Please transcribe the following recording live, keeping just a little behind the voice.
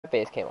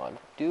face cam on?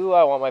 Do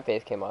I want my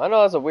face cam on? I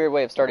know that's a weird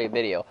way of starting a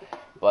video,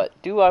 but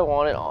do I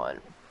want it on?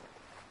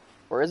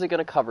 Or is it going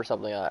to cover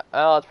something?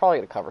 Oh, it's probably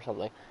going to cover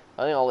something.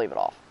 I think I'll leave it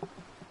off.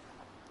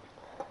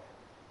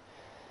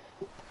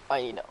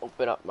 I need to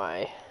open up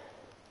my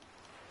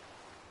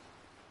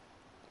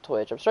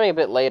Twitch. I'm starting a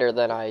bit later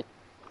than I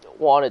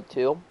wanted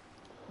to,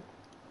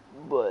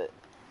 but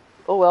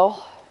oh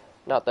well.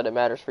 Not that it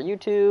matters for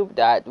YouTube.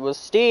 That was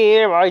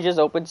Steam. I just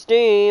opened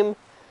Steam.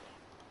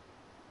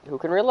 Who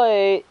can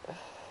relate?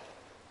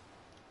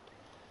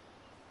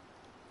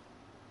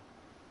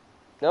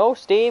 No,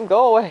 Steam,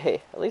 go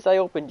away. At least I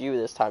opened you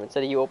this time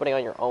instead of you opening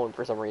on your own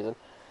for some reason.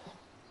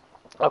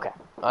 Okay,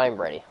 I'm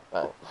ready.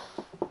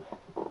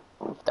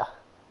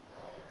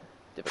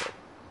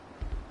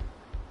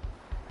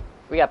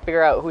 We gotta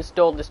figure out who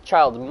stole this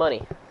child's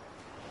money.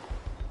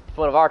 If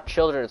one of our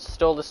children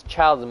stole this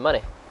child's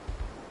money.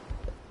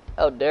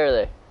 How dare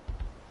they?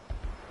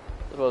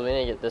 I suppose we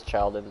need to get this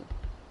child in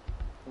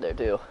there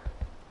too.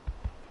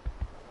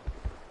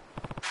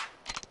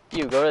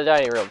 You, go to the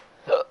dining room.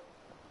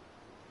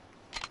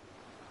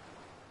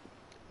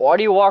 Why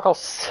do you walk all...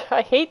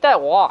 I hate that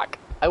walk.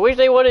 I wish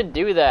they wouldn't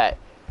do that.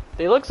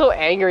 They look so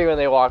angry when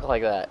they walk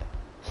like that.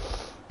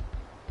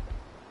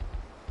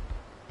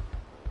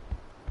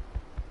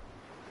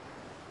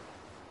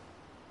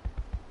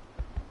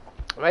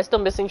 Am I still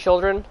missing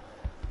children?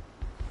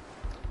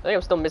 I think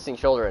I'm still missing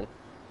children.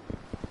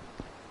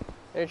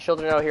 Any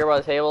children out here by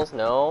the tables?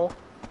 No.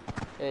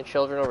 Any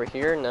children over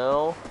here?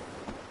 No.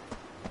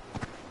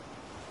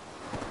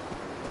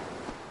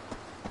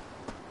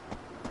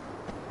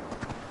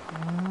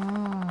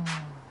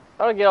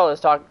 I don't get all this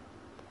talk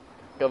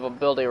of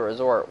building a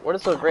resort. What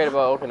is so great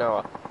about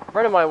Okinawa? A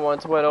friend of mine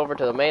once went over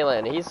to the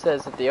mainland, and he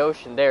says that the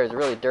ocean there is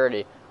really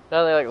dirty.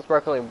 Nothing like the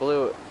sparkling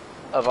blue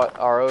of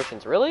our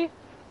oceans. Really?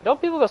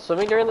 Don't people go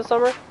swimming during the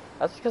summer?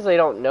 That's because they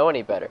don't know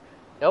any better.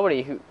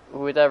 Nobody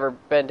who's ever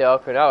been to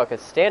Okinawa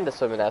could stand to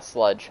swim in that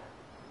sludge.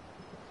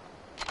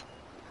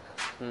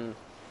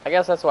 I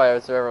guess that's why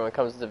everyone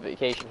comes to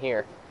vacation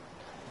here.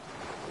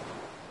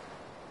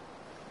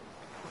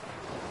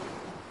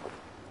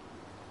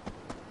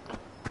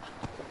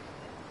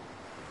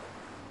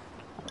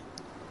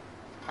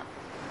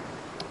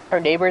 Our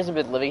neighbors have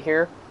been living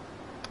here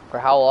for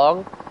how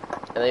long?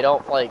 And they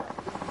don't, like,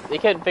 they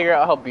can't figure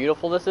out how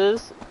beautiful this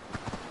is.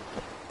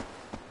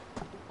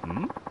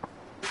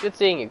 Good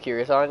seeing you,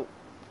 Curious-on.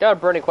 Got a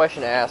burning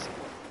question to ask.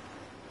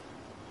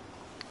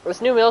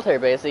 This new military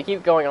base they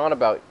keep going on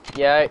about,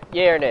 yeah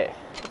or nay?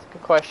 That's a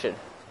good question.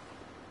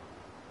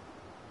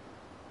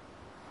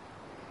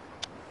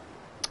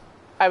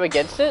 I'm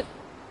against it?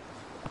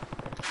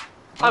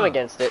 I'm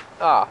against it.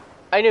 Ah,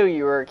 I knew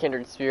you were a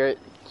kindred spirit,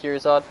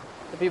 Curious-on.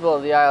 The people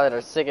of the island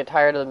are sick and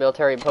tired of the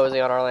military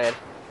imposing on our land.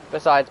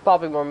 Besides,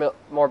 popping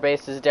more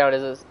bases down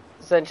is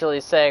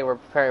essentially saying we're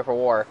preparing for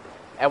war.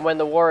 And when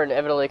the war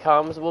inevitably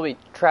comes, we'll be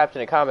trapped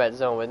in a combat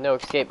zone with no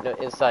escape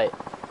in sight.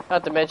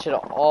 Not to mention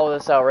all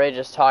this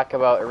outrageous talk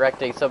about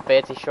erecting some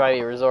fancy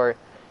shiny resort,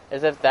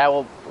 as if that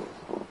will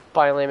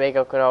finally make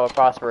Okinawa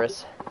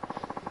prosperous.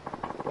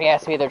 They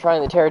ask me, they're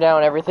trying to tear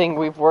down everything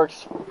we've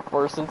worked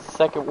for since the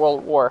Second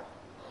World War.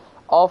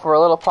 All for a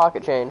little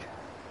pocket change.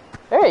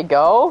 There you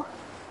go!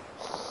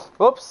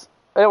 Whoops,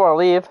 I didn't want to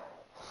leave.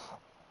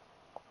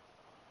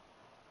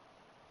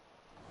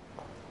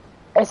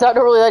 It's not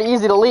really that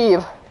easy to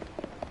leave.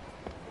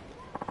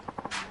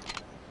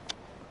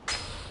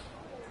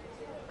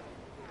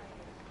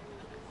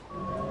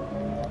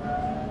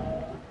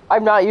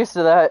 I'm not used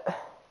to that.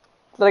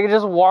 That I can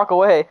just walk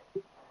away.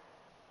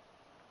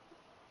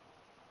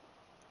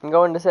 And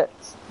go into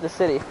the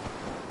city.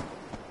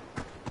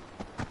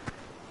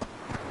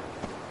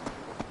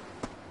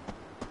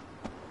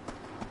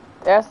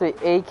 There has to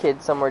be a kid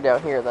somewhere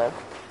down here then.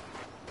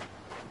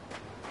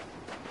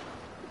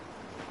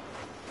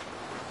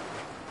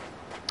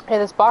 Hey,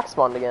 this box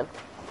spawned again.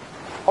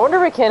 I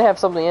wonder if it can have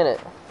something in it.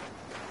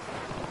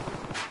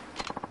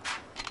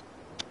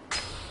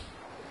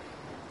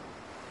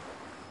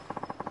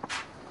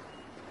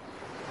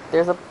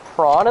 There's a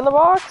prawn in the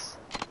box?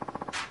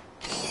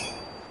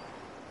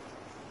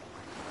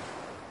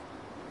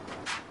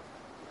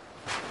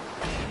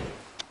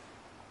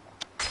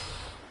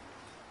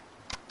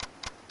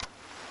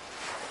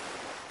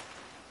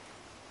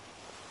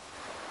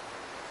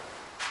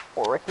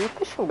 Or it could be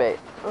fishing bait.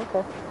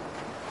 Okay.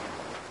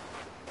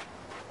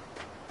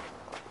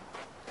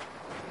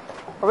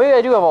 Or maybe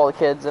I do have all the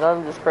kids and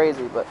I'm just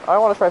crazy, but I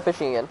want to try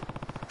fishing again.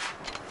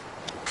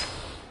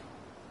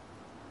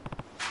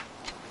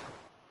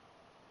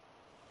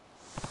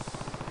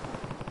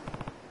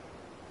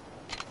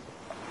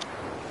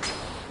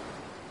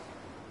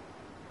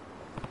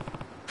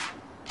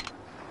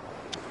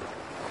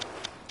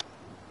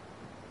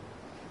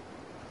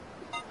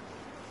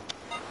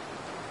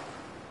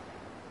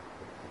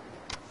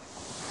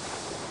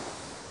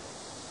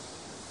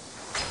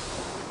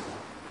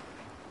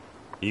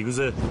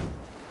 YAKUZA.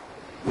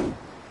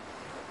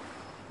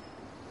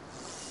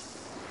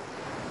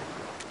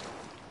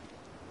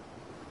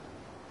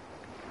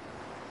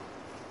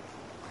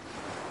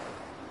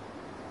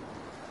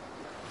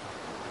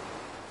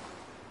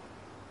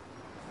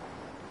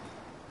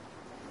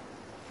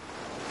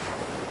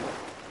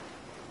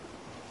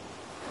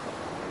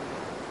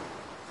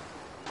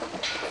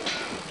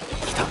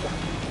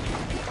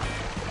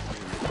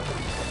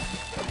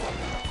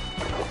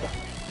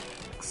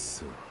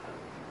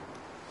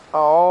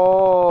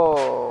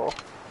 Oh.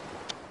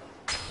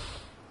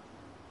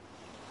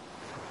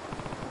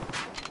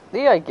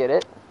 Yeah, I get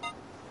it.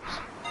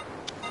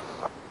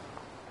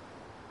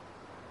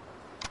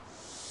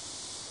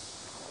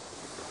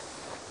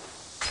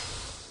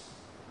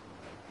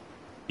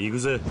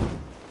 YAKUZA.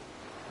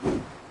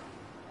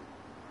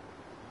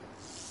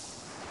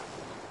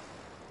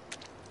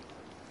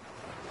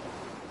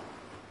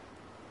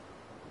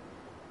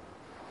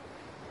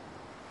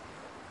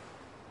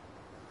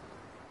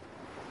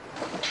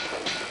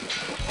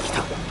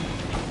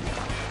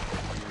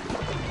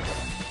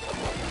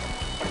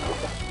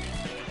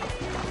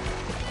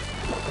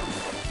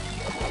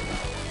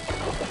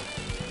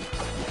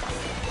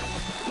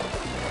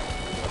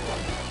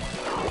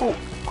 Ooh,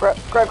 grab,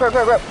 grab, grab,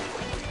 grab, grab.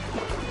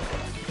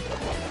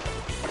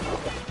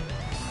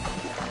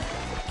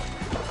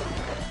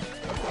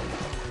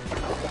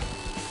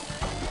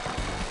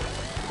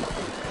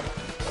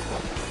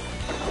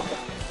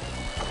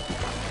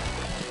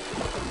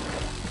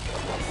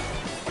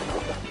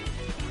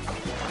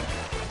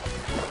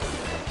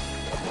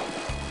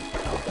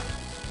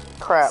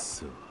 Crap.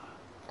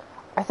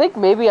 I think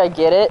maybe I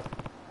get it.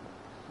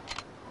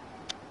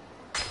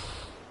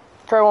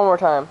 Try one more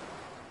time.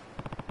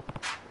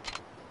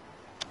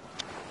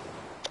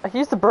 I can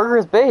use the burger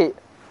as bait.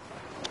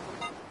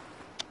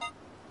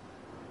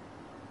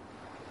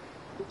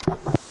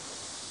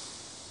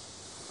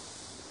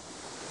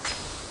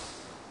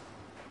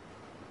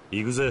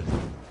 YAKUZA.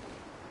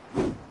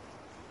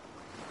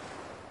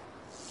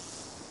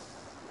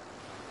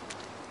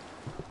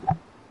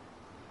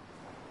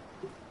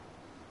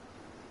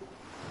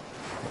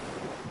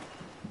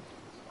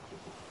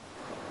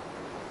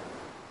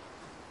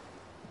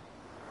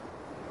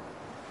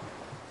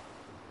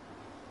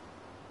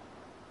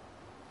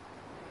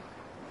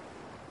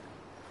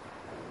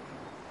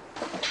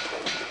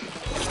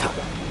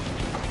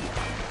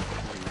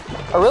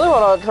 I really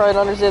want to try and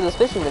understand this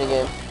fishing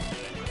minigame.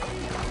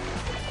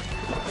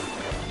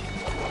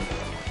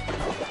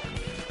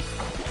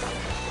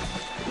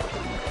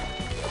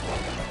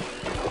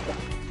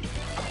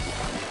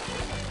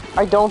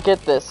 I don't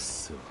get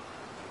this.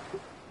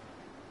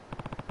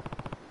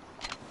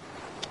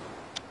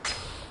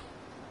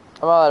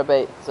 I'm out of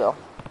bait, so.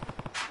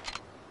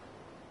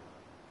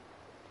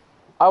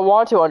 I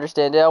want to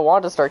understand it, I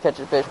want to start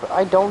catching fish, but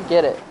I don't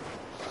get it.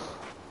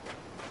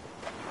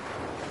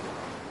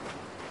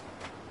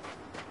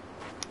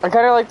 I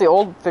kind of like the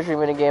old fishing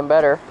minigame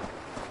better.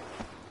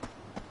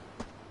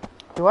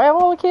 Do I have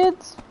all the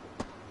kids?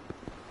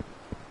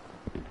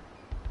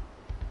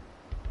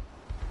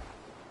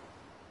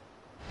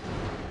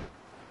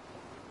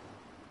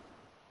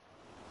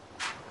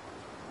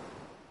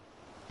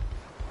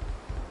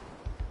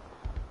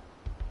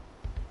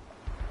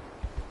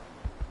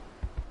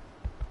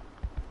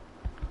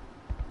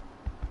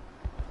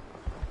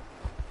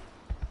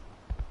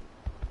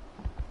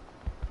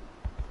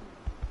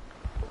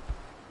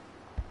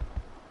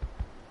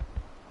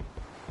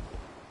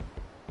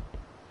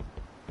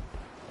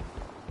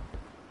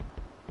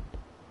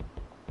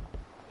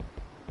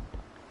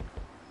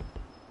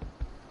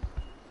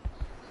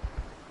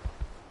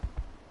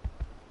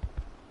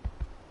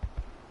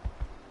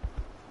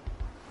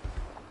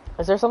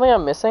 Is there something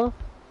I'm missing?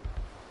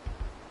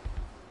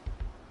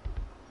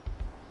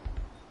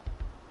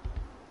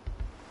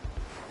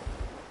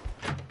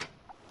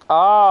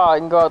 Ah, I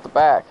can go out the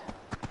back.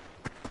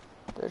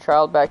 There's a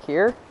child back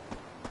here?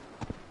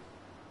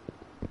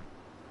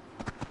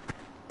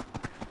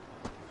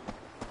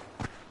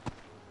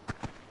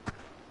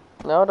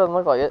 No, it doesn't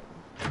look like it.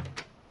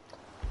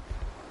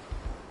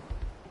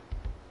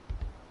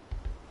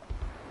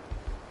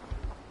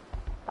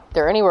 Is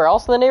there anywhere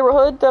else in the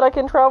neighborhood that I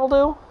can travel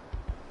to?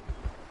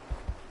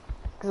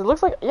 Because it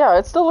looks like, yeah,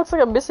 it still looks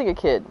like I'm missing a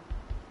kid.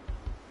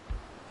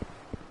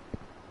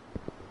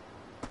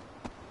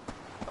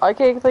 I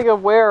can't think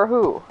of where or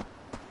who.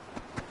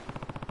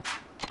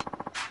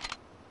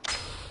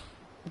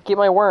 Get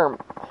my worm.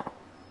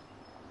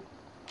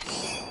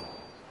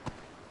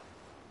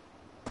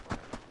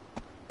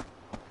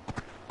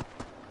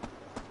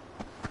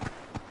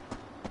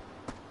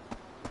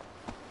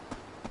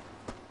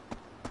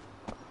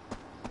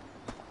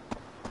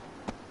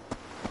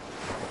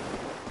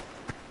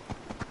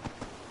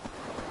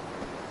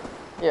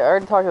 Yeah, I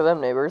already talked to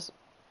them neighbors.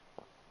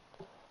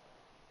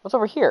 What's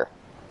over here?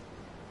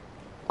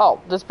 Oh,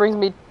 this brings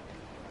me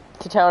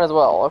to town as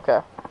well.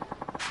 Okay.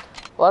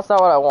 Well, that's not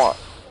what I want.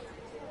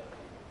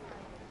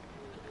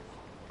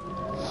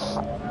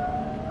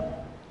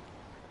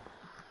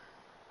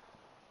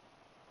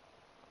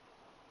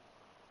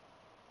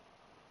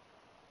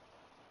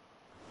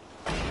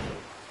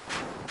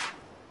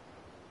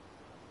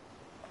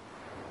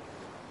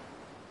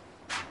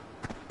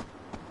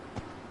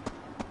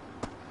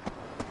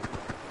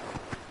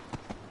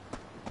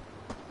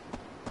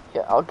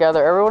 Yeah, I'll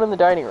gather everyone in the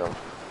dining room.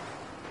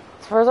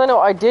 As far as I know,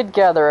 I did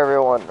gather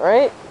everyone,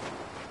 right?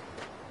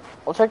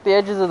 I'll check the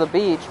edges of the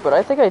beach, but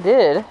I think I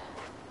did.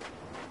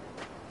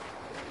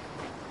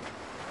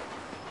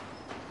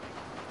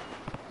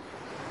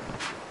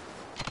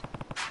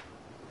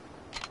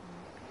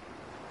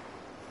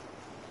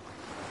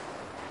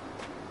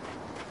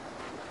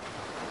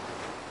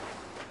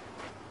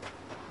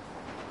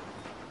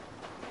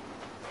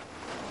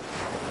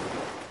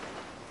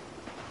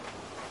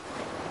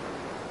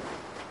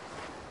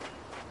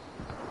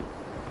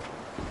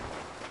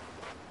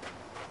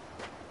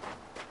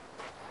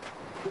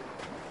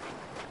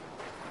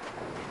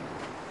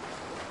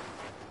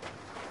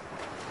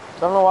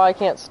 don't know why I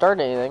can't start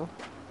anything.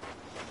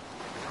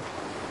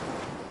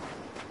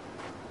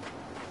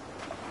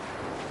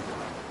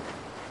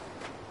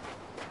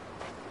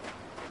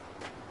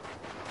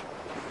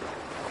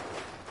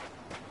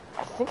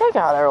 I think I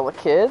got all the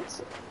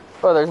kids.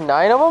 Oh, there's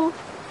 9 of them?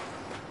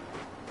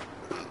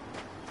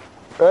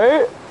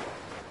 Right?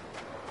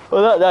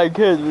 Well, not 9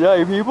 kids,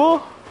 9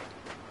 people?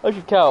 I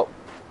should count.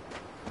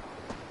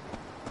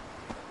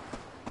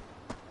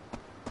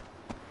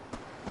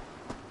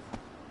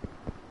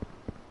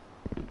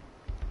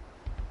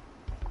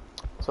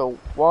 So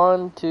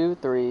 1, 2,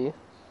 3,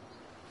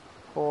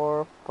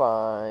 4,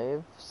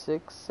 5,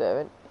 6,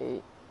 7,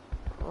 8.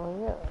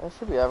 Oh yeah, that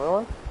should be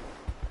everyone.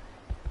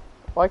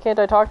 Why can't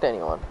I talk to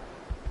anyone?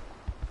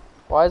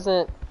 Why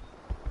isn't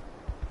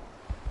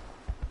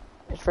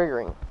it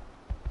triggering?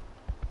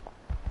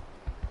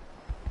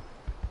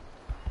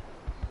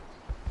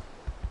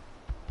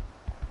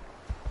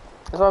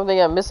 So I'm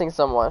thinking I'm missing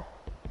someone.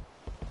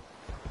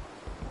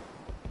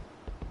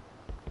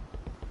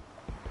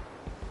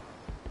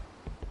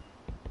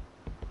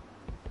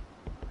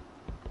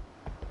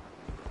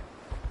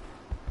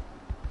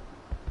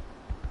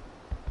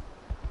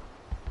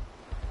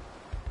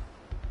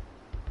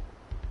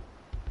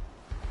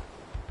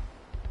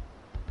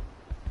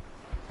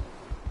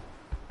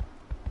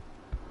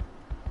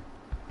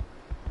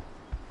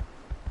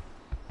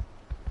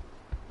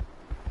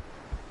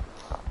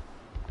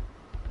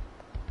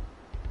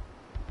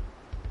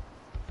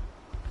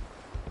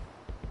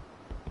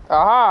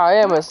 Aha, I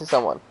am missing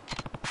someone.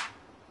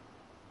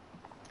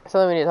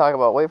 Something we need to talk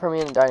about. Wait for me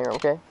in the dining room,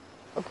 okay?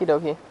 Okie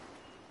dokie.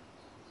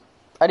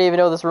 I didn't even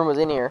know this room was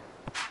in here.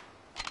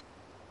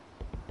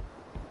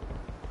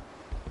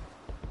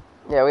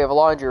 Yeah, we have a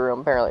laundry room,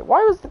 apparently.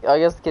 Why was I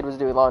guess the kid was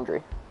doing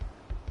laundry.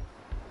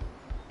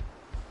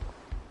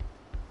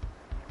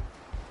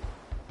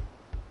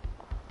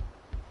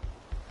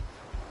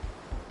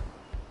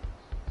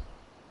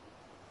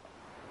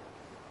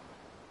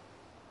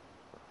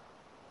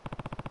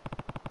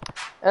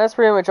 And that's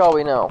pretty much all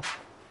we know.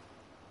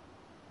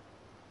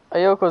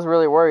 Ayoko was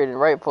really worried, and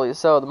rightfully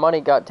so. The money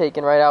got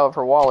taken right out of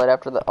her wallet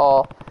after the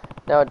all.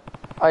 Now,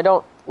 I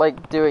don't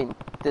like doing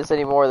this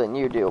any more than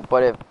you do,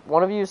 but if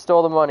one of you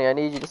stole the money, I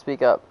need you to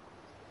speak up.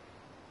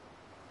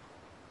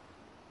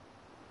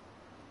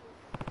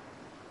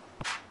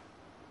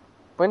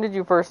 When did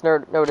you first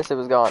notice it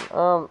was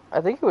gone? I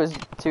think it was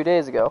 2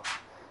 days ago.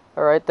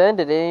 Alright then,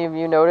 did any of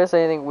you notice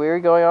anything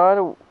weird going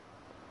on?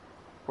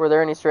 Were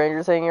there any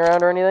strangers hanging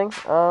around or anything?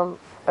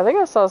 I think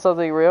I saw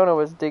something Riona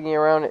was digging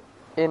around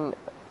in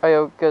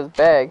Ayoka's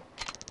bag.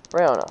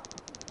 Riona.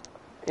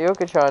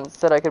 Ayoka-chan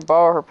said I could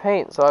borrow her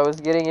paint, so I was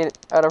getting it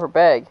out of her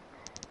bag.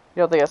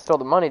 You don't think I stole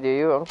the money, do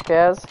you, Uncle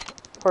Kaz?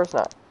 Of course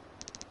not.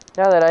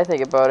 Now that I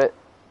think about it,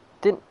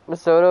 didn't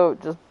Masato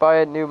just buy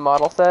a new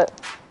model set?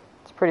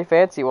 It's a pretty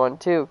fancy one,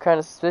 too. Kind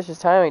of suspicious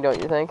timing,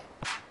 don't you think?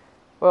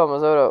 Well,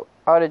 Masato,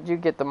 how did you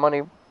get the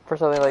money for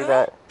something like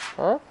that?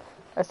 Huh?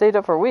 I saved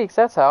up for weeks,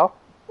 that's how.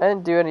 I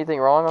didn't do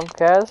anything wrong, Uncle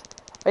Kaz.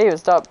 I even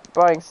stopped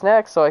buying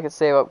snacks so I could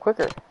save up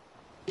quicker.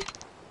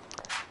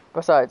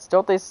 Besides,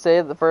 don't they say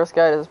that the first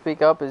guy to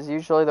speak up is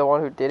usually the one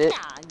who did it?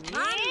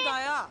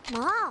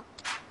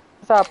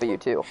 Stop it, you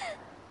two.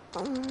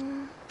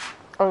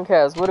 Uncle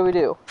Kaz, what do we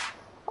do?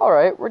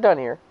 Alright, we're done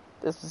here.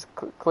 This is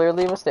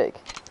clearly a mistake.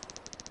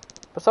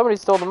 But somebody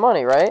stole the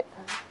money, right?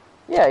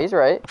 Yeah, he's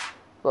right.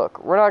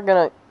 Look, we're not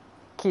gonna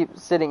keep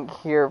sitting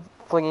here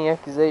flinging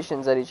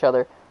accusations at each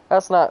other.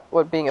 That's not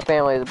what being a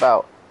family is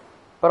about.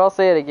 But I'll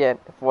say it again.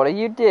 If one of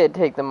you did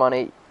take the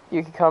money,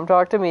 you can come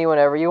talk to me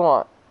whenever you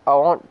want. I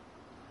won't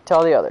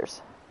tell the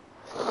others.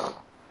 The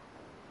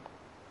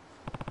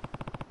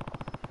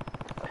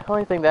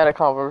only thing that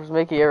accomplished was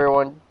making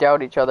everyone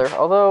doubt each other.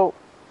 Although,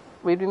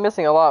 we'd be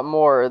missing a lot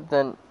more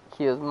than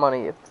Kiyo's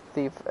money if the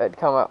thief had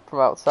come out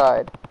from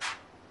outside.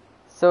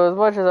 So as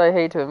much as I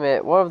hate to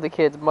admit, one of the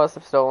kids must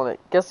have stolen it.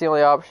 Guess the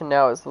only option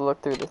now is to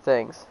look through the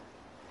things.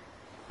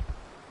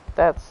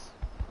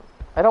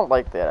 I don't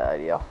like that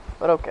idea,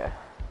 but okay.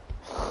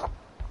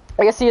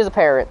 I guess he is a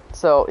parent,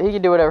 so he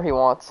can do whatever he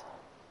wants.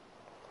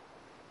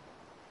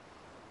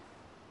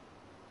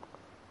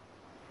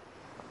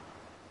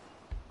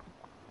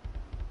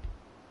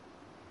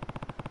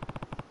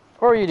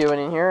 What are you doing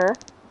in here,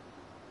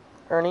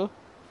 Ernie?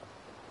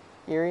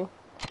 Erie?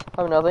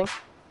 I'm nothing.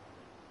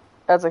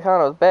 That's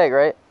Akano's bag,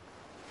 right?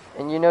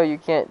 And you know you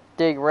can't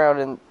dig around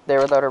in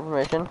there without her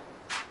permission.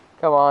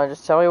 Come on,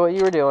 just tell me what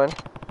you were doing.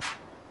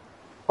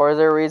 Or is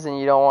there a reason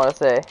you don't want to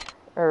say?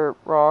 Or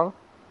wrong?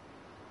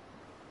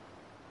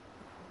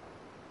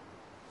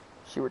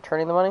 Is she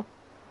returning the money?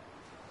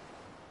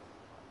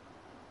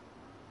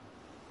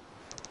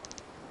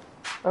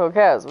 Oh,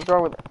 Kaz, what's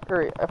wrong with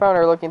her? I found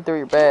her looking through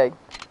your bag.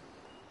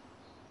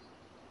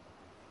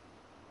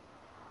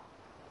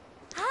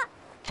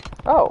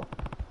 Oh,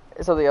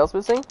 is something else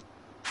missing?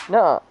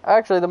 Nuh-uh.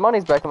 Actually, the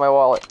money's back in my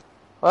wallet.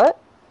 What?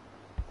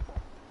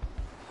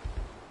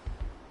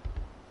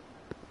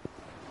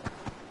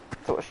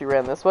 So she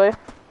ran this way?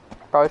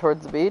 Probably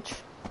towards the beach?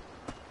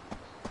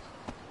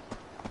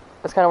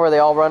 That's kind of where they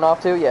all run off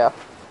to? Yeah.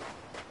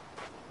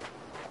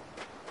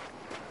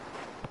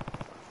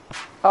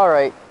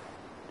 Alright.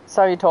 It's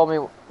time you told me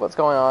what's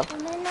going on.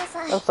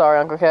 I'm sorry,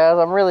 Uncle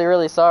Kaz. I'm really,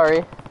 really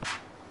sorry.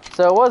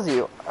 So it was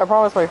you. I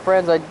promised my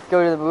friends I'd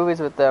go to the movies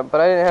with them, but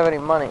I didn't have any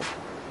money.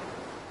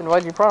 Then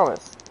why'd you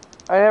promise?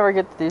 I never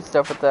get to do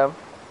stuff with them.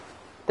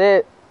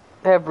 They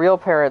have real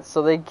parents,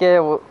 so they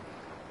get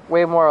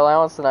way more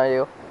allowance than I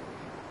do.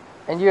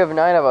 And you have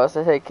 9 of us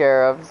to take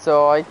care of,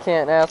 so I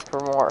can't ask for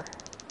more.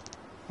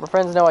 My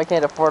friends know I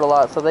can't afford a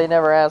lot, so they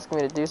never ask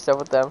me to do stuff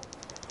with them.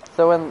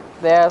 So when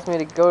they asked me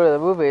to go to the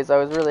movies, I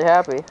was really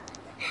happy.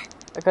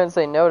 I couldn't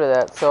say no to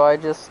that, so I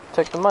just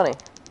took the money.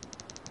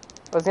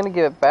 I was gonna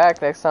give it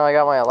back next time I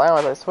got my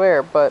allowance, I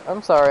swear, but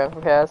I'm sorry,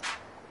 Uncle Kaz.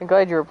 I'm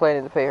glad you were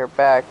planning to pay her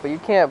back, but you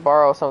can't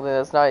borrow something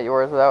that's not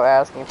yours without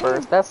asking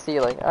first. That's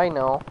stealing, I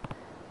know.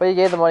 But you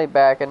gave the money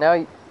back, and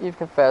now you've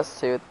confessed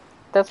to it.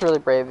 That's really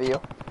brave of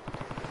you.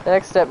 The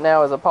next step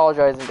now is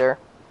apologizing to her.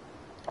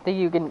 Think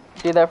you can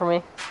do that for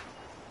me?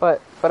 But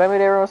I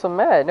made everyone so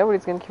mad.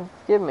 Nobody's gonna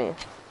forgive me.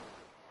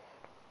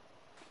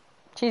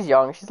 She's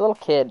young. She's a little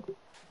kid.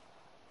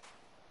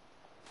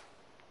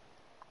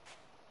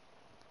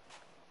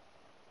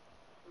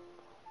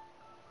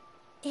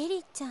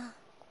 Eri-chan.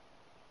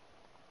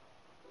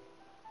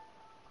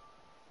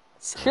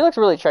 She looks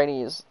really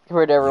Chinese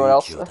compared to everyone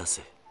else.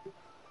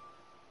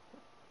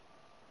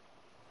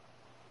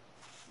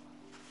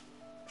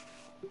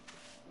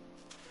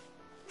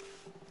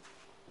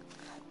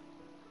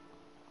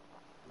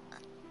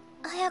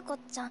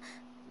 Ayako-chan,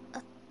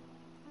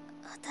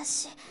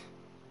 私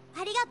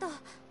ありがとう。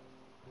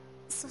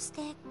そし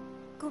て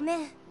ご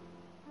めん。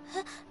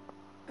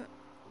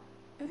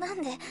な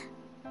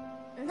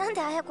ん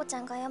で綾子ち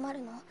ゃんが謝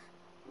るの？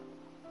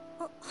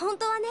本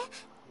当はね、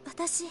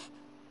私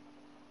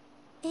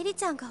エリ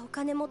ちゃんがお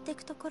金持って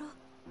くところ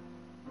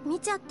見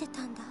ちゃって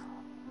たんだ。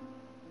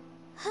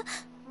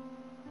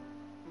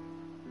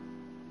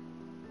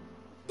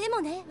で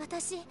もね、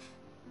私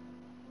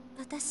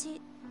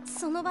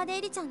その場で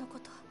エリちゃんのこ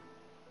と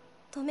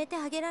止めて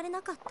あげられ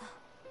なかった。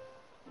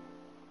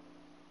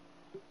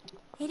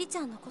エリち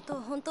ゃんのこと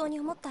を本当に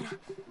思ったら、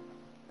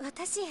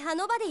私あ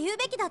の場で言う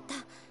べきだった。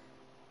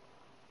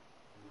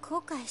後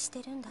悔し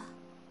てるんだ。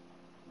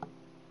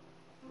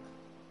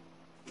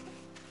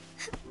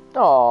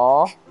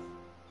ああ。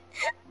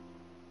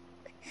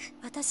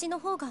私の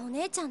方がお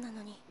姉ちゃんな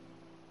のに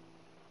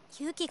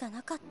勇気が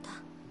なかった。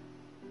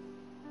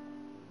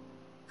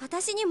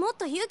私にもっ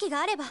と勇気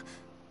があれば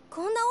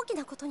こんな大き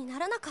なことにな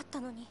らなかっ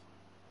たのに。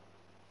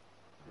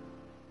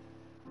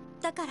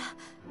だから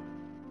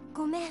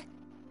ごめん。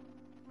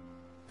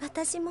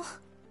私も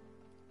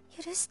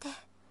許して。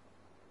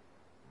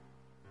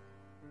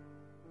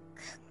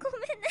ごめ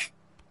んね。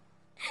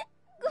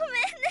ごめん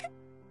ね。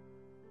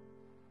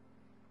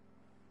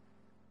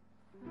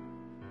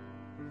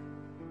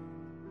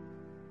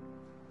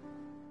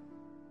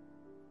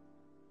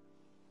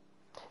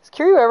Is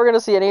Kiryu ever gonna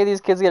see any of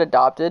these kids get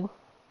adopted?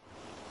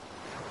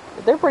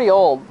 They're pretty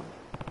old.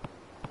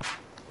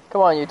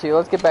 Come on, you two,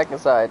 let's get back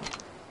inside.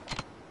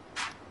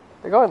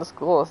 They're going to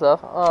school and stuff.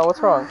 Oh,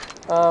 what's wrong?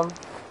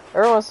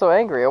 Everyone's so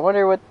angry. I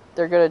wonder what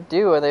they're gonna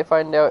do when they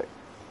find out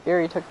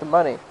Eri took the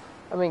money.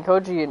 I mean,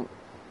 Koji and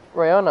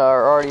Ryona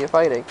are already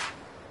fighting.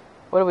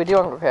 What do we do,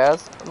 Uncle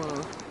Kaz?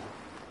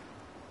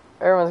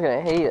 Everyone's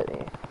gonna hate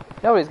me.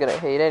 Nobody's gonna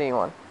hate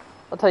anyone.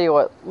 I'll tell you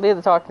what, leave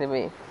the talking to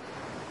me.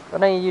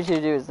 What I need you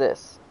to do is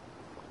this.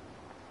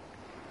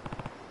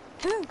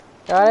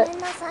 Got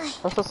it?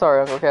 I'm so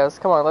sorry, Uncle Kaz.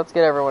 Come on, let's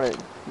get everyone in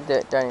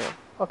the dining room.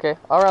 Okay,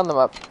 I'll round them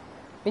up.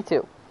 Me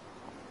too.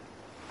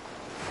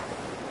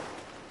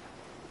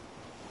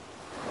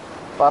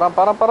 Ba-dum,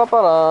 ba-dum, ba-dum,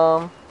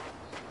 ba-dum.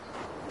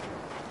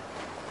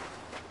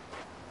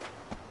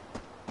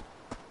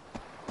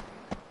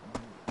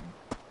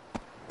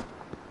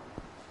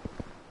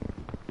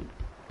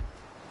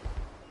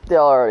 They're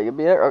already gonna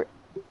be there? Okay.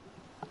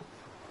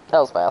 That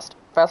was fast.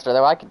 Faster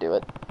than I could do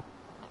it.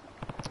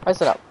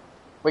 Listen up.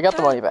 We got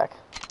the money back.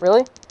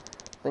 Really?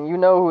 Then you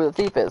know who the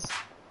thief is.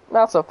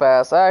 Not so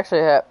fast. I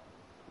actually have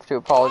to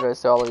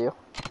apologize to all of you.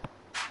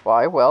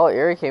 Why? Well,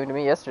 Eri came to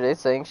me yesterday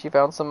saying she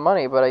found some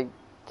money, but I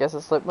guess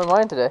it slipped my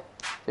mind today.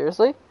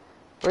 Seriously?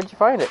 Where'd you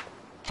find it?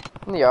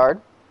 In the yard.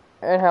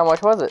 And how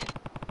much was it?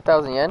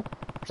 1,000 yen.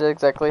 Which is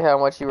exactly how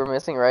much you were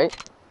missing, right?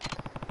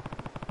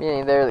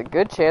 Meaning there's a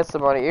good chance the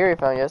money Eri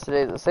found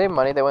yesterday is the same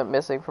money that went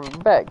missing from the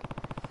bag.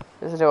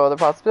 There's no other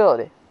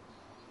possibility.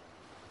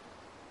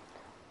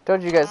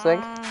 Don't you guys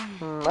think?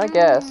 I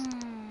guess.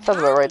 Sounds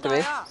about right to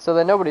me. So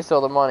then nobody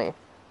stole the money.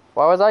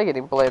 Why was I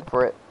getting blamed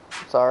for it?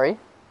 Sorry.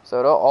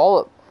 So all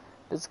of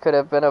this could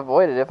have been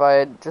avoided if I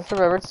had just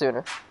remembered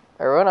sooner.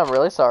 Everyone, I'm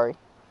really sorry.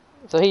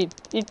 So he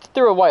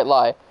threw a white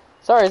lie.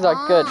 Sorry's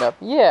not good enough.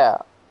 Yeah.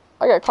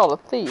 I got called a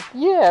thief.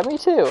 Yeah, me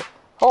too.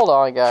 Hold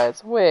on,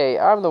 guys. Wait,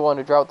 I'm the one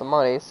who dropped the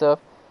money, so if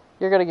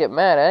you're gonna get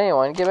mad at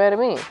anyone, get mad at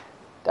me.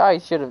 I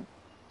should have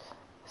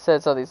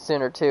said something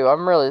sooner, too.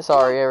 I'm really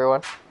sorry,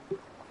 everyone.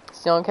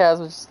 This young Kaz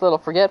was just a little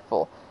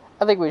forgetful.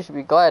 I think we should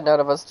be glad none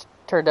of us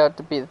turned out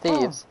to be the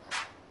thieves.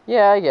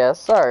 Yeah, I guess.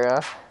 Sorry,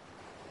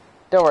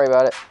 don't worry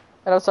about it.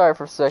 And I'm sorry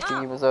for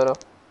selecting you, Mizoto.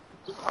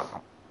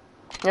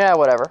 Yeah,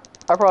 whatever.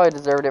 I probably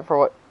deserved it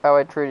for how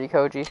I treated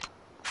Koji.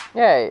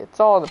 Yay, it's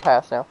all in the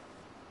past now.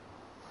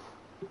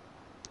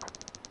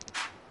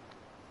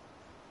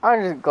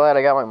 I'm just glad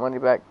I got my money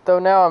back. Though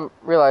now I'm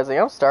realizing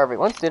I'm starving.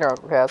 When's dinner,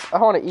 Uncle Cass? I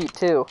want to eat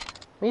too.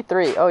 Me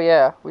three. Oh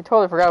yeah, we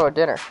totally forgot about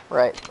dinner.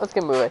 Right, let's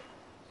get moving.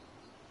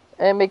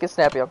 And make it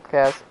snappy, Uncle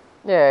Cass.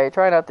 Yay,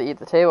 try not to eat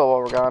the table while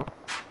we're gone.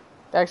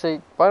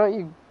 Actually, why don't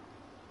you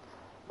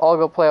all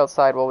go play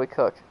outside while we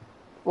cook?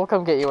 We'll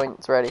come get you when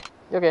it's ready.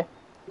 Okay.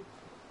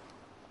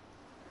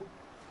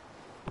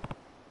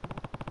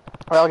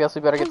 Well, I guess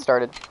we better get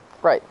started.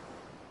 Right.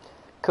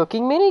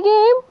 Cooking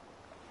minigame?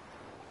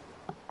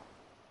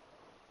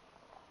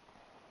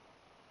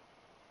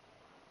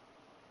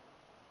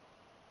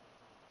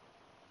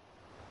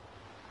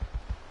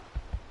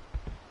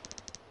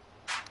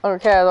 Uncle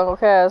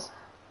Kaz.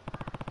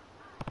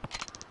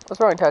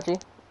 What's wrong,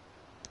 Tachi?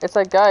 It's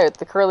that guy with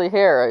the curly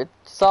hair.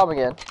 I saw him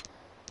again.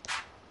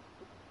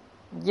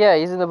 Yeah,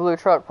 he's in the blue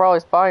truck, probably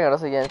spying on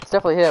us again. It's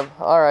definitely him.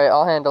 Alright,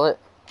 I'll handle it.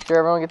 Sure,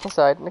 everyone gets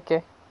inside.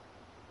 Okay.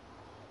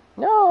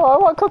 No, I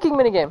want cooking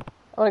minigame.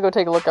 I want to go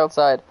take a look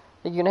outside.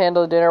 Think you can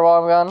handle the dinner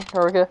while I'm gone,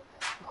 Haruka?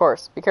 Of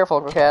course. Be careful,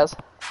 Uncle Kaz.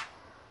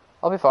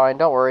 I'll be fine,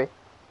 don't worry.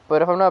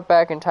 But if I'm not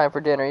back in time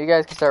for dinner, you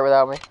guys can start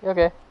without me.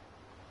 Okay.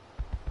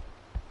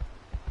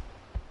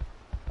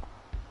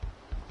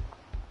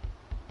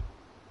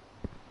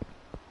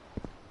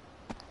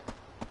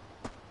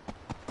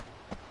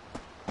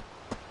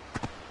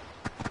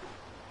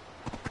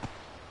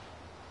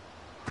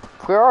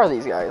 Where are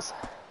these guys?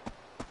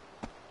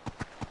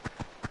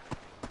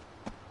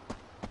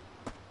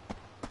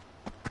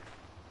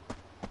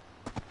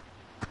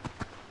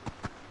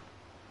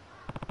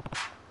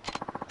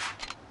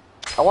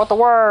 I want the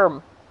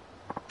worm!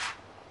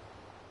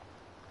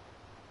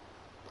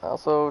 I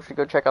also should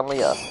go check on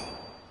Leah.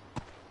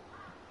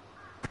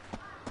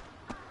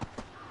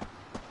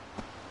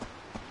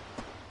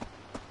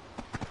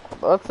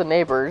 Well, that's the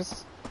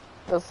neighbors.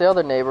 That's the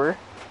other neighbor.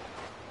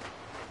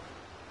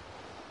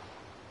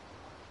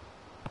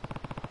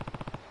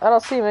 I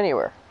don't see him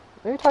anywhere.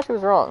 Maybe Tachi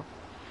was wrong.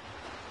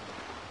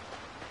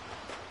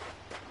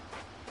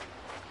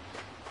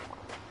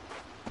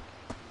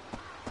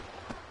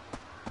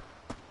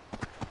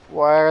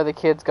 Why are the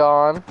kids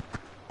gone?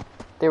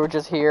 They were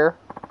just here.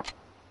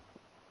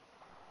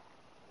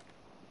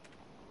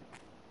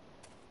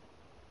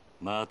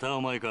 Mata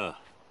omae ka.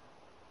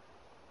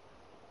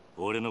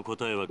 Ore no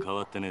kotae wa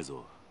kawatte ne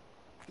zo.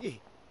 い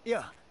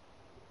や、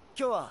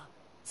今日は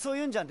そう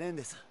いうんじゃねえん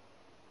です。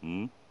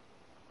ん？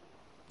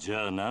じ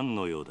ゃあ何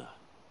の用だ？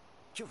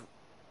今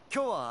日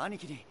は兄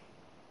貴に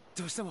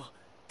どうしても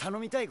頼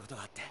みたいこと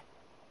があって。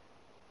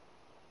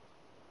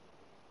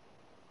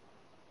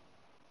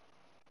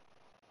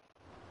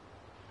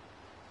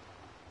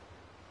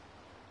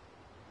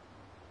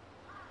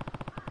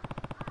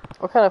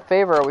What kind of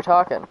favor are we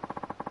talking?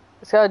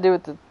 It's got to do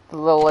with the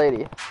little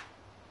lady.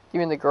 You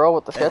mean the girl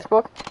with the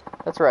sketchbook?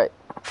 That's right.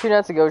 2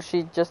 nights ago,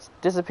 she just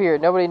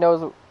disappeared. Nobody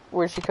knows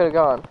where she could have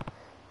gone.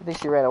 You think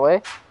she ran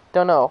away?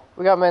 Don't know.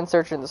 We got men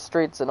searching the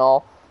streets and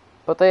all,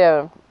 but they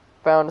haven't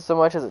found so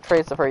much as a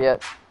trace of her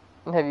yet.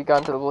 And have you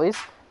gone to the police?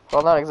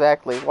 Well, not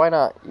exactly. Why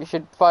not? You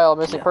should file a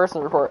missing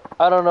person report.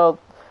 I don't know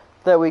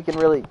that we can.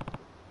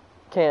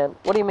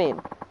 What do you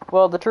mean?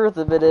 Well, the truth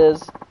of it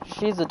is,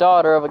 she's the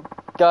daughter of a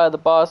guy the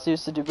boss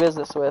used to do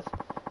business with.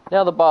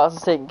 Now the boss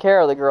is taking care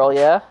of the girl,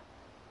 yeah?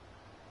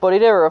 But he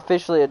never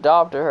officially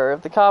adopted her.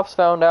 If the cops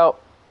found out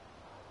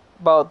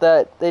about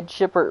that, they'd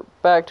ship her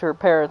back to her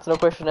parents, no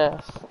question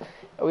asked.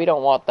 We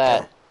don't want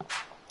that.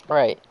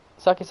 Right.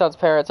 Saki-san's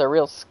parents are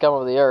real scum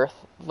of the earth,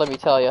 let me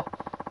tell you.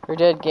 Her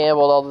dad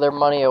gambled all their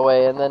money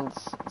away, and then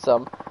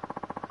some.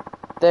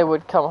 They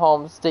would come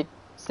home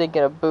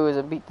stinking of booze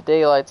and beat the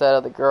daylights out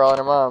of the girl and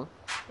her mom.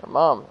 Her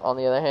mom, on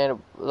the other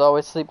hand, was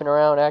always sleeping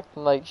around,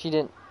 acting like she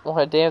didn't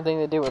want a damn thing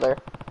to do with her.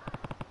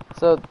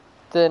 So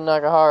then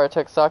Nakahara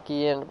took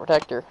Saki in to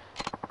protect her.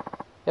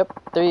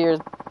 Yep, 3 years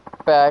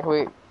back,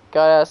 we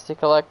got asked to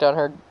collect on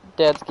her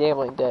dad's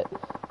gambling debt.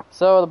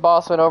 So the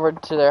boss went over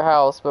to their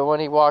house, but when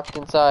he walked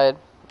inside,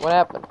 what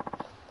happened?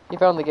 He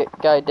found the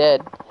guy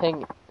dead,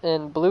 hanging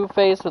in blue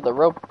face with a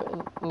rope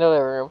in the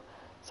living room.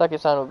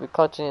 Saki-san would be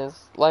clutching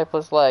his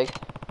lifeless leg.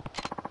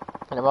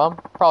 And her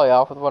mom? Probably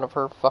off with one of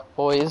her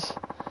fuckboys.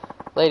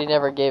 Lady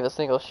never gave a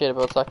single shit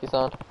about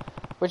Saki-san,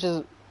 which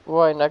is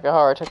why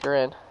Nakahara took her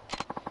in.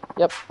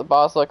 Yep, the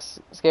boss looks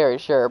scary,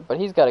 sure, but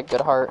he's got a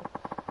good heart.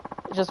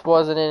 It just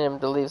wasn't in him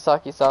to leave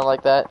Saki-san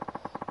like that.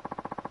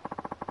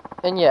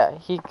 And yeah,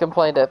 he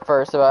complained at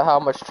first about how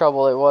much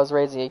trouble it was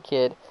raising a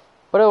kid,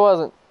 but it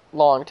wasn't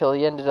long till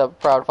he ended up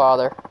a proud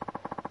father.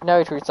 Now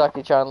he treats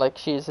Saki-chan like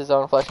she's his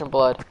own flesh and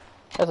blood.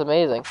 That's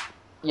amazing.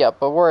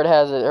 Yep, but word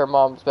has it her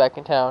mom's back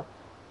in town,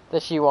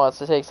 that she wants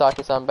to take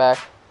Saki-san back.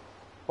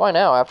 Why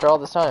now, after all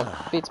this time?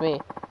 Beats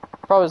me.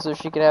 Probably so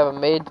she can have a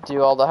maid to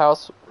do all the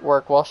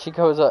housework while she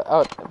goes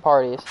out and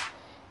parties.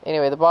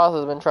 Anyway, the boss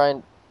has been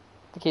trying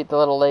to keep the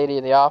little lady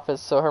in the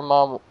office so her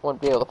mom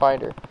wouldn't be able to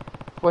find her.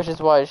 Which is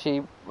why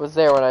she was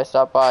there when I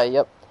stopped by,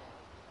 yep.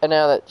 And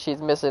now that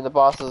she's missing, the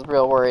boss is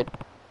real worried.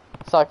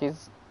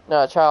 Saki's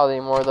not a child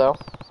anymore, though.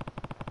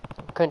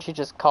 Couldn't she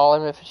just call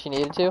him if she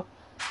needed to?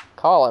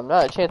 Call him?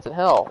 Not a chance in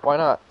hell. Why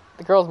not?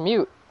 The girl's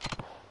mute.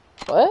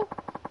 What?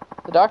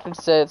 The doctor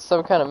said it's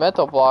some kind of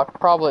mental block,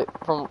 probably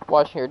from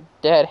watching her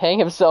dad hang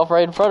himself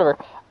right in front of her.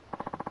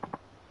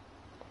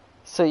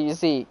 So you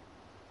see,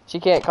 she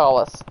can't call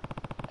us.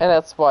 And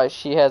that's why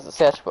she has a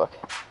sketchbook.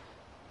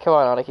 Come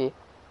on, Aniki.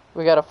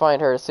 We gotta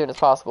find her as soon as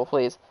possible,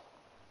 please.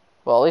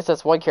 Well, at least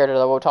that's one character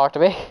that won't talk to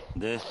me.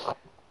 で、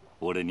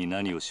俺に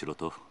何をしろ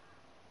と？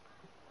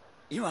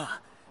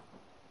今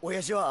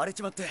親父は荒れ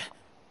ちまって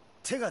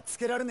手がつ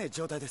けられねえ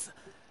状態です。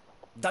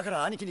だか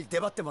ら兄貴に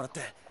出張ってもらっ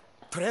て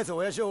とりあえず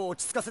親父を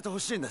落ち着かせてほ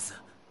しいんです。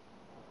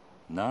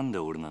なんで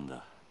俺なん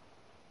だ？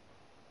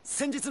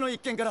先日の一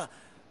件から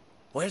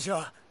親父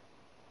は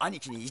兄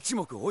貴に一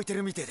目置いて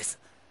るみてえです。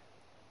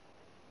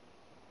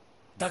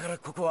だから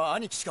ここは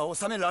兄貴しか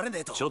収められね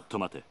えと。ちょっと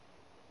待て。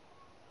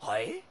は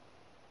い？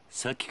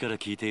さっきから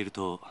聞いている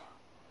と、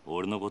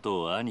俺のこ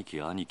とを兄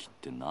貴兄貴っ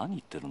て何言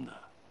ってるん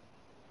だ？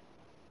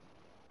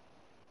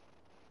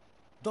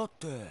だっ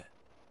て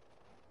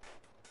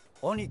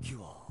兄貴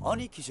は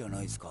兄貴じゃな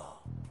いですか。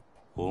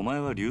お前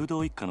は竜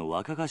道一家の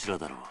若頭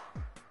だろう。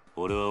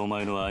俺はお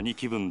前の兄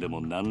貴分でも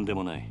何で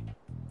もない。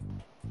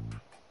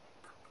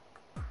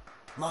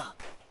まあ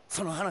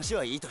その話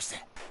はいいとし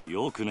て。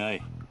よくな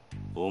い。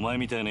お前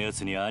みたいなや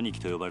つに兄貴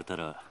と呼ばれた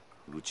ら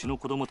うちの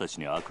子供たち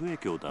に悪影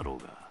響だろ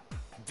うが。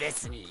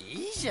別に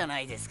いいじゃな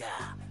いですか。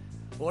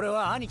俺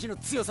は兄貴の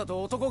強さ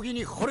と男気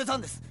に惚れた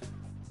んです。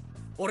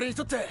俺に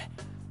とって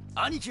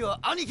兄貴は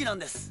兄貴なん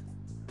です。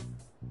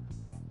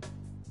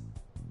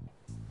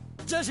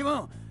じゃあシモ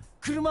ン、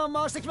車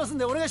回してきますん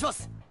でお願いしま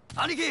す。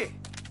兄貴。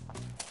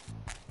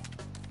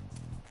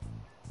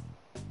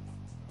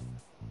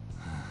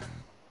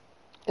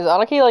Is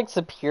Aniki like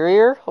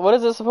superior? What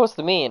is this supposed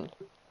to mean?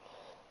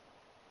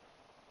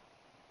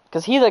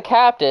 Because he's a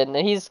captain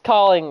and he's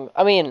calling.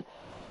 I mean,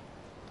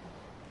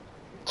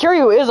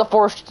 Kiryu is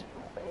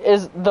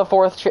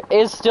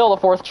still the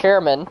fourth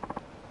chairman.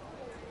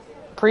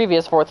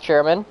 Previous fourth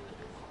chairman.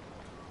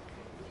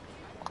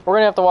 We're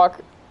gonna have to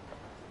walk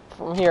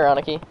from here,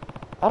 Aniki.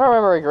 I don't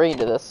remember agreeing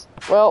to this.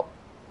 Well,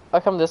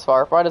 I've come this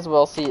far. Might as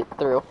well see it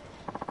through.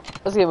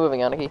 Let's get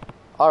moving, Aniki.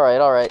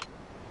 Alright, alright.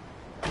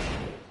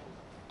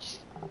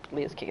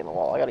 Leah's kicking the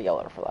wall. I gotta yell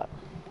at her for that.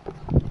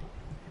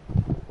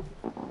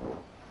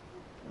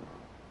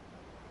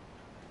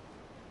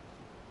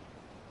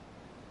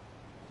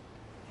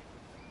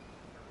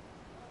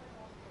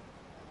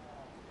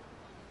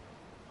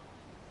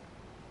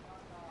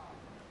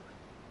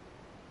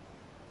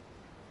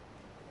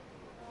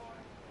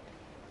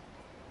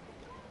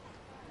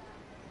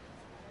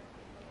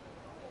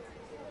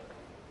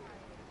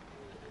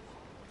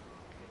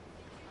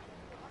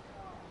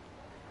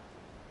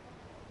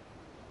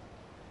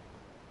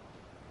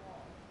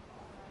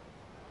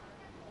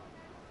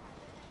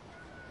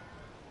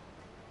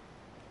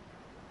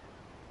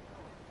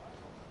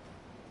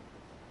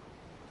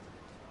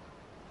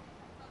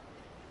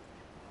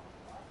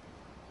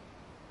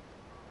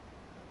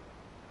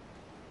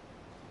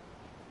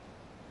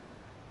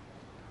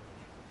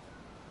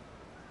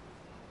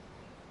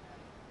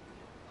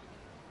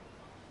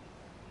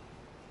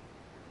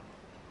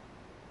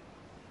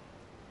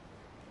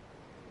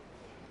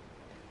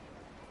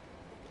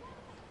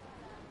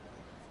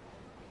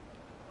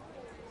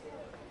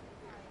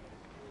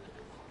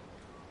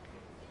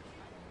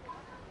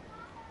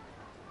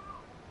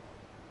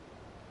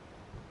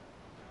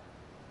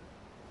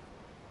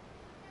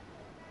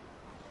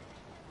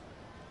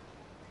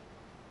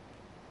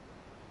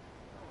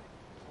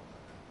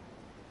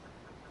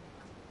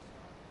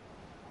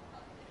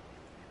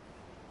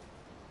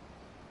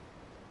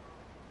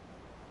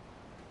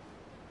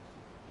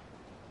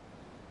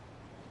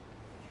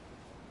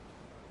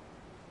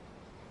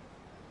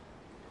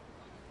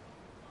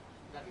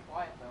 Gotta be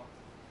quiet, though.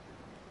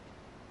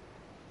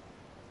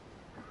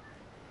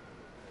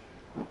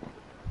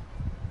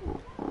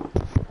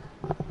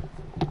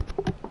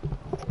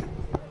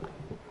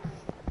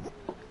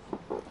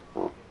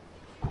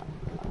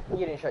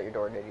 You didn't shut your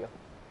door, did you?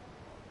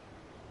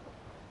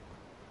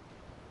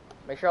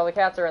 Make sure all the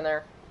cats are in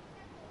there.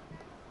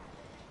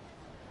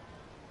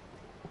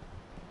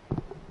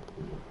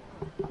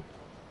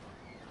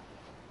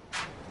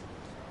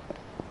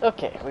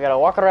 Okay, we gotta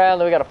walk around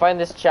and we gotta find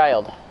this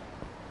child.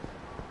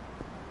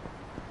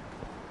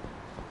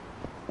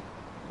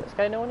 Does this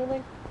guy know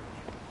anything?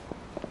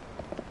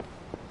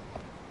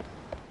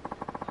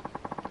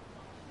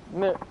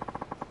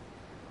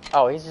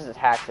 Oh, he's just a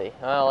taxi.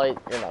 Well,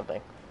 you're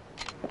nothing.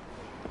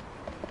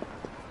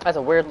 That's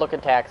a weird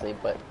looking taxi,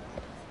 but...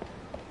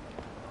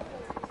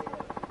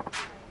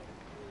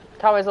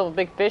 Caught myself a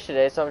big fish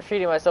today, so I'm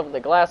treating myself with a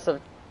glass of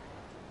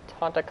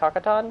Tanta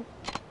Kakatan.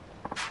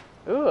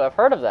 Ooh, I've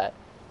heard of that.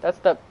 That's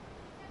the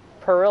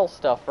Peril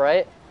stuff,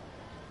 right?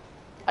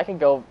 I can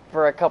go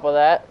for a cup of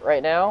that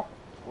right now.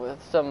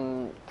 with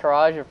some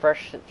karaage and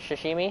fresh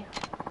sashimi.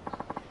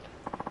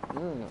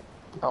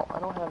 Oh, I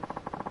don't have...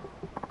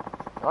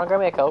 I want to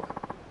grab me a Coke.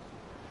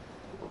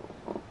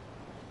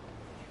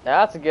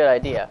 Now, that's a good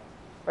idea.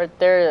 Right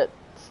there, that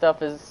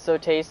stuff is so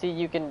tasty,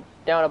 you can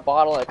down a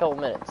bottle in a couple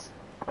minutes.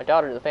 My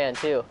daughter's a fan,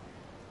 too.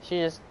 She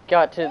just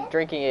got to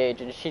drinking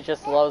age, and she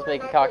just loves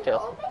making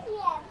cocktails.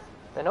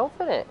 Then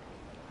open it.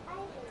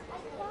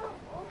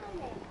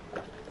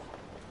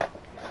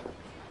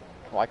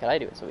 Why can I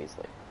do it so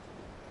easily?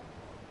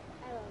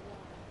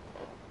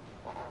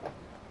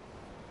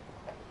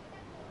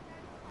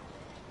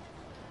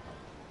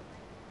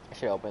 I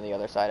should open the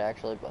other side,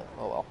 actually, but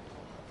oh well.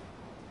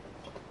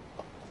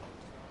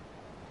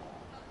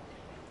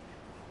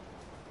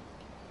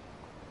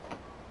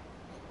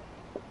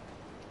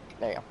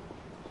 There you go.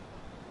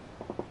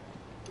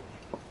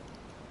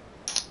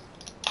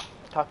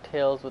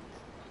 Cocktails with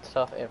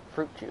stuff and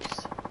fruit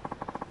juice.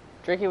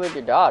 Drink it with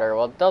your daughter?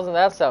 Well, doesn't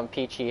that sound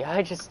peachy?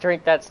 I just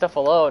drink that stuff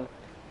alone.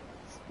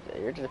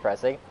 You're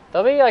depressing.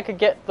 Though maybe I could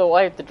get the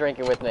wife to drink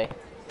it with me.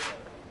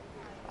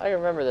 I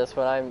remember this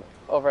when I'm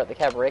over at the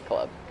cabaret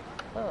club.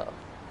 Oh.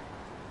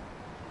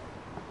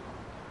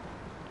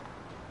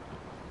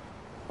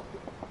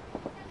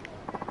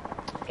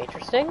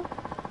 Interesting.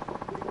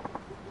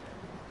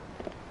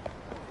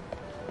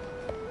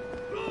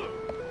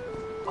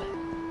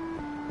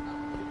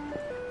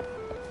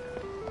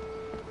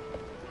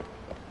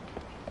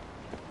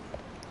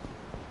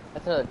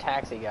 That's another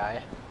taxi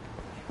guy.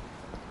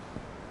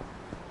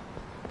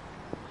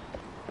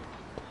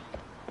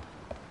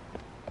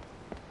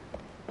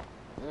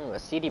 A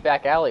seedy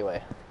back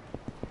alleyway.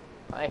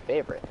 My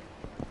favorite.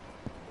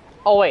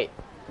 Oh wait,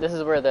 this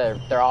is where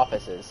their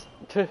office is.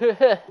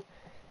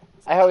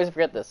 I always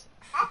forget this.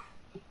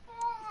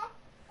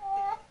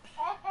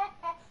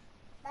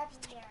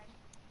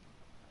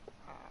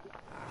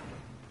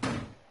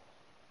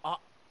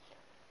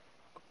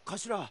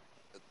 頭、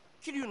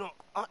桐生の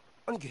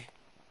兄貴。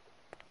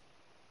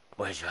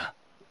親父は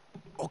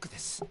奥で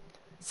す。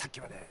さっき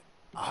まで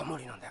青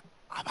森飲んで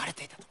暴れ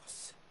ていたとこで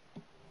す。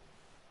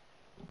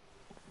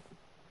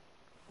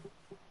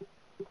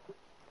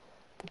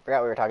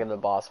Forgot we were talking to the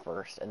boss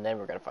first, and then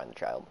we're gonna find the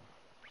child.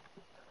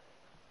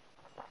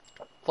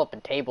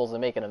 Flipping tables and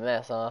making a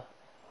mess, huh?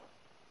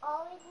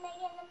 Always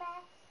making a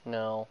mess?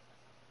 No.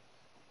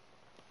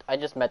 I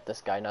just met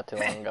this guy not too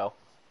long ago.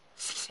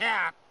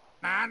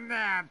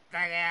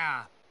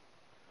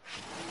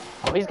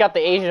 Oh, he's got the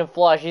Asian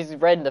flush. He's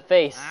red in the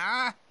face.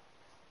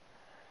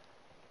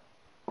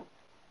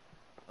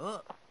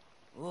 Oh,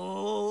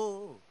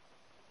 oh,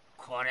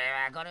 これ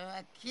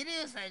は桐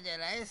生さんじゃ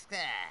ないですか。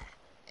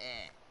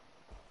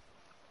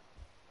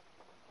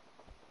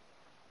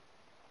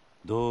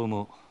どう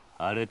も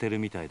荒れてる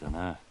みたいだ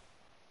な。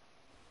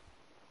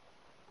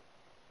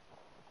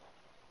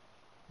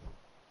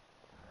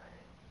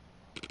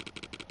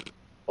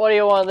What do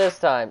you want this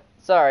time?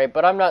 Sorry,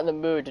 but I'm not in the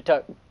mood to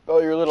talk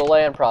about your little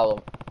land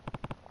problem.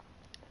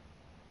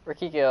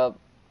 Rikika,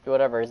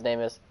 whatever his name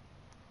is.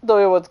 Tell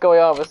me what's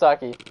going on with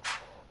Saki.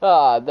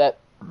 That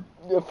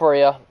for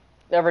ya.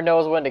 Never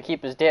knows when to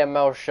keep his damn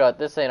mouth shut.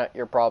 This ain't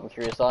your problem,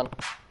 Kiryu-san.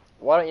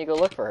 Why don't you go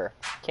look for her?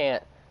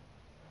 Can't.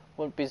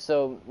 Wouldn't be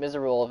so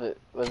miserable if it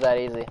was that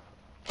easy.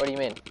 What do you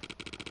mean?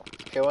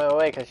 She went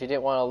away because she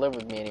didn't want to live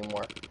with me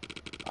anymore.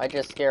 I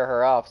just scare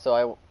her off, so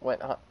I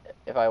went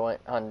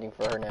hunting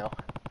for her now.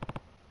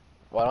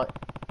 Why don't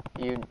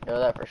you know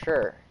that for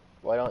sure?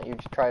 Why don't you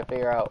try to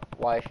figure out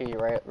why she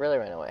really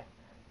ran away?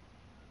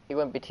 It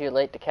wouldn't be too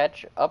late to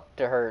catch up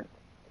to her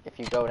if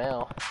you go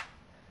now.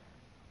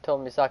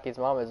 Told me Saki's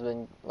mom has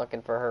been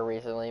looking for her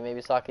recently.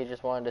 Maybe Saki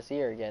just wanted to see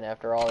her again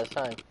after all this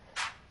time.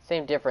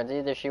 Same difference.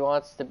 Either she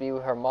wants to be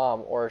with her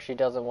mom or she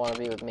doesn't want to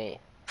be with me.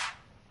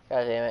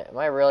 God damn it. Am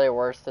I really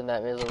worse than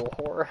that miserable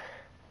whore?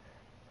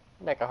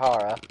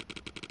 Nekahara.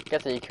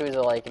 Guess a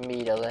Yakuza like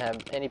me doesn't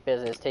have any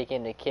business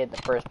taking a kid in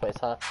the first place,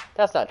 huh?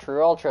 That's not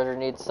true. All children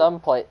need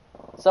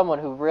someone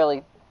who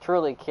really,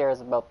 truly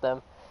cares about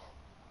them.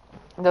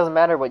 It doesn't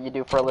matter what you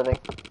do for a living.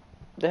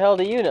 The hell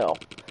do you know?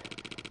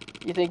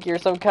 You think you're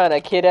some kind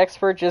of kid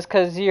expert just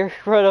because you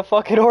run a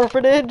fucking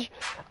orphanage?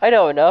 I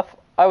know enough.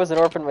 I was an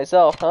orphan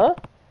myself, huh?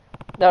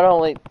 Not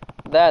only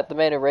that, the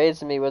man who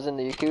raised me was in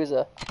the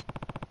Yakuza.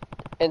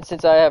 And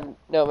since I have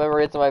no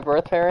memories of my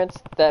birth parents,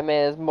 that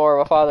man is more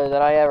of a father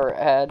than I ever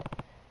had.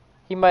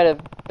 He might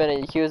have been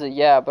a Yakuza,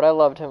 yeah, but I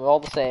loved him all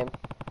the same.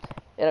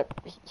 And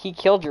he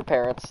killed your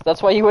parents.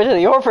 That's why you went to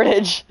the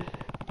orphanage.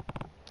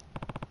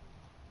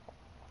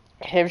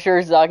 I'm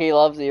sure Saki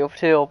loves you,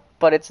 too,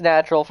 but it's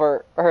natural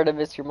for her to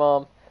miss your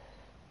mom.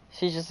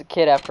 She's just a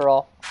kid, after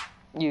all.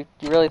 You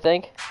really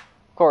think?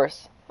 Of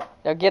course.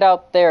 Now get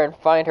out there and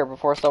find her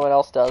before someone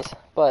else does.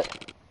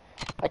 But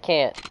I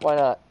can't. Why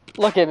not?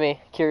 Look at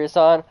me,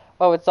 Kiryu-san.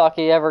 Why would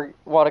Saki ever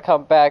want to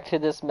come back to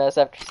this mess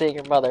after seeing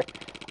her mother?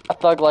 A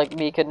thug like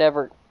me could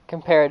never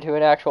compare to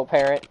an actual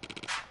parent.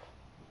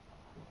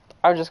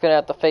 I'm just gonna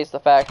have to face the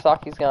fact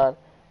Saki's gone.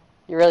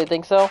 You really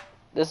think so?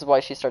 This is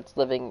why she starts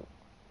living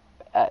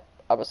at,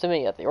 I'm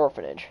assuming, at the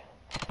orphanage.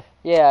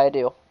 Yeah, I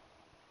do.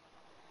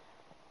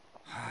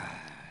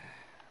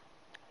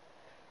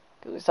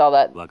 We saw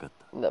that 分かっ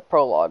た。 in the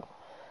prologue.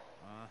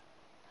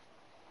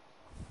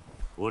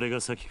 俺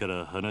が先か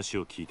ら話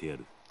を聞いてや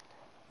る。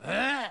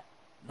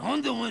な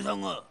んでお前さ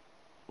んが。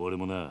俺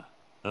もな、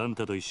あん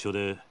たと一緒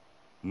で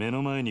目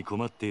の前に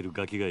困っている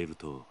ガキがいる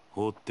と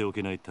放ってお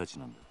けないたち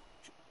なんだ。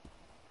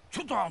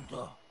ちょっとあん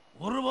た、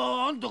俺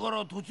はあんたか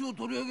ら土地を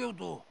取り上げよう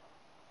と。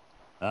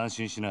安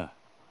心しな。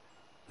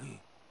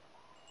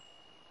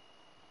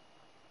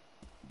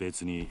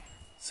別に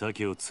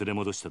鮭を連れ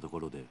戻したとこ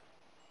ろで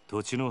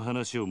土地の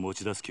話を持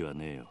ち出す気は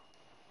ねえよ。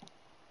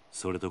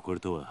それとこれ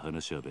とは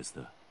話は別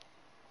だ。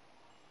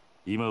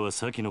今は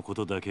鮭のこ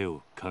とだけ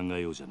を考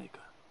えようじゃねえ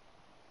か。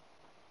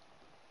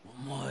お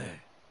前、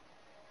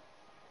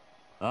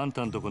あん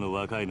たんとこの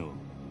若いの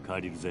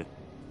借りるぜ。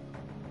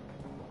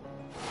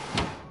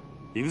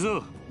行く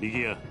ぞ、力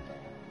也。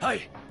は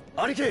い、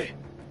兄貴。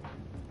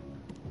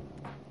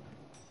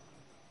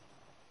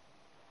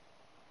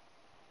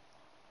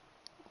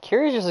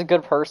Kiryu's just a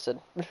good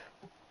person.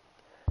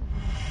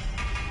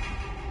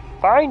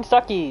 Fine,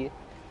 Stucky.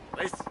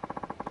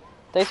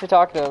 Thanks for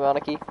talking to him,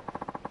 Aniki.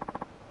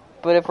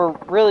 But if we're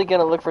really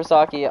gonna look for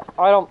Saki,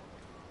 I don't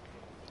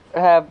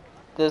have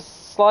the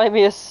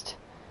slimiest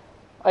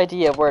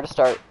idea of where to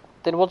start.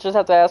 Then we'll just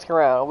have to ask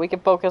around. We can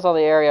focus on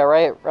the area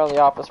right around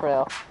the office for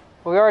now.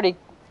 We already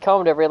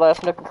combed every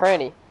last nook and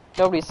cranny.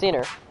 Nobody's seen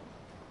her.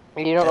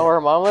 You don't know where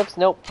her mom lives?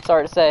 Nope,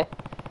 sorry to say.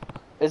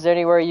 Is there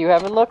anywhere you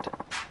haven't looked?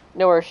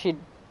 Nowhere she'd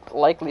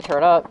likely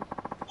turn up.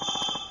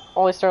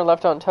 Only stone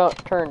left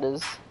unturned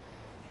is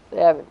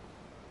they haven't.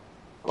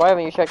 Why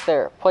haven't you checked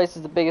there? Place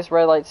is the biggest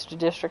red light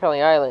district on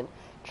the island.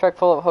 Truck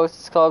full of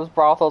hostess clubs,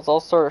 brothels, all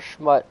sort of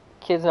schmut.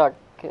 Kids not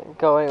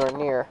go anywhere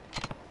near.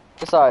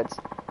 Besides,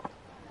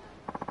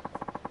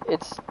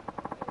 it's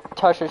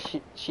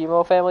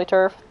Shimo family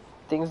turf.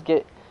 Things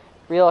get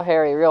real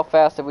hairy real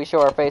fast if we show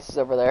our faces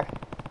over there.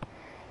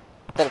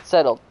 Then it's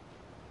settled.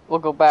 We'll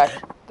go back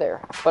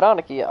there. But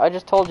Aniki, I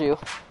just told you,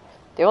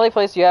 the only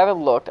place you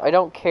haven't looked, I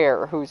don't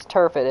care whose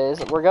turf it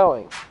is, we're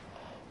going.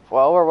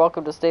 Well, we're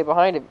welcome to stay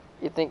behind if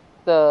you think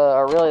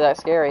are really that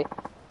scary.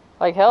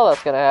 Like hell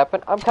that's gonna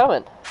happen. I'm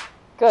coming.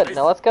 Good,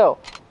 now let's go.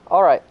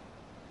 Alright.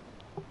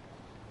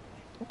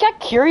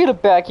 Got Kiryu to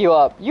back you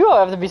up. You don't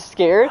have to be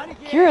scared.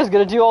 Kiryu's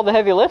gonna do all the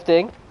heavy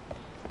lifting.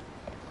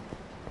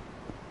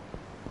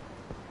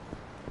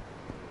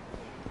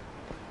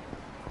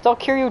 That's all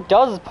Kiryu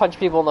does is punch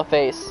people in the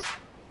face.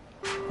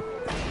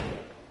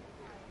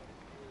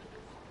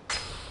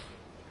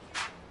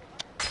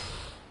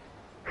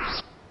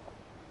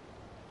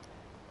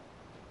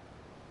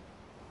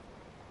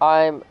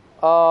 I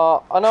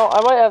know,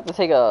 I might have to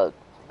take a...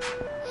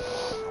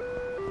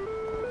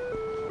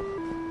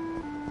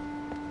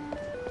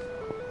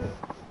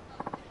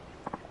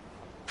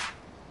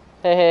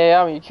 Hey,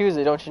 I'm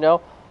YAKUZA, don't you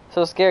know?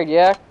 So scared,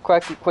 yeah?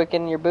 Quick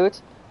in your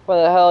boots?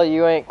 Why the hell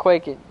you ain't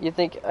quaking? You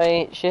think I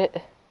ain't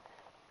shit?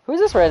 Who's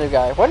this random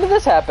guy? When did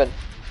this happen?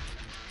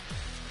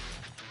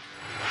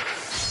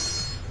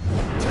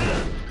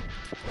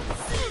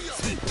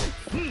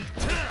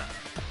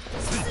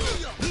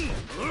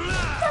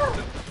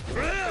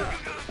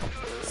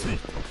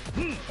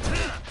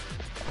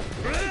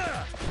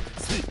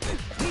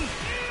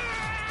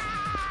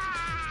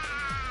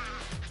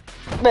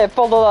 Man,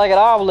 folded like an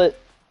omelet.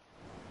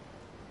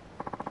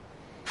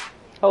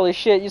 Holy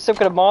shit, you some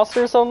kind of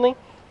monster or something?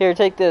 Here,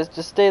 take this.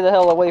 Just stay the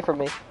hell away from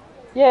me.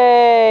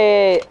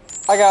 Yay!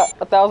 I got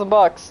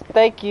 $1,000.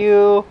 Thank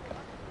you.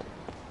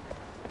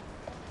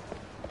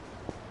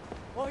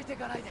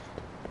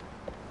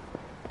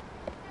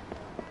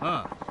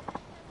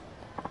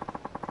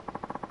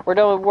 We're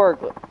done with work.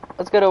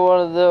 Let's go to one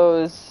of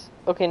those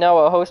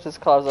Okinawa hostess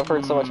clubs I've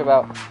heard so much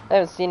about. I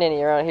haven't seen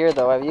any around here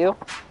though, have you?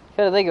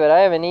 Gotta think of it, I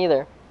haven't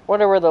either.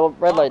 Wonder where the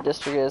red light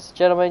district is.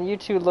 Gentlemen, you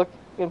two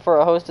looking for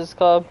a hostess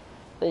club?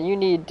 Then you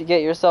need to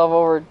get yourself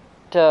over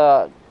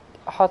to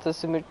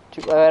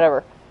Hatsumuchi,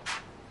 whatever.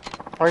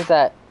 Where's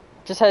that?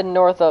 Just head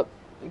north up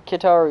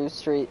Kitaru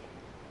Street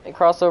and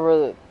cross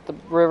over the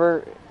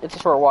river. It's a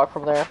short walk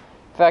from there.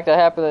 In fact, I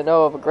happen to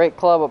know of a great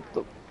club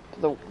up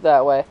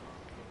that way.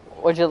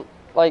 Would you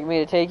like me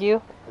to take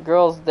you? The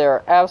girls,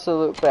 they're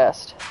absolute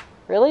best.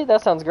 Really?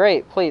 That sounds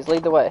great. Please,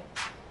 lead the way.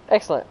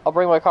 Excellent. I'll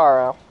bring my car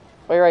around.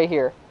 Wait right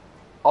here.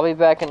 I'll be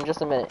back in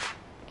just a minute.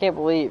 I can't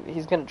believe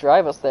he's gonna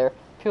drive us there.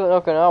 People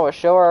in Okinawa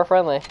sure are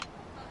friendly.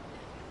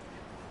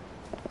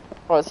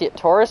 Oh, is he a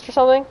tourist or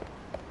something?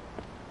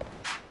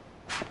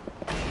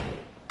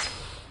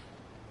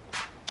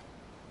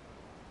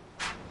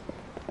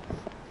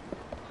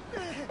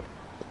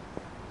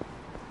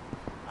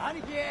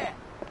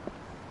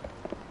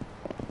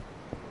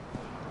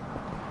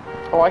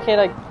 Oh, why can't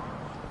I?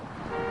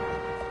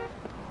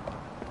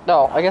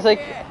 No, I guess they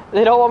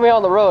don't want me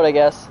on the road, I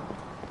guess.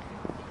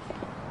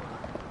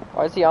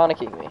 Why is he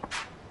Anaking me?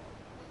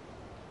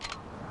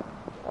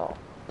 Oh.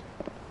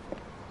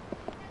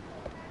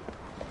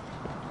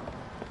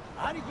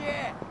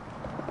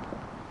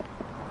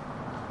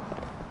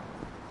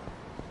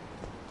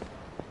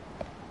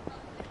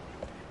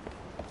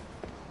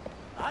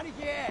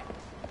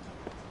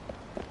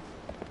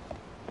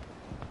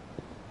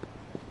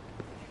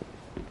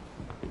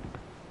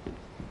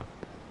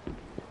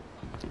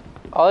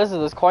 Oh, this is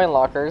those coin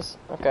lockers.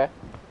 Okay.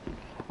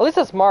 At least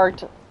that's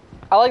marked.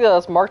 I like that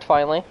that's marked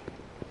finally.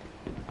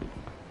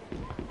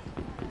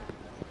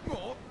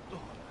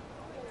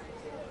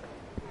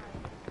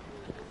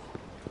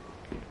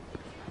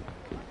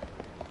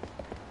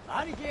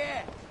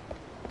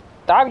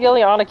 Stop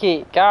yelling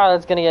Aniki! God,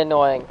 that's gonna get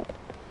annoying.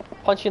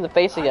 Punch you in the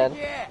face again.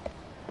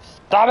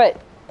 Stop it!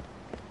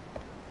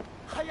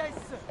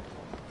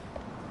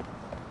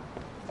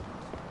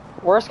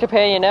 Worst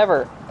companion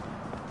ever.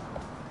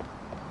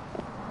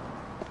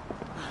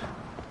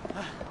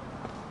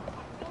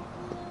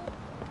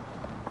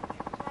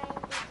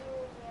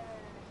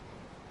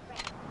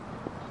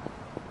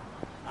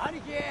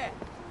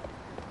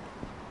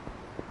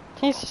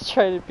 He's just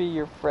trying to be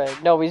your friend.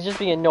 No, he's just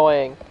being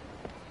annoying.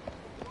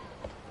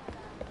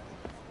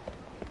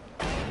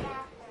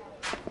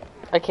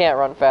 I can't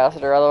run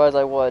faster, otherwise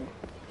I would.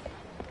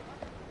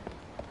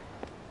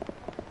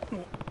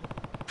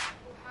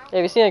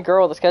 Have you seen a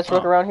girl with a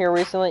sketchbook around here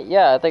recently?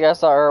 Yeah, I think I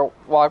saw her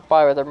walk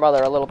by with her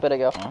mother a little bit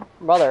ago.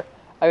 Mother?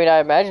 I mean, I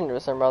imagined it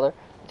was her mother.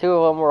 Two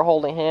of them were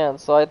holding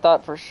hands, so I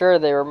thought for sure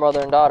they were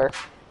mother and daughter.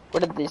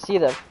 Where did they see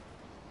them?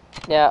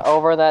 Yeah,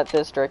 over in that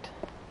district.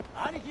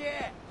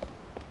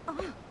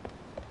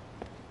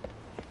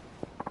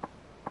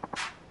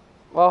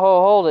 Well,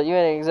 hold it. You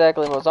ain't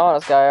exactly the most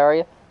honest guy, are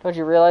you? Don't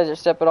you realize you're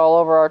stepping all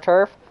over our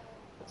turf?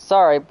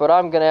 Sorry, but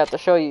I'm gonna have to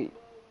show you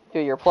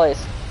your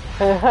place.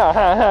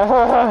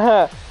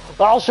 I'll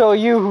show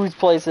you whose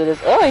place it is.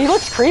 Oh, he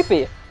looks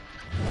creepy.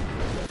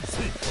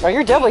 Oh,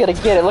 you're definitely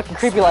gonna get it looking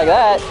creepy like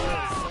that.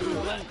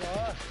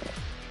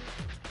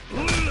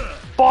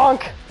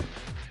 Bonk!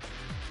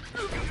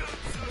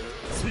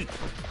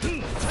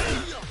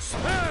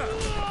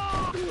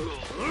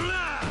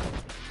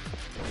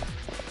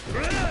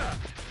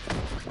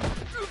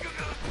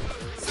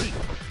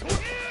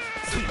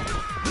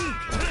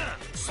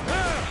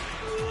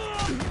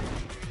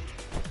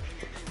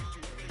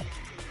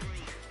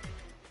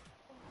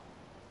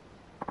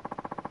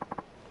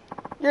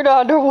 You're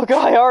not a normal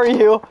guy, are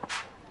you?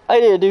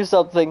 I need to do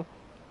something.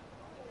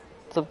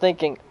 Some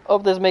thinking.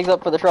 Hope this makes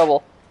up for the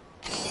trouble.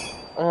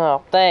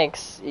 Oh,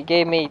 thanks. You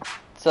gave me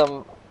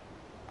some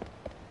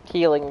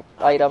healing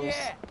items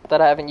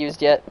that I haven't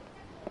used yet.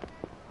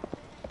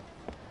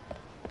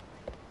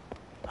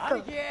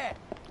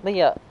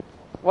 Leah,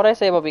 what'd I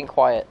say about being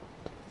quiet?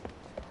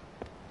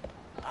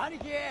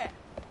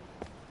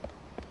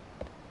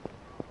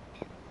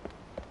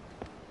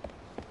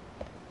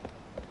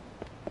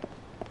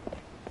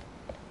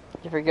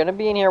 If you're gonna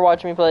be in here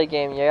watching me play a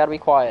game, you gotta be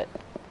quiet.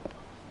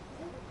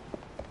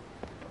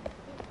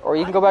 Or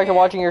you can go back to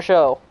watching your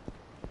show.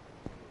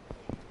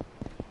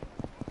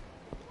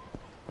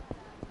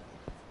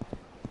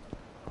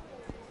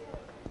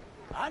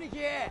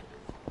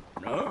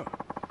 No.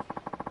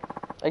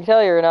 I can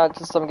tell you're not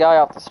just some guy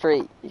off the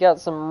street. You got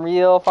some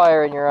real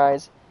fire in your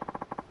eyes.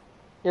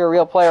 You're a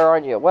real player,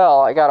 aren't you? Well,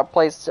 I got a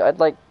place I'd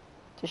like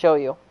to show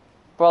you.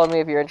 Follow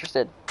me if you're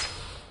interested.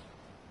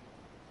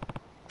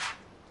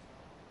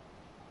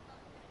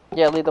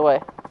 Yeah, lead the way.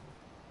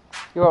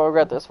 You won't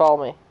regret this.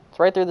 Follow me. It's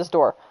right through this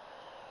door.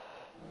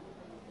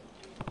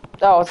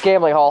 Oh, it's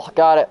gambling hall.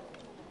 Got it.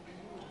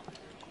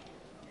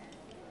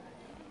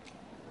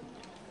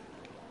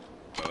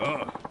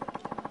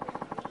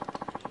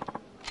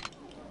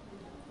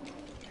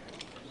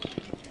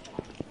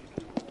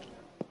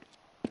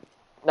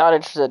 Not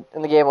interested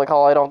in the gambling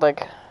hall, I don't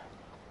think.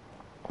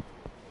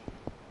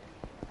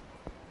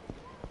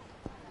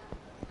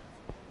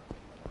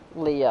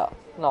 Leah,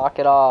 knock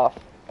it off.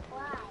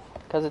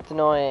 Because it's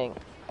annoying.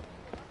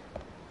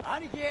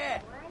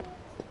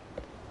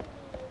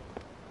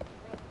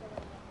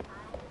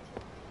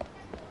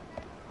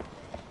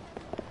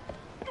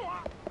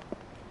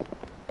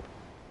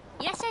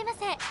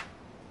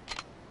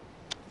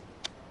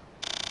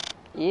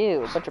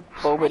 Ew, a bunch of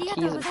boba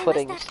teas and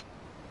puddings.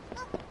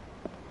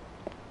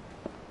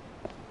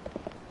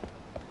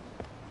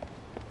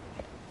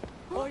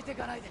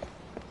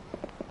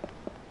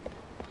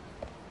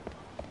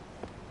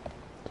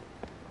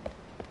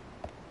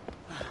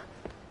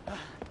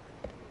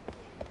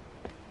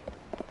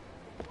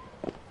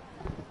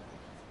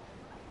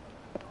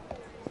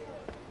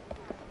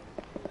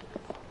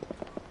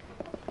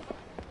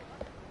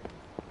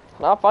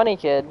 Not funny,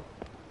 kid.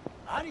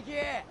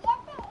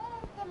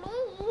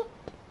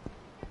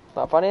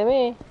 Not funny to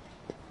me.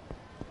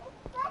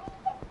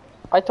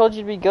 I told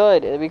you to be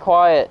good and be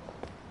quiet.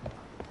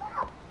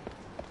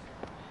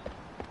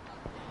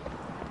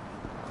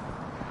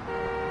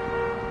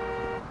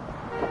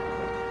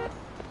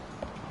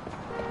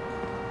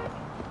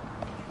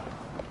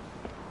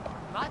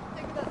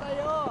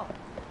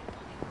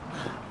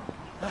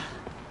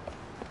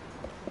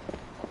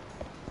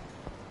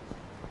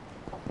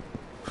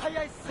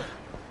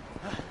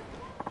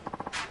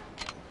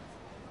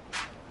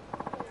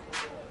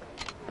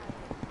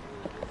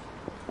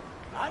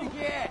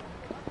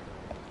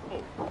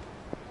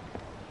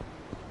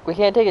 We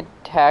can't take a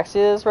taxi to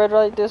this red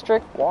light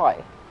district?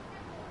 Why?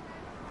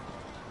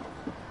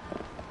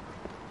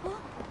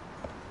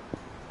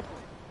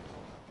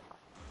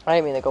 I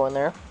didn't mean to go in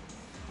there.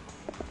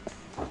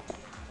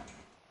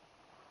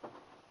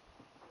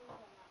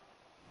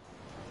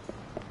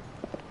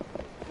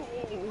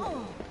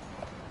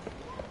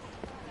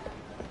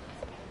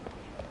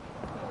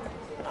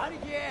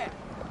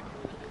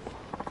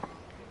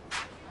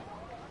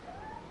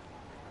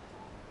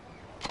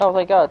 Oh,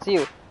 thank God, it's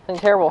you.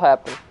 Something terrible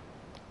happened.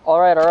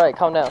 Alright,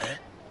 calm down.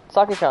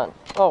 Saki-chan.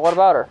 Oh, what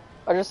about her?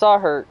 I just saw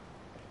her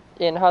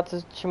in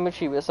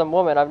Hatsuchimuchi with some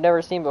woman I've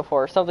never seen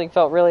before. Something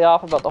felt really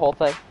off about the whole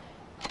thing.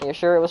 Are you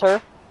sure it was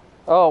her?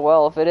 Oh,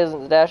 well, if it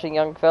isn't the dashing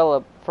young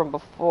fella from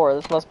before,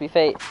 this must be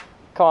fate.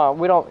 Come on,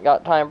 we don't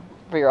got time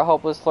for your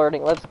hopeless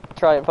flirting. Let's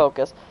try and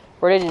focus.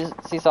 Where did you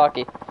see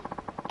Saki?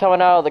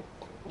 Coming out of the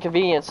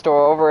convenience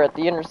store over at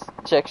the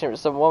intersection with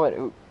some woman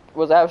who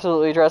was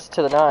absolutely dressed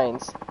to the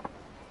nines.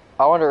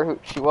 I wonder who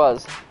she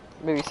was.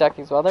 Maybe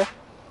Saki's mother?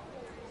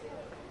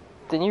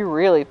 Then you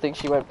really think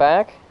she went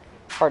back?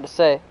 Hard to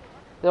say.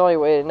 The only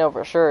way to know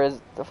for sure is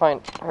to find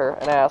her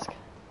and ask.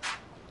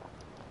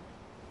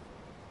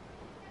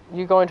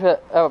 You going to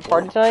have a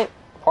party tonight?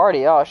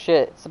 Party? Oh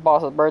shit, it's the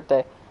boss's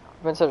birthday.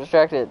 I've been so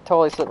distracted, it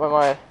totally slipped my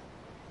mind.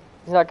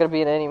 He's not going to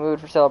be in any mood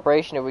for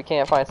celebration if we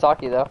can't find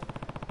Saki though.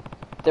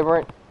 Then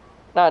we're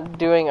not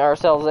doing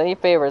ourselves any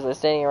favors by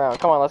standing around.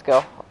 Come on, let's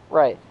go.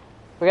 Right.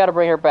 We gotta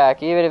bring her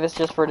back, even if it's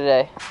just for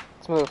today.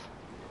 Let's move.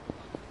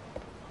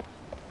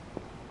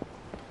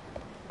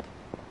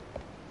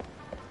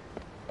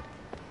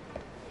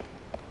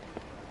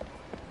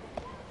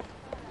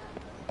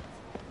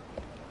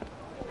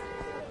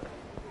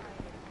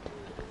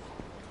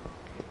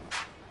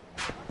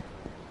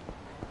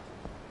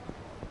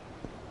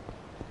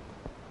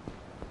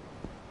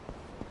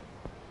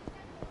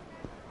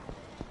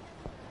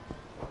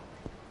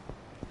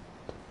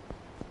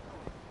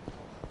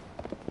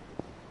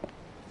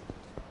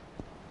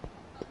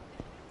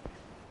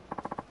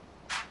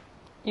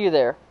 You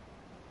there.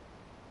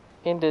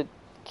 In the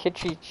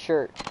kitschy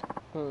shirt.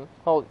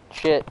 Oh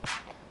shit.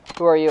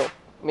 Who are you?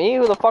 Me?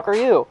 Who the fuck are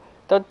you?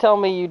 Don't tell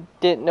me you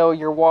didn't know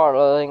you're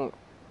waddling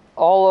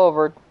all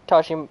over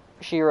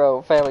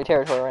Tamashiro family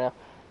territory right now.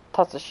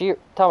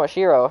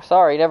 Tamashiro.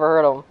 Sorry, never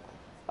heard of him.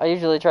 I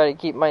usually try to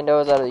keep my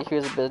nose out of the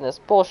Yakuza business.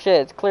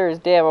 Bullshit, it's clear as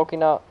damn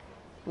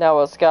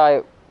Okinawa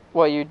sky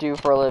what you do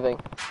for a living.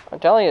 I'm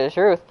telling you the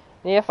truth.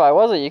 And if I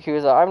was a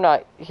Yakuza, I'm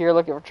not here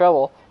looking for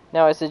trouble.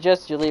 Now I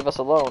suggest you leave us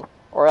alone.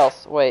 Or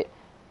else, wait,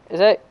 is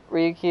that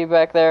Ryuki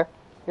back there?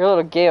 Your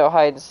little game of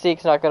hide and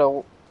seek's not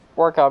gonna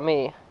work on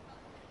me.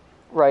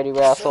 Right, you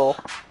asshole.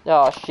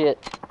 Oh shit,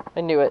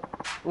 I knew it.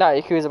 Not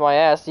Yakuza my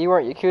ass. You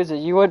weren't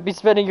Yakuza. You wouldn't be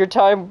spending your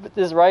time with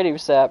this Raidu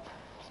sap.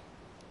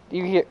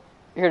 You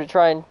here to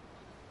try and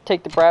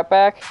take the brat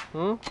back?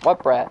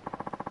 What brat?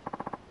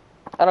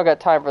 I don't got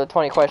time for the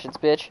 20 questions,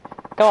 bitch.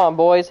 Come on,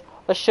 boys.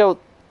 Let's show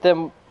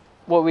them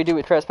what we do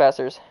with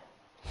trespassers.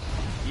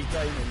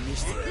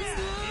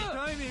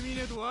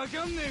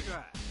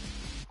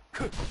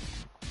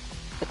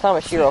 The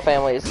Tamashiro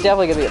family is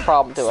definitely going to be a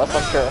problem to us,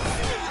 I'm sure.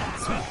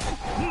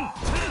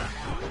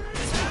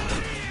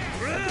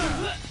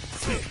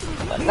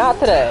 But not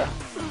today.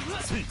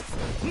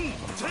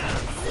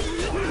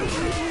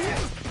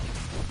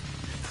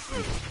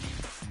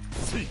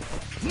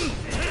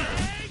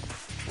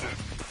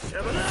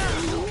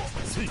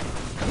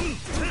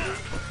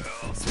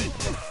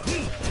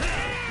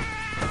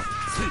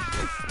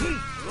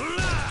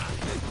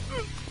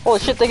 Holy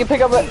shit, they can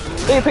pick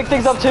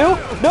things up too?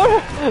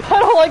 No, I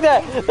don't like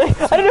that.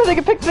 I didn't know they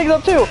could pick things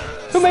up too.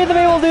 Who made them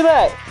able to do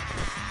that?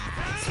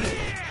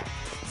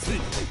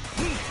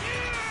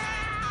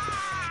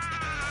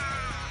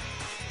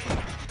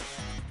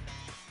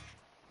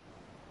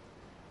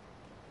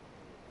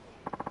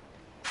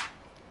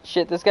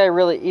 Shit, this guy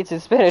really eats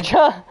his spinach,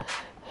 huh?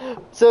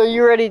 So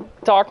you ready to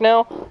talk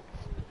now?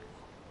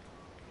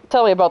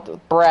 Tell me about the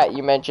brat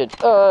you mentioned.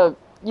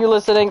 You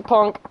listening,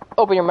 punk?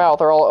 Open your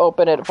mouth or I'll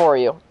open it for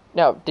you.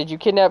 Now, did you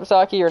kidnap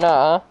Saki or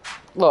not, huh?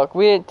 Look,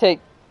 we didn't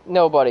take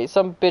nobody.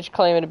 Some bitch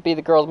claiming to be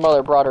the girl's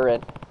mother brought her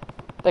in.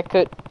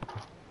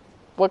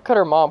 What could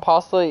her mom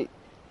possibly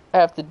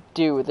have to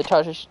do with the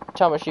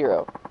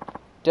Tamashiro?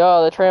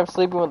 Duh, the tramp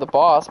sleeping with the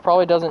boss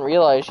probably doesn't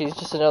realize she's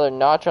just another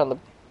notch on the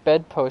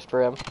bedpost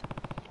for him.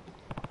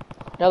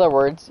 In other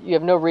words, you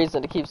have no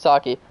reason to keep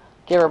Saki.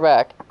 Give her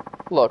back.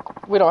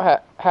 Look, we don't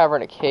have her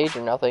in a cage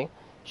or nothing.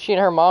 She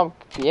and her mom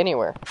could be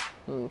anywhere.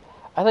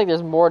 I think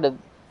there's more to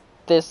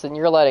this than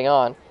you're letting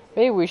on.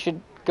 Maybe we should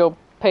go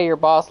pay your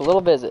boss a little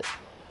visit.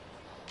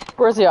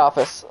 Where's the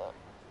office?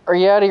 Are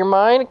you out of your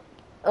mind,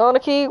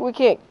 Aniki? We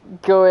can't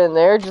go in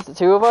there, just the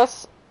two of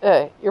us.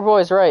 Hey, your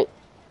boy's right.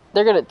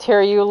 They're gonna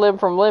tear you limb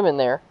from limb in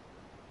there.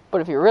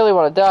 But if you really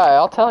want to die,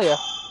 I'll tell you.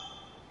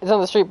 It's on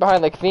the street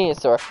behind the convenience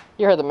store.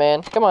 You heard the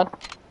man. Come on.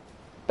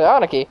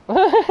 But Aniki.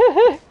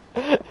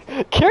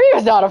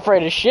 Kiryu's not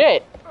afraid of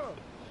shit.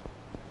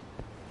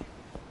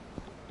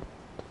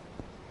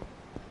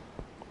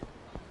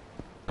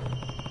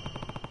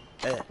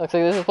 Looks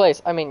like this is the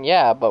place. I mean,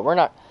 yeah, but we're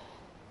not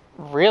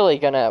really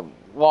gonna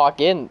walk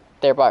in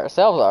there by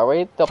ourselves, are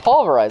we? They'll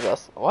pulverize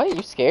us. What?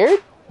 You scared?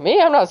 Me?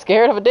 I'm not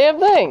scared of a damn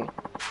thing.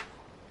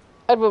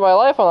 I'd put my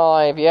life on the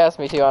line if you asked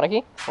me to,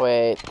 Aniki.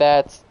 Wait,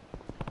 that's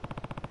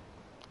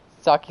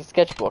Saki's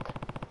sketchbook.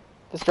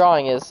 This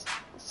drawing is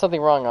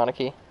something wrong,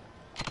 Aniki.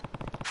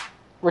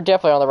 We're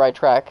definitely on the right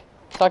track.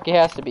 Saki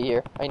has to be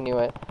here. I knew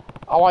it.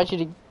 I want you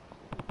to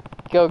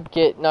go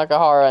get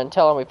Nakahara and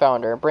tell him we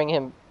found her and bring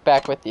him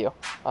back with you.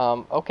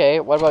 Okay,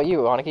 what about you,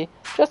 Aniki?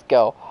 Just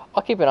go.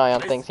 I'll keep an eye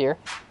on things here.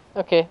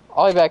 Okay,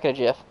 I'll be back in a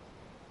jiff.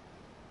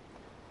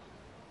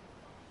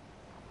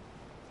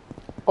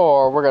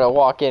 Or we're gonna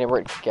walk in and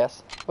we're gonna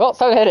guess. Well,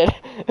 so headed.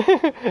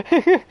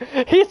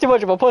 He's too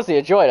much of a pussy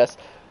to join us.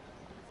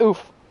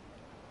 Oof.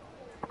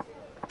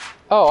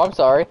 Oh, I'm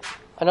sorry.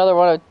 Another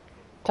one of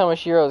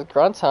Tomashiro's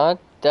grunts, huh?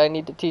 Did I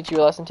need to teach you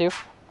a lesson too?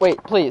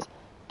 Wait, please.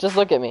 Just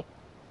look at me.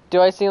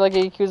 Do I seem like a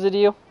YAKUZA to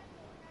you?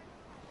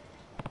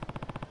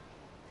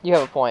 You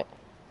have a point.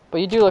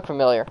 But you do look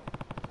familiar.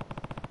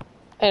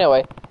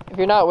 Anyway, if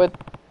you're not with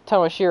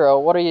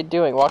Tomashiro, what are you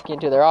doing walking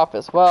into their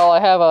office? Well, I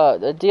have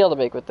a deal to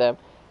make with them.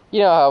 You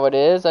know how it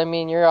is. I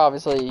mean, you're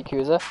obviously a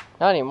YAKUZA.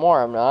 Not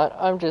anymore, I'm not.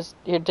 I'm just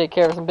here to take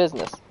care of some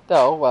business.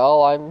 Oh,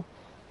 well, I'm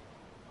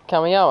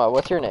Kamiyama.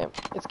 What's your name?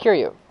 It's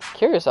Kiryu.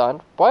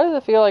 Kiryu-san? Why does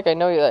it feel like I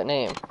know that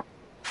name?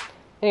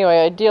 Anyway,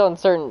 I deal in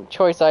certain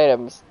choice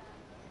items.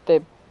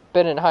 They've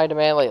been in high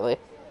demand lately.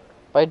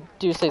 But I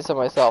do say so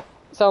myself.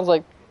 Sounds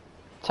like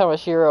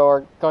Tomashiro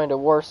are going to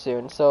war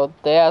soon, so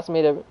they asked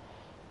me to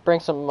bring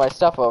some of my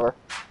stuff over.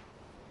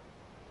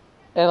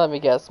 And let me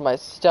guess, my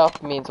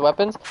stuff means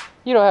weapons?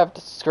 You don't have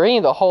to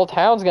scream, the whole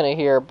town's gonna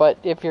hear, but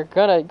if you're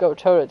gonna go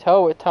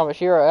toe-to-toe with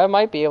Tomashiro, I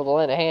might be able to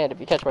lend a hand if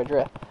you catch my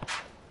drift.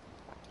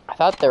 I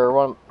thought they were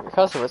one of your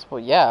customers.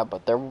 Well, yeah,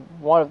 but they're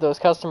one of those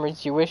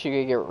customers you wish you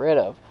could get rid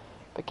of,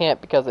 but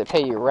can't because they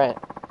pay you rent.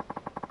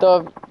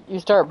 Though if you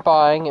start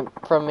buying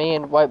from me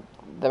and wipe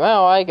them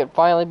out, I could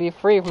finally be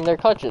free from their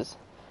clutches.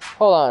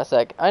 Hold on a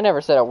sec, I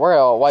never said a word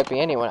about wiping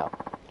anyone out.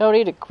 No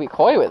need to be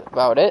coy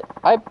about it.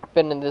 I've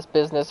been in this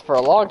business for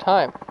a long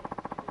time.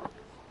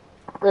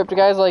 Ripped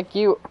guys like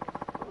you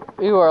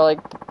are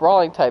like the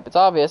brawling type. It's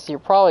obvious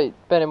you've probably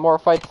been in more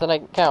fights than I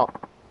can count.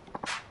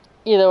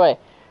 Either way,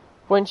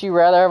 wouldn't you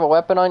rather have a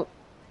weapon on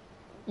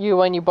you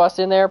when you bust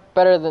in there?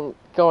 Better than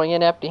going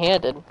in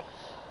empty-handed.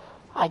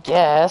 I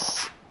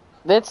guess.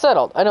 It's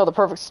settled. I know the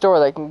perfect store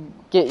that can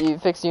get you the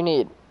fix you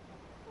need.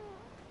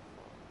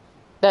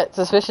 That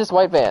suspicious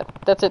white van.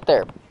 That's it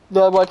there.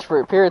 Not much for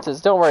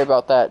appearances. Don't worry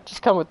about that.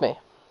 Just come with me.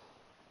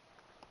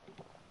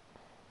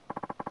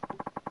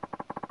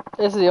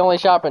 This is the only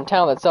shop in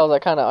town that sells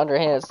that kind of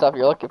underhanded stuff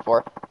you're looking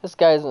for. This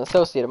guy is an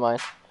associate of mine.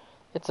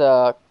 It's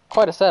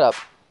quite a setup.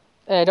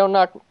 And I don't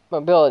knock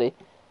mobility.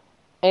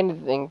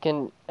 Anything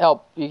can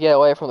help you get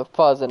away from the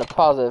fuzz and a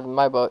positive in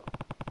my book.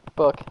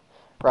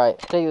 Right.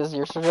 I think this is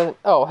your certificate.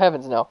 Oh,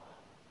 heavens no.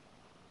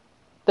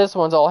 This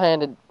one's all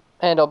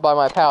handled by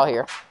my pal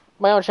here.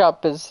 My own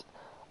shop is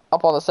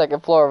up on the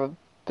second floor of a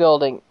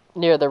building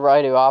near the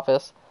Raidu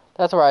office.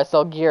 That's where I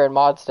sell gear and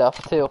mod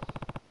stuff, too.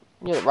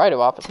 Near the Raidu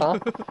office, huh?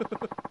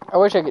 I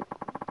wish I could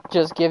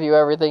just give you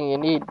everything you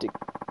need to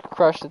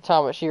crush the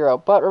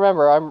Tomashiro, but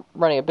remember, I'm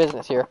running a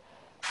business here.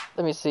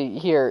 Let me see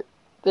here.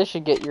 This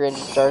should get your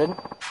engine started.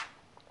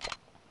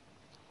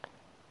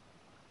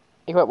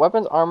 Equip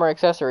weapons, armor,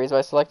 accessories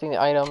by selecting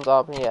the items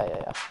up.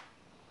 Yeah.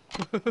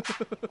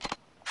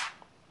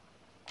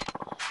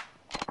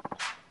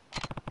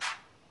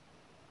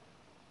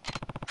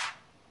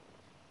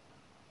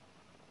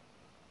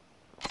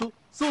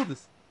 そうで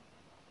す。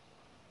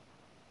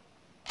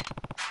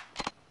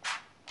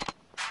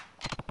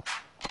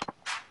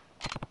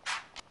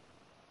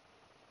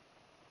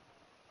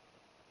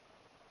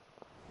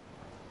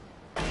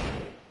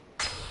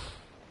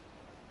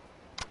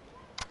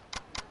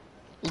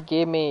You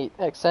gave me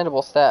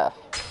extendable staff.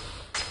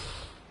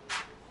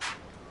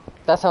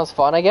 That sounds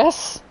fun, I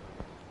guess?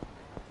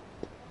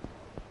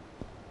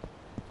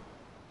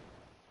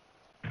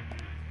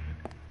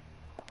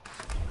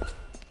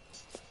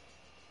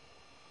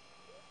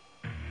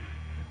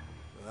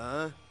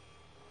あ？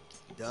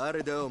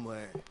誰だお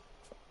前？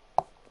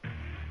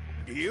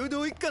流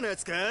動一家のや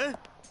つか？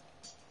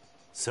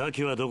サ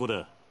キはどこ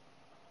だ？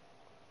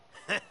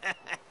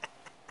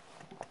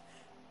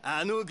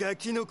あのガ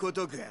キのこ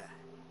とか。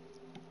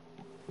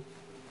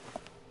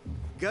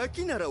ガ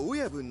キなら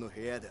親分の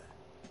部屋だ。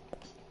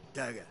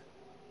だが、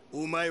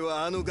お前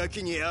はあのガ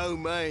キに会う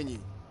前に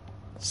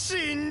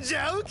死んじ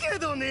ゃうけ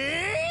ど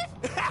ね。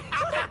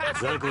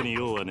雑魚に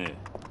用はねえ。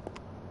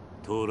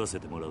通ら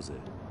せてもらうぜ。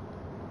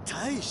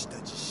大した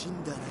自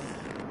信だな。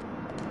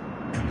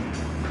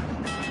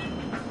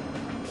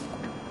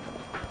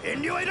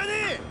遠慮はいらね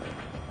え。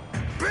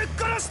ぶっ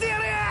殺してや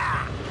れ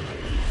や。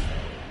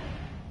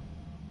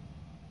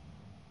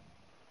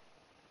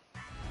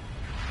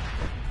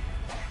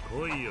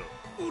来いよ。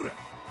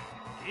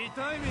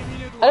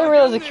 I didn't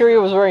realize that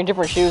Kiryu was wearing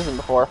different shoes than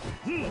before.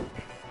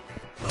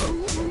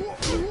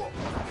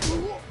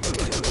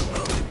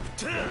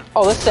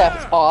 Oh, this staff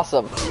is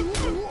awesome.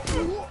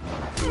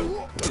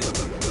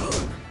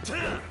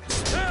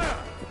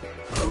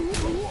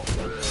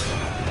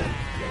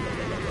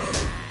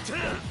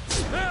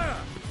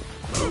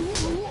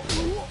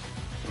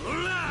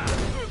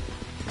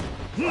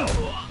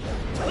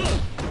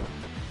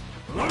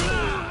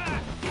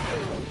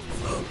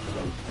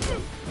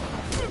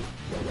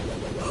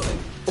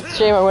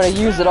 shame I'm going to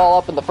use it all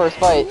up in the first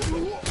fight.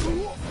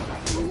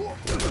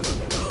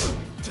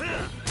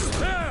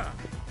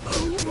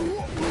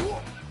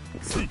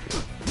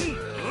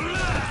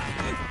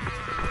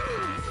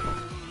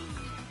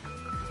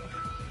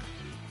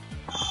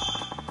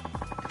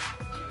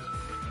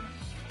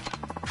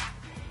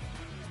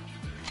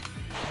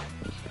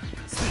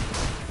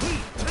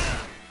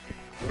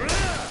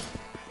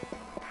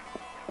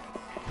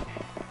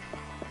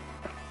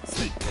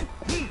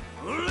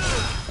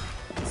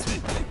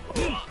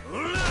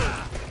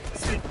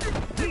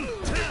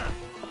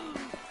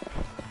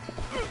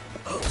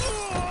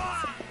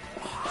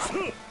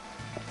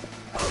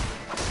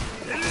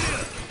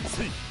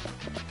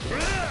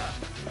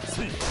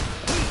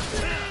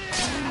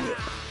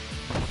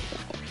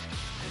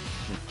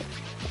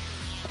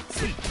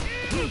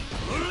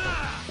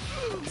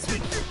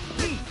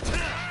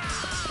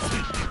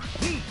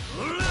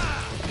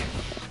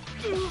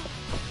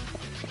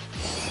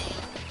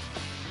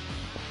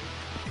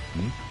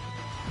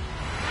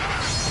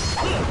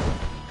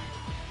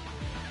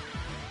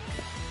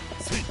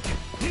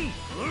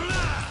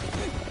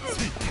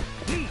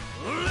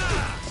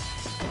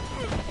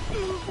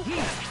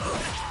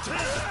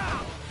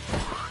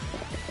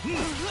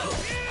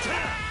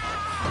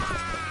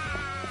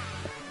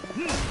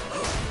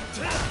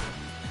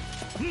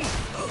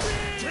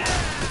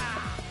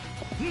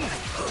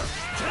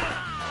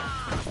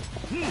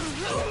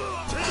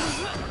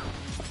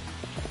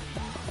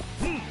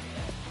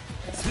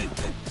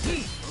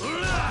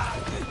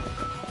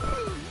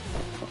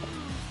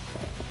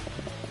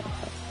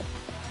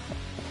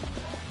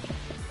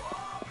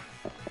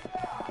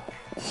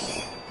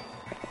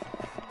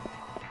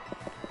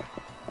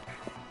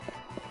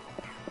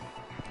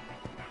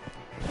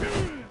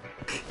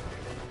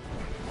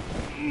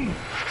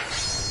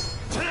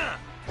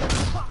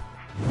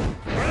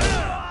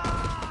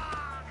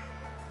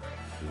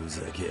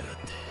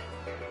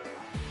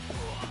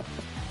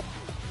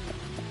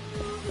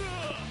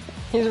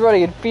 He's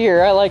running in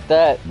fear, I like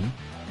that.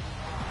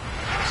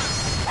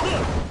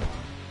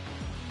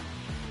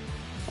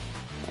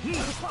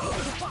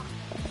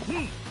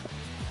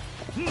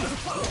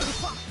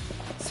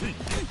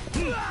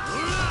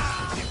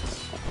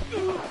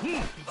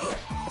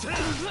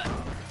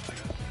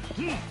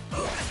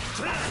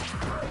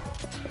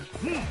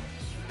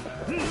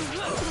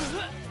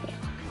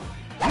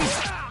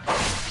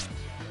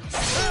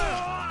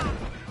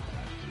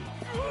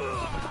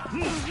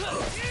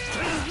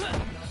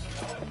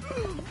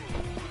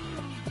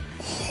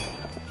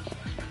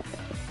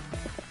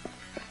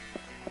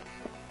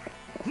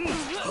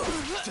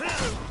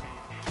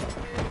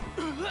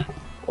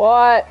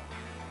 What?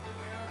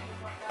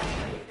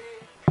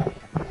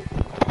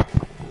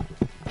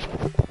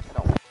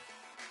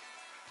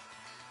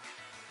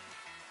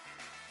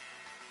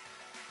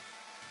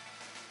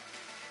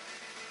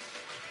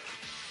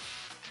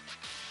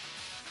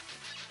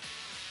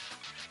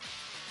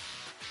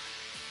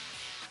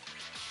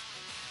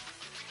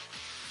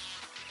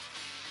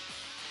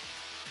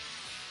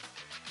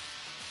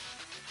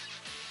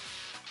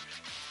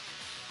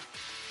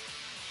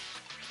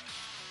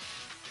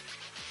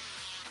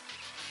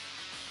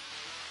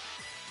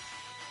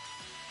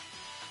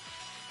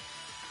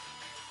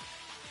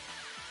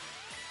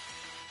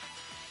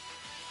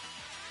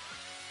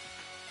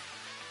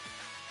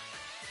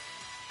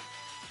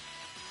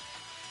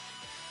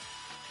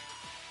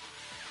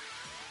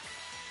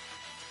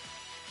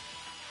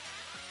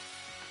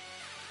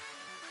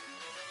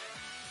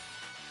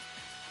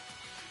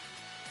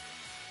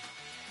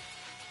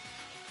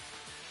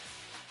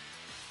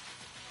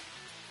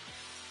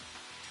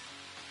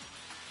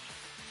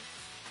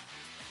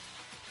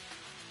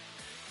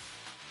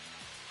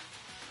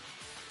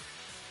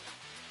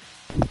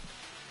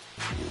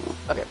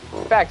 Okay,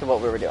 back to what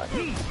we were doing.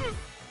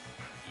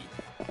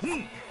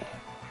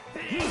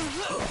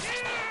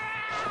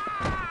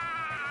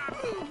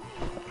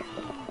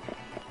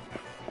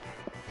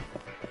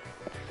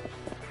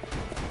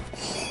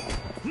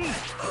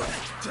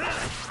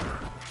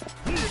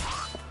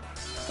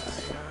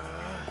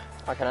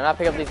 Oh, can I not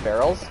pick up these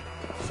barrels?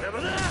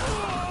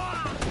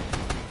 I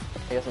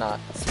guess not.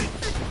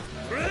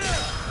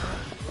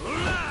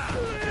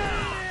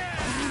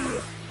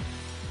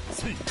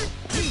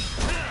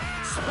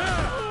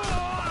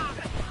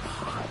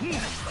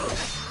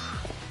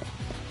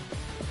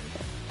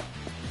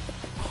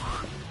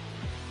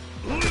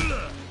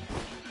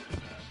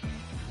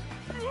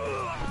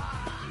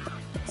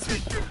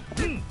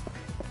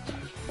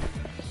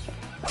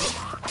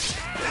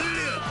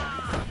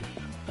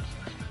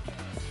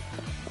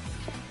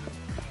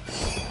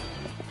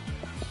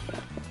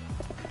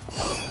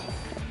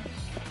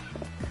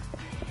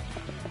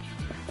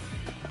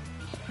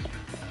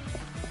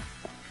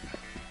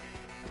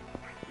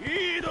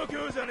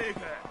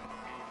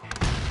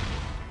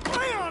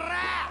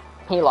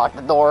 He locked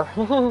the door.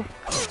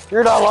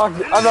 You're not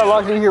locked. I'm not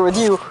locked in here with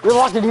you. You're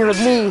locked in here with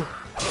me.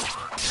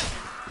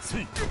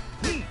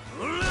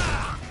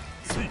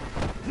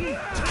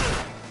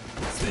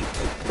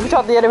 We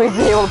thought the enemies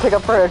be able to pick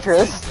up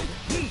furniture.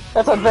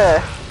 That's unfair.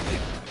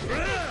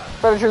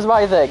 Furniture's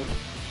my thing.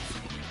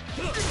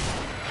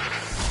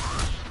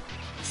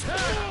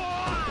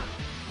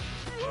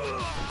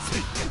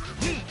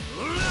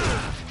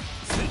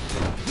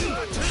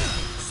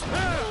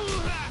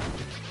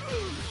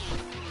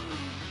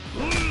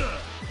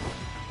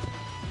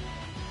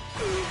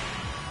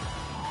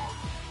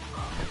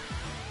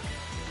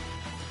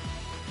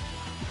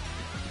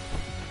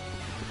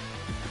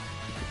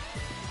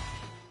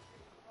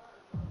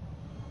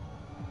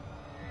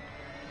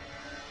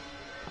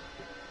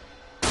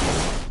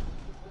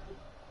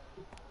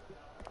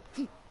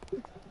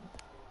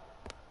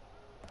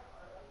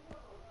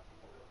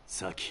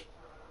 Saki.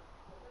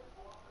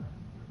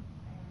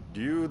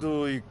 流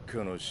動一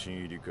家の新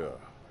入りか。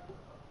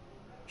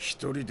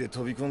一人で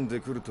飛び込ん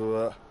でくると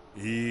は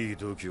いい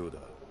度胸だ。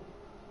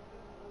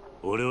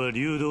俺は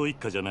流動一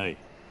家じゃない。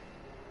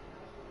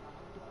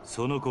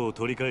その子を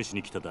取り返し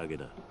に来ただけ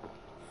だ。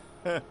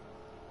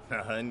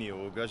何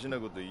おかしな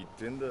こと言っ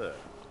てんだ。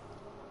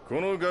こ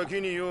のガ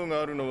キに用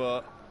があるの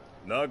は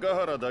中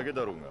原だけ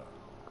だろうが。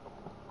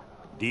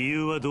理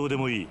由はどうで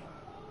もいい。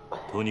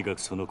とにか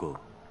くその子を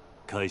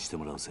返して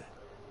もらうぜ。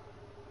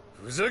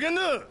ふざけん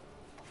な。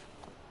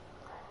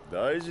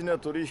大事な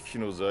取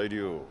引の材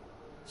料、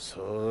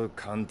そう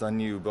簡単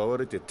に奪わ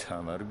れてた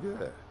まるか。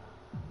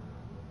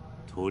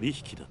取引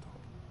だ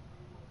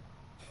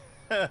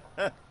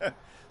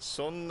と。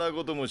そんな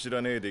ことも知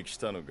らねえで来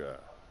たのか。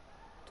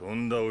と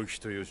んだお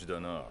人よしだ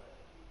な。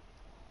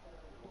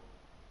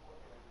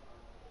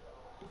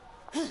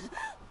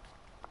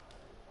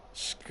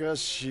しか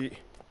し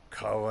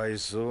かわい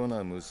そう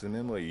な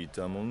娘もい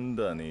たもん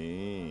だ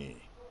ね。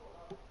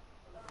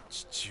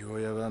父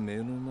親は目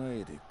の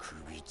前で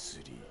首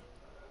吊り、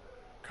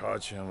母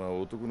ちゃんは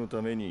男の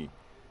ために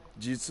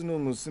実の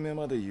娘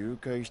まで誘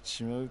拐し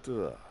ちまう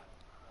とは。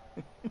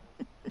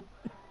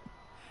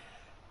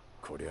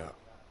こりゃ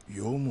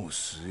世も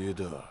末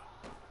だ。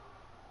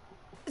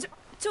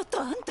ちょっ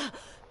とあんた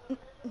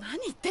何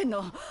言ってん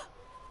の。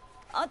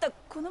あんた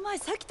この前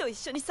サキと一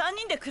緒に3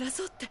人で暮ら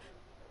そうって。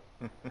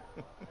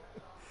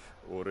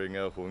俺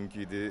が本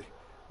気で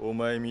お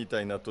前み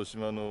たいな年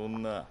増の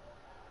女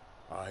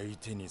相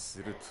手に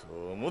する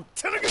と思っ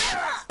たのか。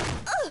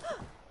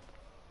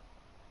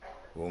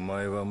お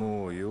前は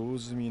もう用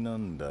済みな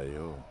んだ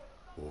よ、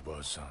お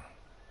ばさん。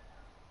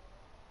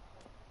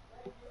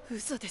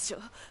嘘でしょ。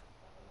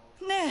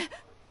ね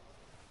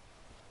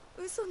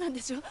え、嘘なんで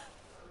しょ。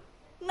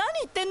何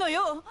言ってんの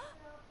よ。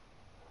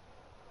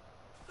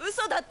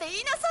嘘だって言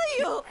いなさ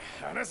いよ。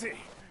話せ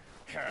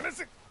話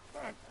せ、こ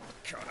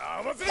の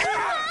合わせ。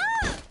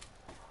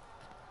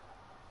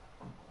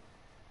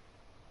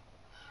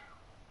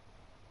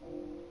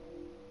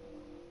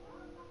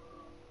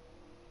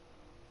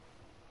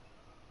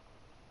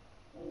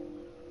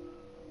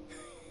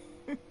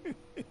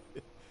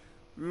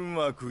う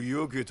まく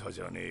避けた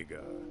じゃねえか。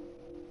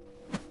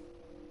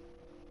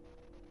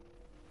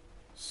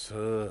さあ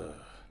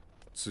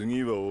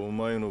次はお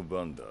前の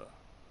番だ。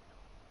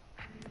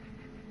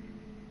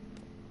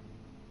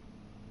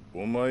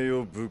お前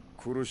をぶっ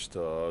殺した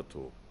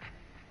後、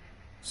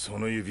そ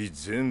の指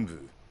全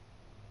部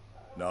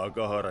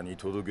中原に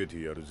届け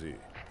てやるぜ。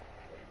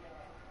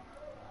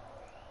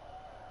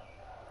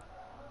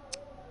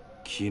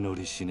気乗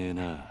りしねえ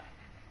な。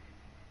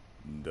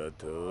だ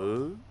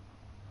と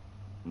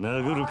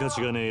殴る価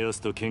値がねえやつ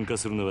と喧嘩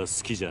するのは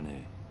好きじゃ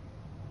ね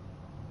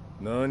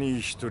何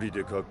一人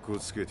で格好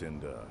つけてん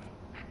だ。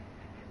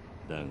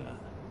え。だが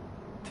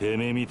て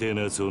めえみてえ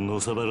なやつをの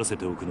さばらせ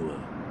ておくのは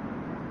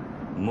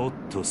もっ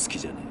と好き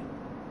じゃね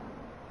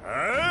え。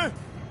ああ、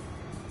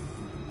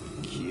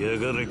来や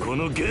がれこ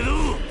のゲド。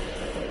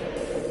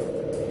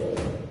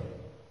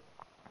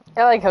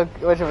 I like how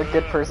much of a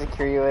good person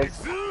Kiryu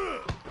is.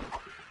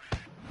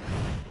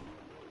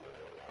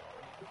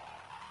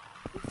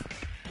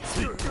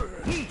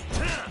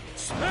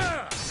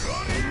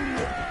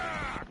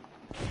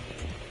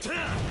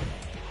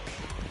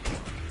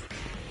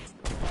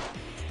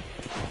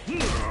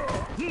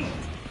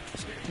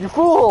 You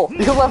fool!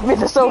 You left me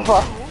the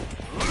sofa!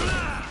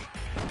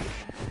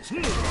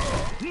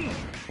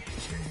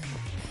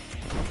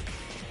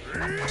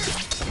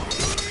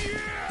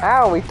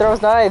 Ow, he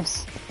throws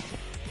knives!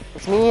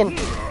 It's mean!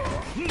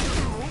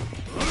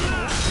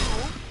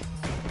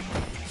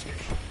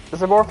 Is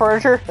there more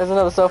furniture? There's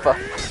another sofa.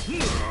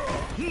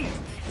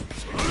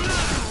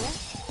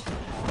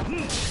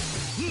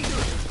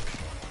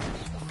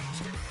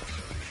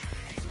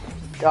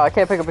 Oh, I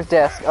can't pick up his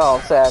desk. Oh,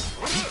 I'm sad.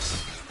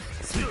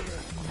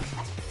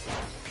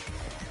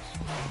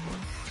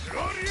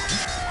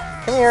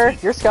 Come here,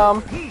 you're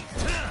scum.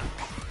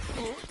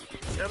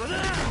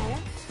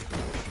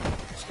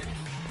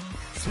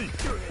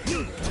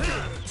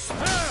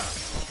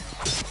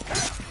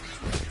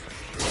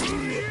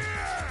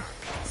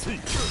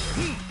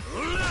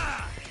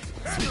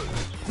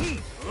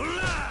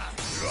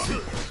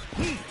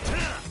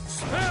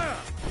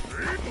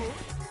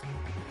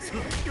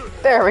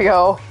 There we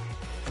go.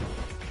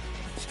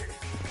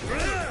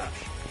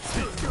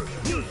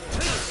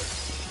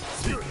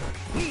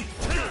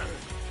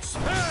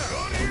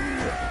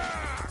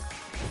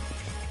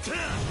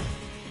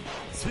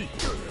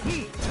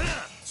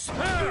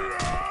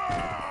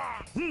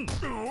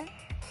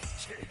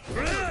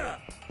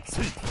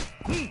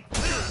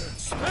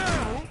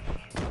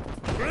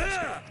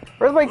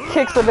 my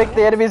kicks that make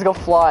the enemies go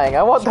flying?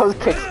 I want those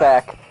kicks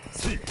back.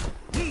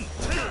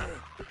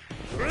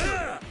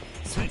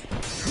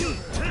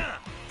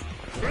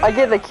 I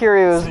get that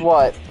Kiryu's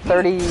what,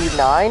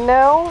 39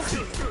 now?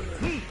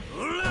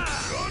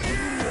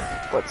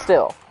 But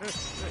still.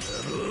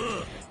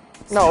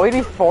 No, he'd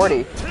be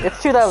 40.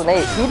 It's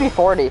 2008. He'd be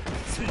 40.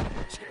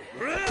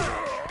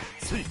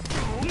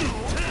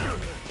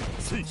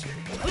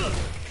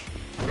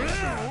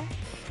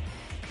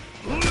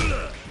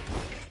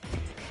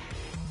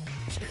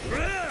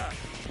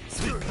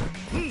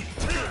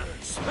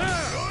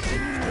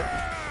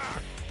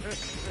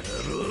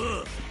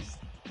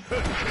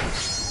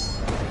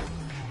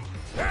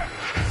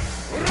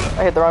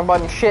 I hit the wrong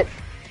button. Shit.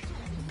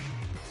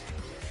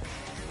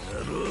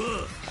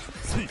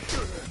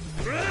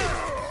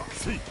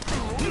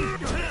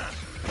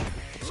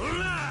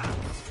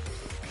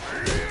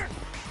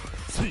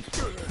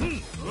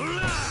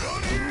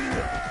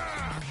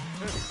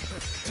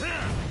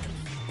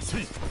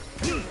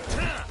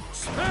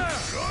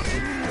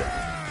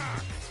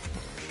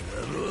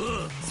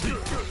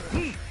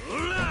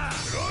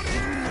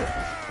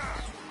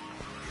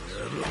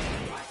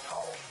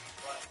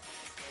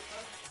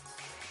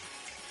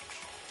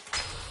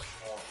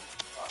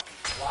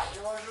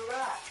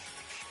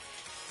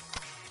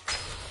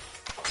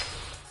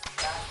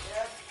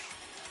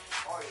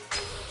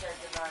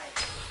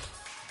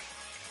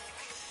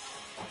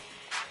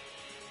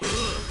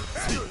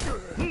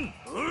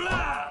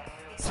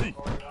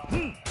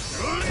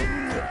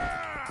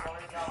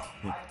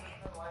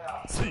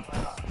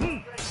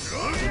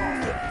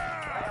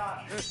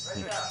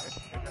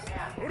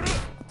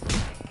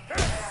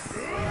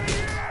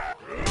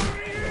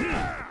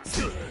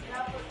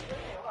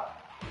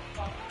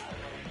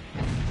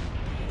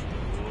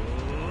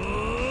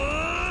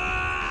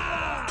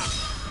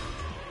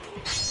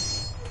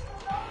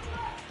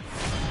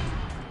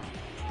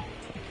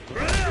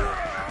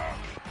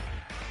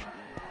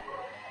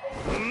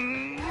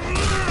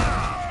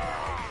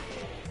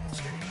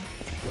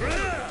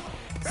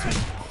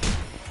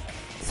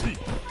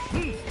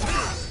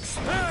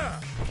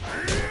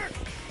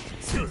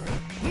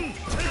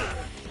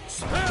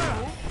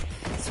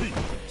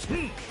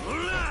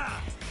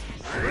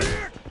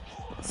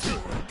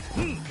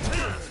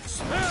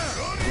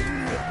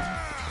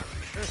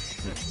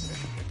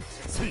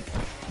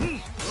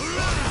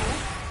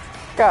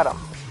 Got him.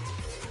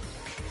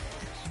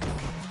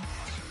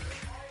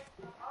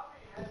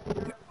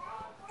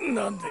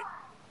なんで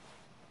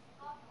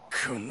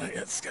こんな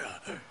やつ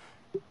が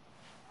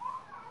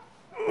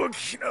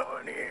沖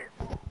縄に。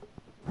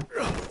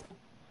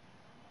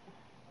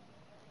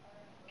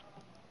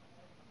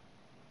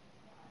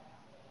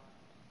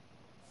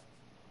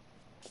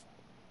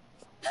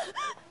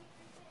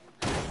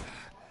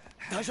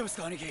大丈夫です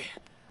か兄貴。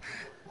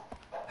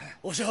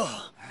お嬢。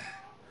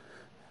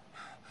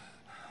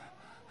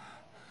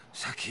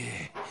先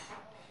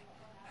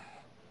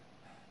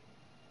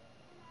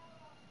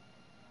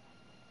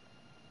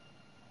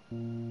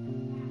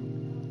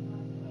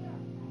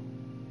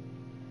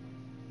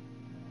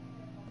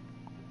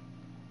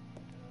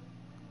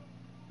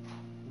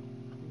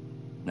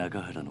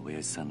中原の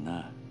親父さん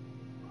な、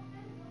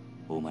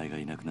お前が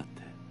いなくなっ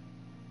て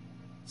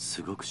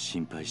すごく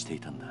心配してい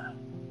たんだ。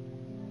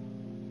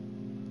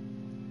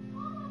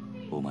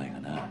お前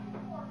がな、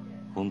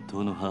本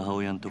当の母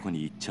親のとこ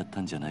に行っちゃった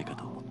んじゃないか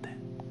と思って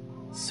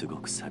すご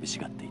く寂し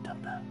がっていた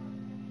んだ。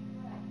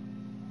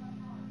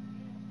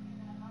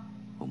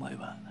お前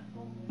は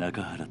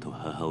中原と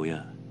母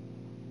親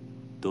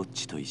どっ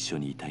ちと一緒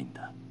にいたいん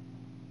だ。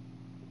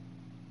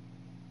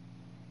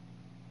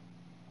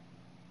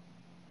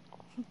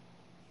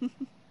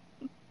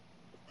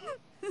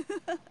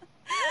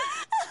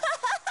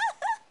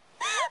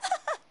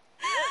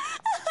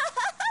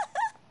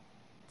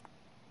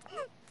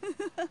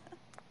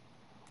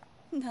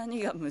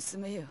何が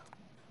娘よ、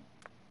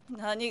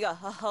何が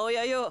母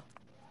親よ。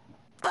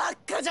バッ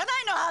カじゃ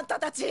ないのあんた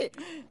たち。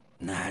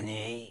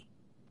何？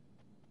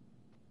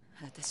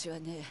私は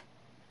ね、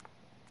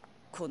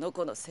この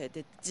子のせい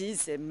で人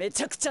生め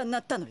ちゃくちゃにな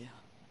ったのよ。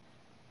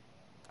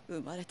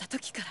生まれた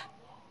時か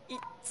らい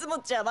っつも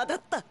邪魔だ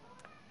った。こ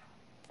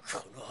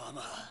の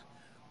甘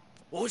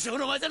王将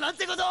の前でなん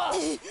てこと。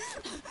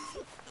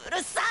う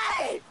るさ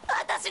い、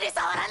私に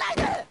触らない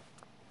で。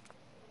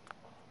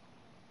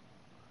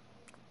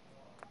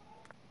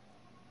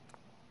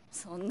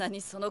そんなに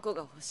その子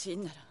が欲しい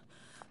んなら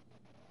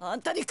あ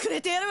んたにく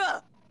れてやる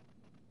わ。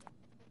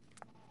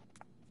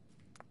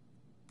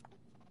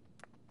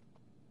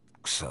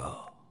ク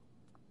ソ、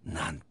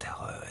なんて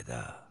母親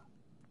だ。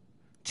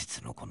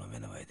実の子の目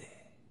の前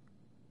で。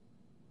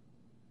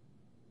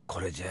こ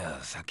れじゃ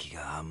あ先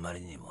があんま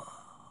りにも。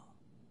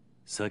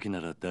先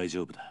なら大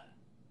丈夫だ。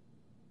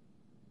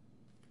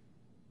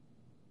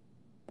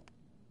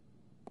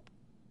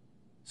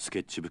スケ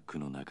ッチブック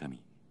の中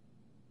身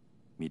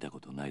見たこ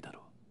とないだ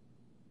ろう。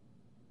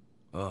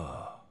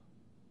ああ、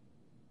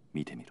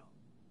見てみろ。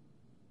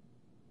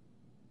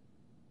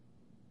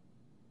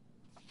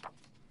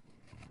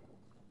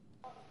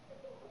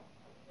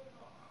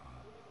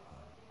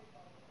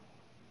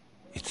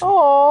つ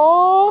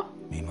も Aww.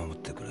 見守っ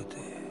てくれて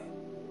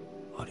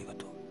ありが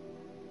と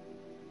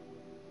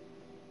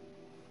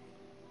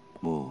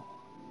う。も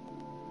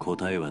う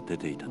答えは出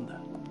ていたんだ。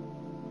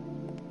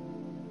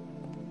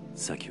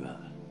サキは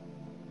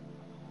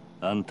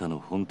あんたの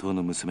本当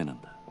の娘な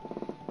んだ。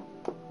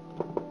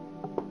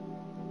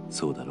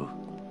そうだろ、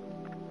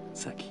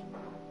サキ。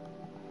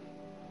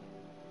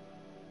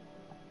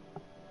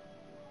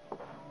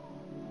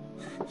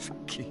さっ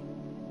き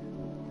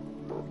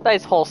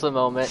Nice wholesome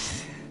moment.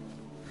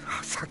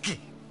 さっき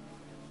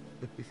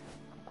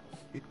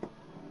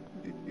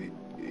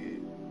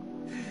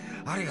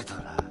ありがとう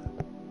な、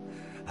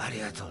あり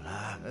がとう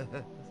な、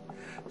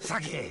さ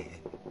っき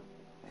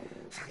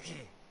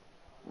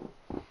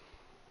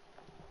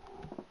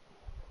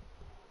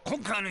今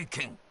回の一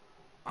件、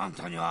あん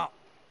たには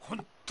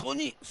本当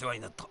に世話に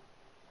なった。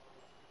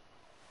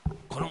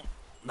この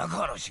中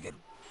原茂、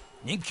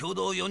任共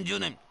同40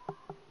年、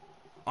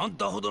あん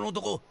たほどの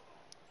男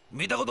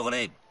見たことが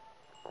ね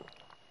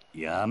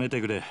え。やめて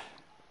くれ。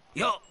い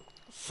や、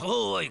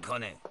そうはいか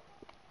ねえ。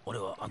俺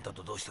はあんた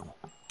とどうしても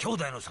兄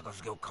弟の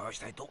杯を交わし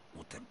たいと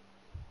思ってる。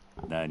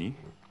何？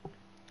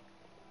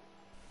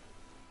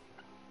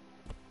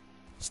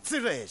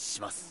失礼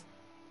します。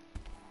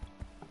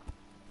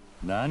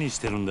何し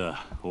てるん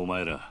だお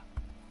前ら。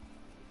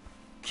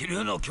桐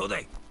生の兄弟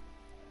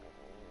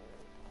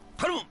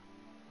頼む。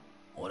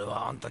俺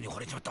はあんたに惚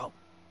れちまった。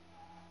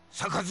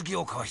杯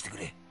を交わしてく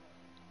れ。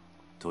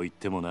と言っ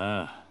ても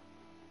な、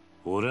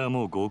俺は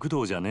もう極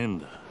道じゃねえん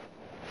だ。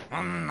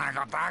そんな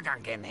ことは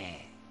関係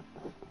ね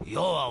え。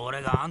要は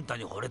俺があんた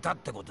に惚れたっ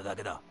てことだ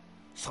けだ。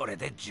それ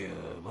で十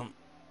分。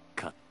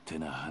勝手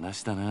な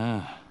話だ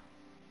な。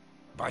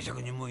売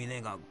借人もいね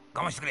えが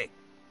我慢してくれ。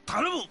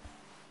頼む。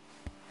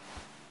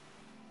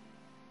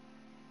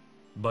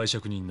売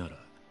借人なら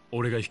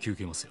俺が引き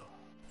受けますよ。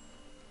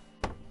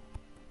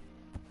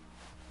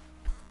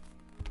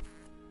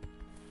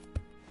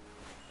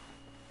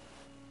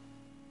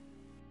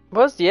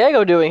What's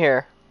Diego doing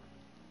here?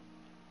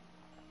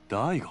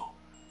 大悟。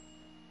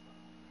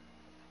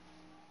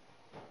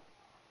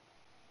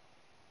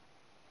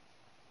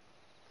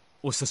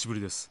お久しぶり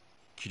です、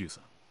桐生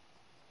さん。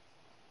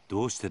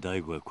どうして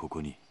大悟がこ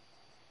こに？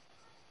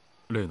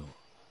例の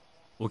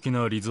沖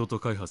縄リゾート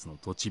開発の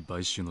土地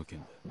買収の件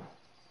で。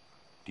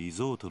リ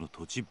ゾートの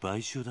土地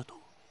買収だと？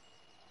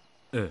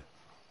ええ、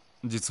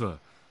実は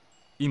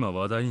今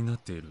話題になっ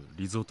ている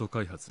リゾート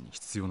開発に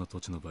必要な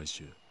土地の買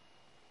収、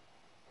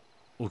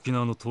沖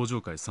縄の東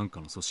上会傘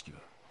下の組織が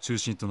中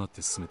心となっ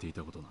て進めてい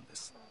たことなんで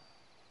す。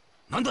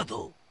なんだ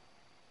と？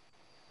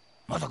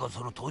まさか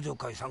その東上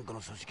会傘下の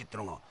組織って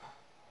のが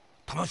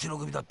玉城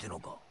組だっての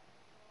か？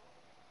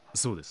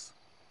そうです。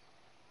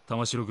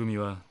玉城組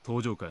は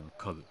東上会の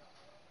下部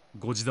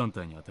5次団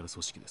体にあたる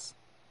組織です。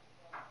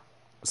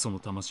その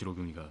玉城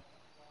組が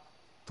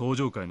東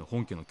上会の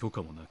本家の許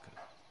可もなく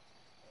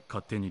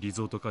勝手にリ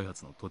ゾート開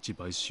発の土地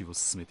買収を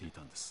進めてい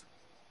たんです。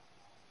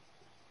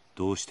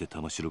どうして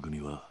玉城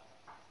組は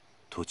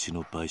土地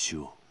の買収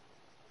を？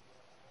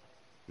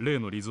例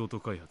のリゾー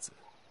ト開発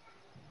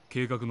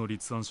計画の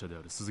立案者であ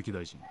る鈴木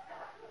大臣が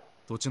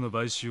土地の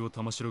買収を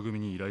玉城組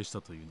に依頼し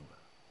たというのが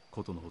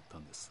事の発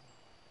端です。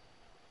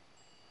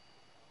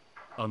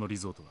あのリ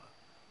ゾートは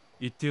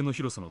一定の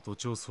広さの土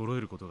地を揃え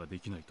ることがで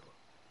きないと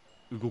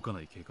動かな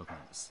い計画な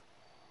んです。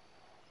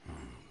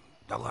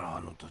だから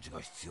あの土地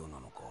が必要な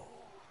のか。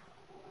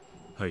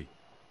はい。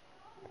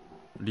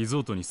リゾ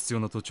ートに必要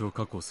な土地を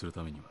確保する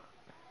ためには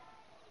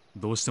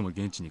どうしても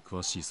現地に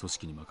詳しい組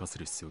織に任せ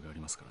る必要があ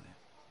りますからね。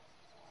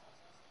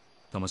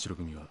玉城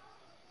組は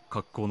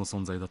格好の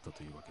存在だった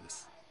というわけで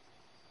す。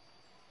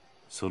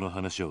その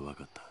話は分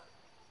かった。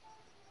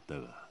だ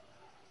が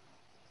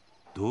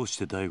どうし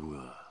て大悟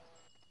が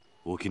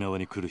沖縄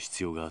に来る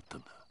必要があった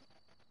んだ？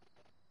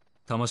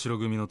玉城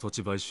組の土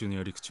地買収の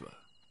やり口は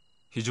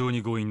非常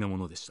に強引なも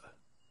のでした。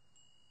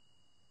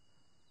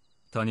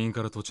他人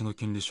から土地の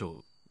権利書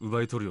を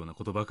奪い取るような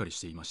ことばかりし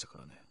ていましたか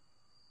らね。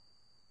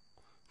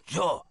じ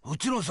ゃあう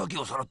ちの先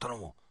をさらったの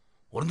も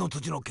俺の土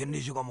地の権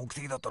利書が目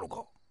的だったの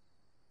か？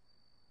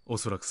お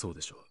そらくそう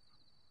でしょう。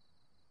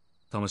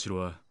玉城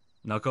は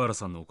中原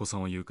さんのお子さ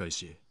んを誘拐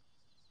し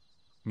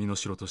身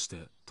代とし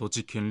て土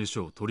地権利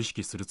書を取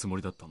引するつも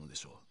りだったので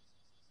しょう。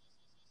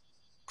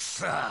く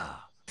そ、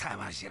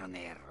玉城の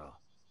野郎、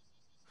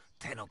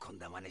手の込ん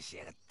だ真似し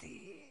やがって。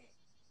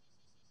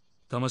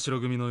玉城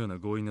組のような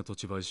強引な土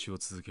地買収を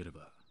続けれ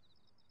ば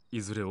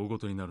いずれ大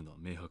事になるのは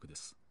明白で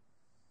す。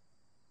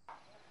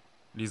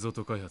リゾー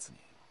ト開発に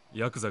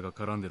ヤクザが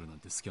絡んでるなん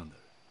てスキャンダ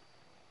ル、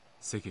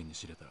世間に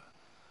知れたら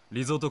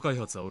リゾート開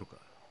発はおろか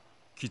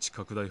基地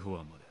拡大法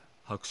案まで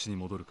白紙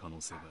に戻る可能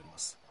性がありま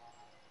す。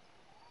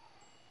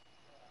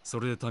そ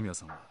れでタミヤ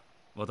さんは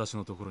私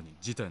のところに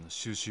事態の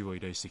収拾を依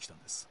頼してきたん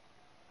です。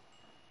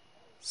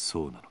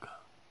そうなのか。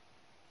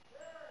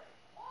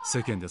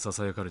世間でさ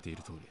さやかれてい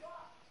る通り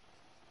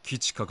基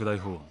地拡大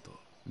法案と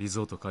リ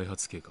ゾート開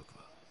発計画は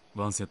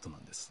ワンセットな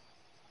んです。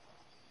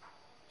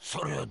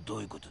それはど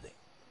ういうことで？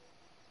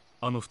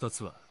あの2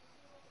つは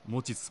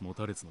持ちつ持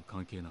たれつの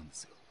関係なんで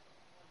すよ。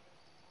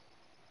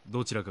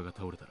どちらかが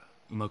倒れたら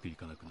うまくい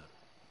かなくなる。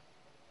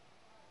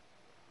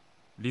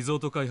リゾー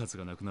ト開発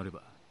がなくなれ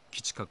ば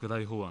基地拡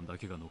大法案だ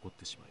けが残っ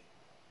てしまい、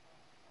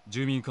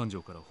住民感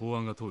情から法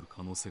案が通る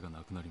可能性が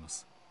なくなりま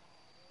す。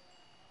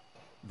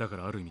だか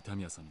らある意味タ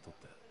ミヤさんにとっ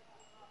て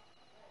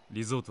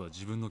リゾートは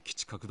自分の基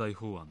地拡大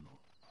法案の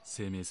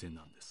生命線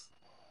なんです。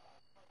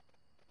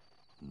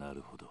な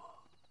るほど。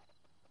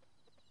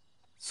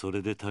そ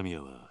れでタミ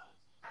ヤは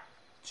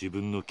自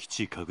分の基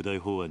地拡大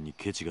法案に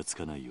ケチがつ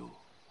かないよう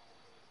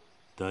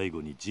大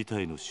悟に事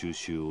態の収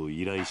拾を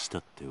依頼した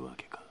ってわ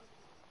けか。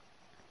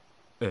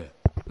え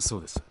え、そ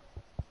うです。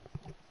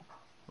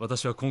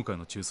私は今回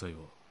の仲裁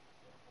を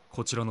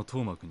こちらの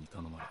東間君に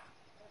頼まれ、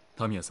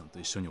タミヤさんと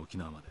一緒に沖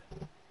縄まで。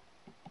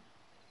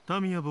タ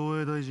ミヤ防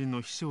衛大臣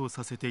の秘書を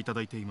させていた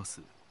だいていま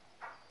す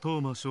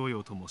東間翔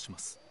陽と申しま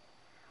す。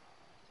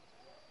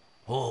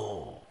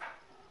ほう、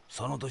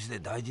その年で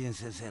大臣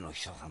先生の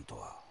秘書さんと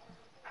は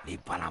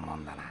立派なも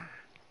んだな。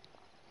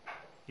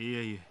い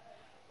えいえ、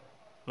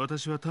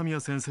私はタミヤ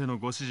先生の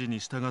ご指示に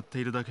従って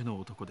いるだけの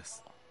男で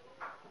す。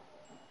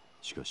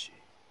しかし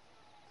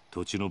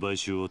土地の買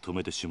収を止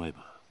めてしまえ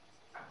ば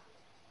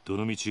ど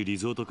のみちリ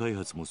ゾート開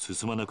発も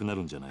進まなくな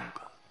るんじゃないの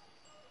か。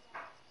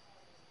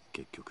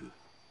結局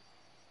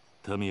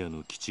タミヤ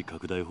の基地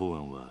拡大法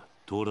案は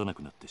通らな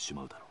くなってし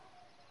まうだろう。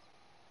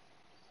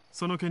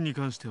その件に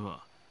関して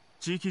は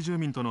地域住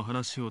民との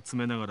話を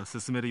詰めながら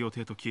進める予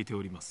定と聞いて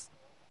おります。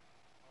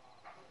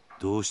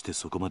どうして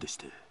そこまでし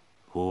て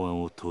法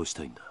案を通し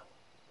たいんだ。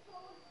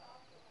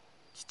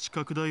基地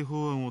拡大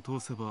法案を通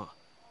せば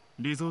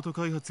リゾート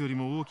開発より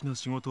も大きな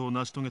仕事を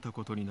成し遂げた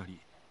ことになり、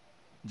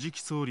次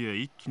期総理へ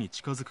一気に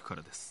近づくか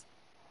らです。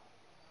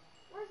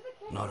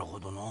なるほ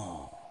ど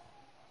な。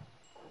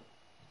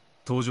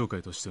東上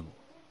会としても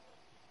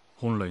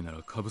本来な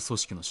ら下部組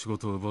織の仕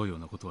事を奪うよう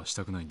なことはし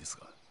たくないんです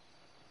が、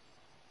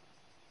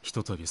ひ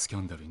とたびスキ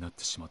ャンダルになっ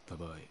てしまった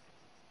場合、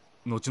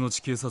後々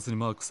警察に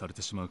マークされ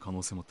てしまう可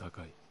能性も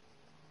高い。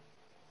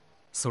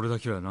それだ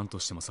けは何と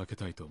しても避け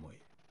たいと思い、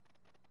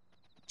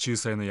仲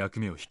裁の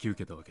役目を引き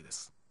受けたわけで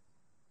す。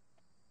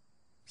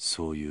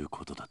そういう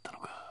ことだったの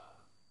か。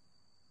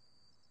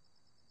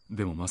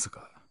でもまさ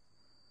か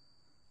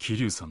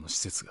桐生さんの施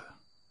設が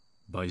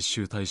買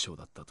収対象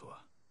だったとは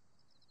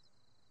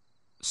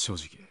正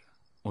直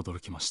驚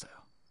きましたよ。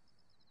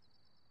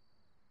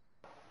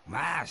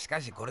まあし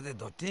かしこれで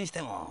どっちにし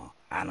ても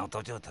あの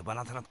土地を手放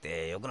さなく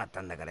てよくなっ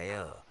たんだから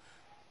よ。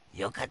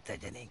よかった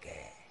じゃねえか。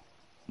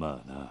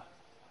まあな。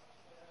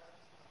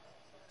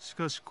し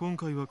かし今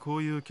回はこ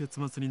ういう結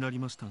末になり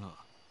ましたが、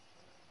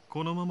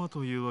このまま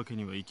というわけ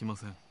にはいきま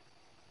せん。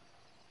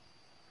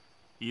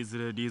いず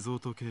れリゾー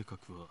ト計画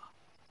は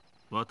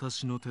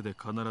私の手で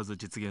必ず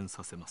実現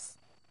させます。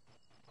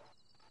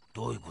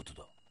どういうこと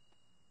だ。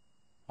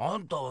あ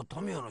んたは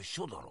タミヤの秘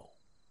書だろ。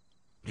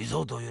リ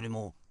ゾートより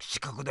も基地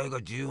拡大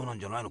が重要なん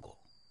じゃないのか。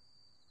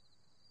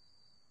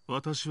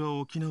私は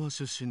沖縄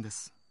出身で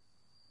す。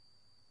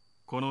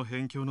この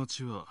辺境の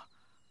地は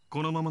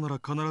このままなら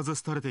必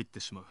ず廃れていって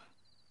しまう。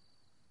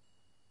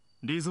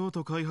リゾー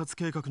ト開発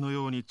計画の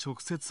ように直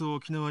接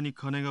沖縄に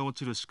金が落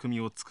ちる仕組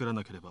みを作ら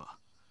なければ、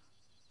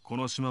こ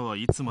の島は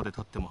いつまで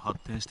たっても発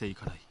展してい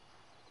かない。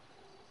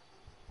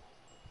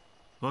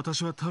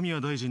私はタミ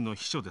ヤ大臣の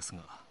秘書です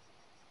が、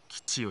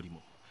基地より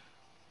も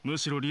む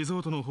しろリゾ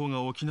ートの方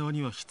が沖縄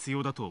には必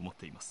要だと思っ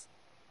ています。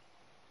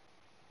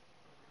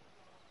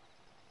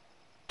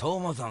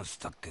東間さんし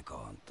たっけ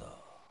か、あんた。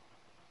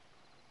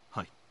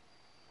はい。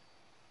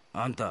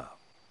あんた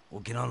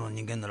沖縄の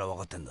人間なら分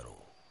かってんだろ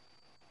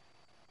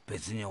う。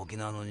別に沖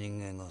縄の人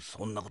間が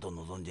そんなこと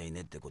望んじゃい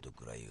ねえってこと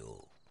くらい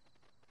よ。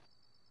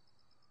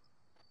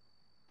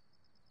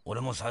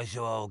俺も最初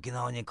は沖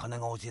縄に金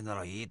が欲しいな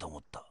らいいと思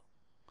った。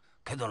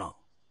けどな、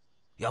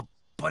やっ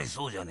ぱり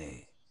そうじゃ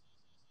ねえ。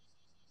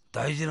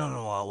大事な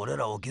のは俺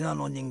ら沖縄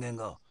の人間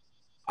が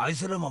愛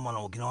せるまま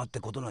の沖縄って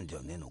ことなんじ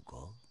ゃねえのか。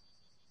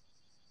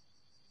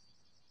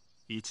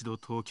一度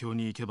東京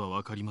に行けば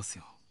分かります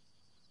よ。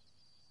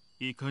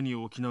いかに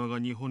沖縄が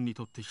日本に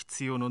とって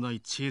必要のない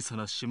小さ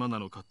な島な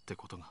のかって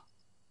ことが。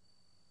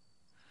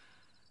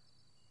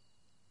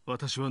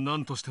私は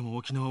何としても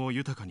沖縄を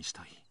豊かにし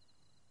たい。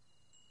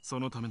そ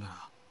のためな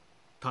ら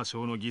多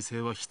少の犠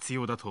牲は必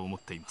要だと思っ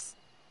ています。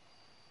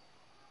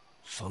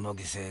その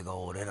犠牲が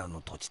俺ら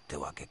の土地って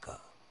わけ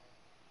か。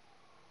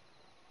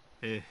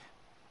ええ。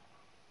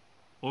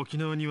沖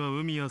縄には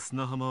海や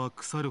砂浜は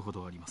腐るほ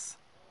どあります。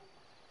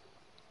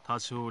多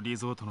少リ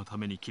ゾートのた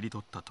めに切り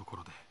取ったとこ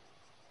ろで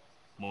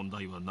問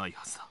題はない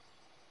はずだ。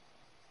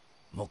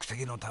目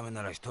的のため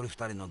なら一人二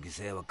人の犠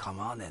牲は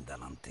構わねえんだ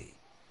なんて、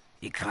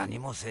いかに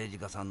も政治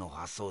家さんの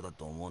発想だ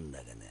と思うんだ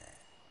けどね。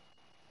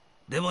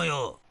でも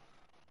よ、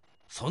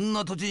そん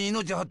な土地に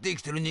命張って生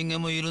きてる人間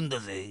もいるん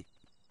だぜ。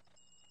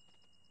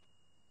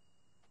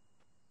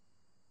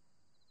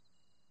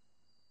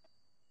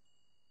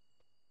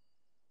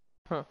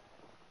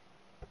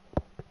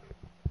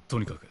と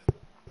にかく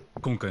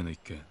今回の一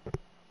件、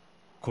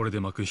これ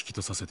で幕引き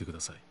とさせてくだ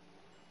さい。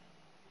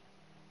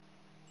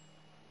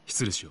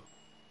失礼しよう、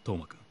東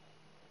間君。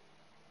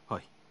は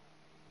い。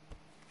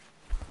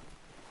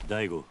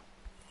大悟、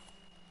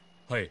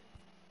はい。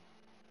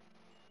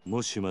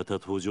もしまた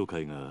登場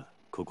会が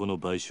ここの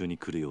買収に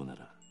来るような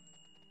ら、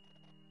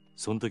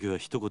その時は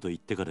一言言っ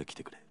てから来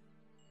てくれ。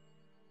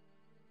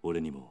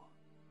俺にも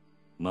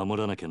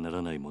守らなきゃな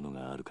らないもの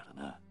があるか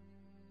らな。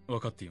分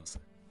かっています。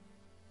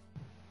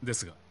で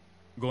すが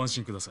ご安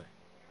心ください。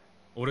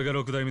俺が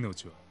6代目のう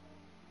ちは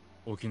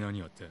沖縄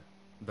には手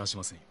出し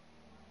ませんよ。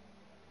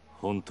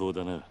本当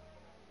だな。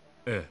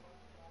ええ。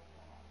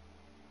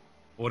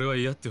俺は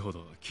嫌ってほ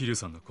ど桐生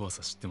さんの怖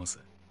さ知ってます。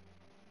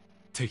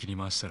敵に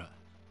回したら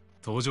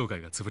登場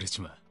会が潰れち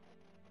まう。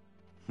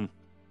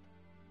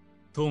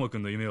東馬く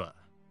んの夢は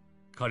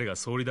彼が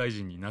総理大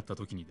臣になった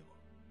時にでも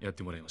やっ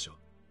てもらいましょ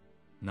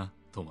うな、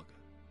東馬くん。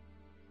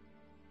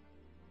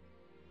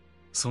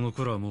その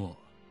頃はもう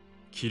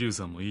桐生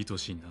さんもいい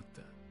年になっ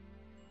て、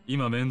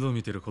今面倒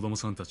見てる子供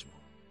さんたちも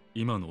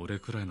今の俺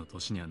くらいの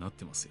年にはなっ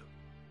てますよ。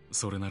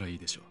それならいい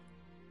でしょ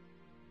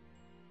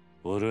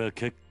う。俺は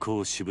結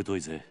構しぶとい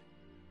ぜ。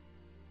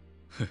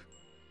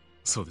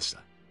そうでし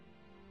た。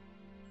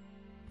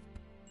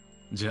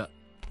じゃあ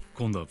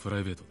今度はプラ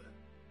イベートで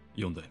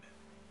4代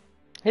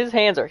目。His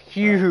hands are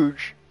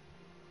huge.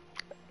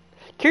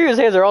 Kiryu's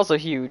hands are also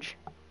huge.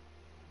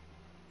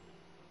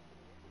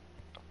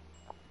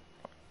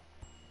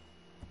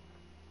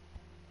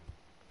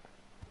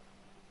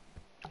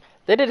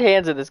 They did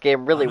hands in this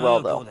game really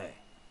well, though.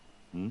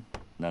 ん？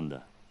なん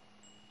だ？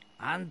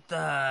あん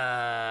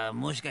た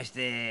もしかし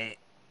て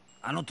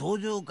あの登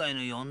場界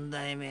の4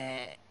代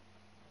目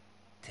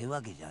って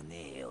わけじゃ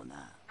ねえよ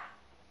な。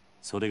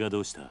それがど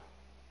うした？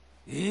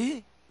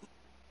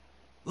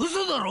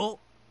嘘だろ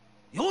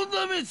？4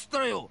代目っつった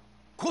らよ、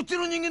こっち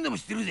の人間でも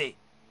知ってるぜ。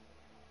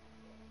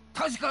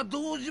確か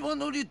堂島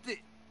のりっ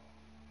て。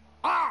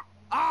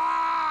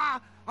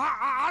あ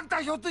ん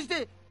たひょっとし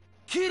て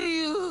桐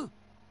生？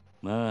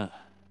ま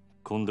あ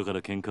今度か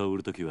ら喧嘩を売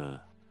るとき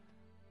は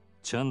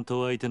ちゃん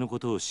と相手のこ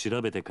とを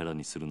調べてから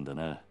にするんだ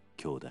な、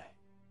兄弟。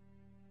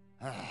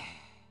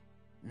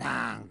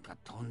なんか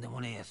とんでも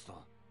ねえやつと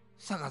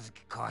杯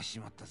交わしち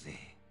まったぜ。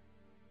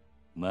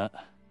ま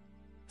あ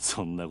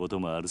そんなこと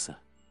もあるさ。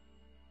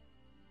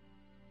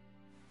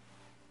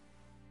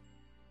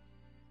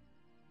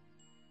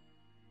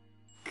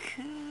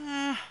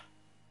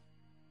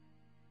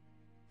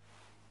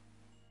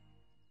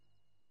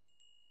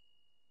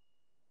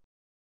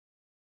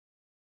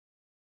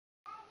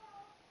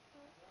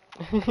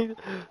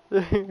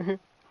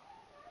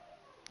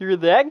You're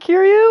that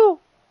Kiryu?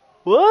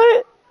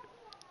 What?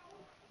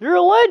 You're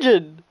a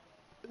legend!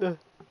 No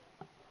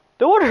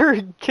wonder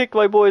he kicked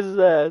my boy's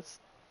ass.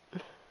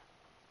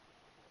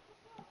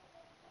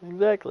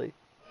 Exactly.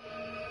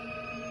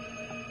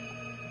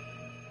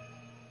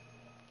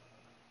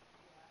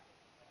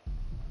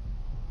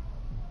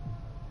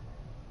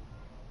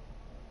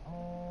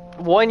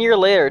 One year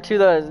later,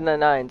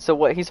 2009. So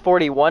what, he's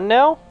 41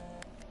 now?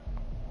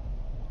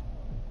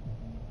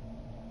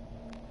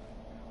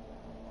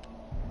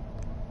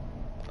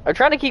 I'm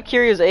trying to keep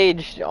Kiryu's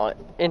age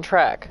in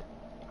track.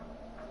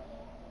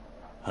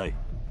 はい。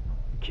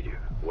桐生、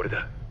俺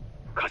だ。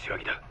柏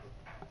木だ。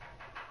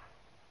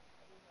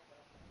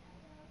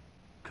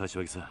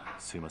柏木さん、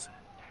すいません。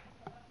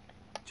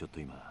ちょっと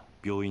今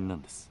病院な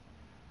んです。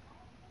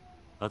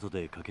後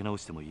でかけ直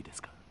してもいいで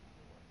すか？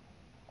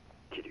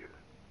桐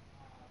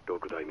生、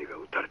6代目が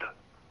撃たれた。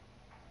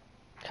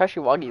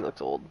Kashiwagi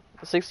looks old.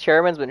 The sixth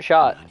chairman's been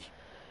shot.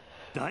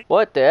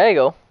 What the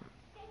hell?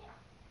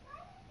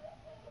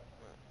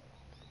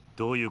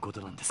 どういうこと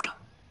なんですか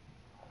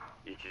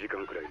？1時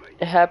間くらい前に。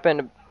 It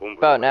happened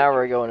about an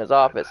hour ago in his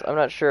office. I'm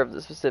not sure of the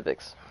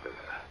specifics.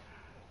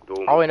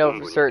 All we know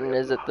for certain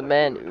is that the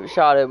man who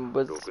shot him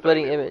was the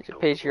splitting image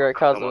of Patriarch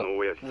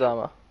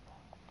Kazama.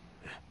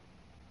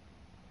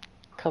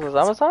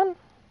 Kazama-san?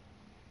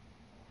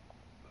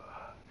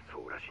 そ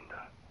うらしいん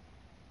だ。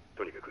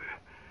とにかく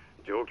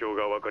状況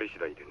が分かり次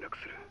第連絡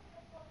する。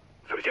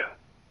それじゃあ。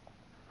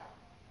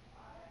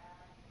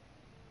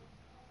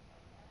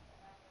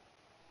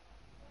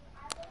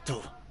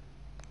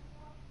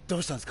ど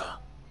うしたんですか、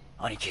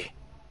兄貴。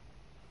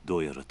ど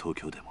うやら東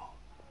京でも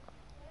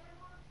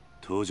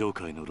登場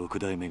界の6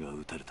代目が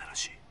撃たれたら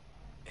しい。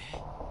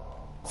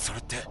それ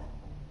って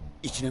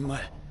1年前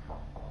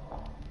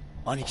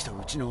兄貴と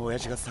うちの親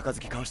父が杯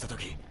交わした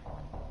時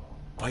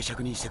売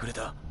借人してくれ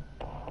た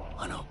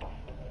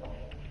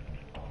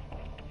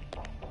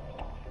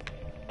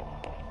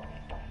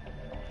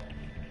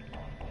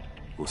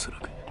おそら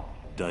く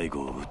大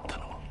悟を撃った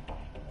のも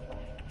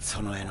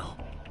その絵の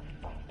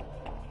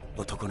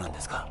男なんで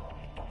すか？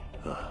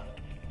ああ、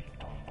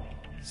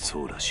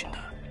そうらしいんだ。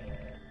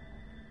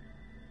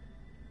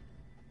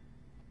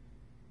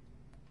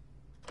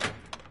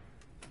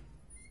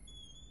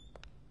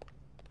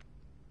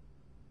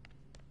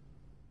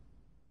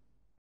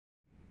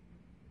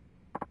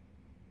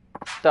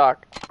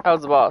Doc, how's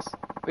the boss?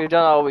 We've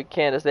done all we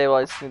can to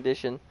stabilize his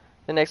condition.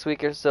 The next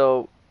week or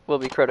so will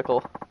be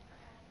critical.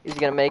 Is he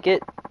gonna make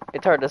it?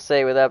 It's hard to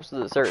say with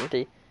absolute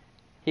certainty.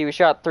 He was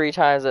shot 3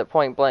 times at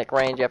point-blank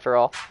range after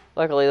all.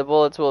 Luckily, the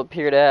bullets will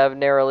appear to have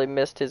narrowly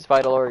missed his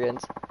vital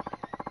organs.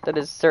 That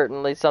is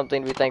certainly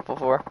something to be thankful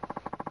for.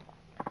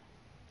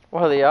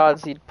 What are the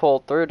odds he'd pull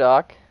through,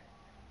 Doc?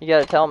 You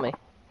gotta tell me.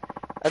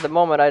 At the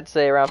moment, I'd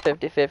say around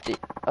 50-50.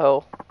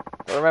 Oh,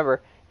 but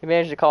remember, he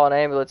managed to call an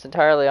ambulance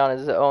entirely on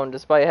his own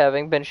despite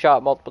having been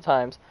shot multiple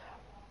times.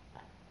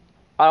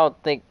 I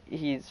don't think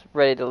he's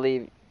ready to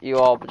leave you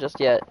all just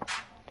yet.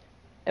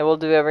 And we'll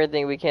do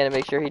everything we can to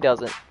make sure he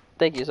doesn't.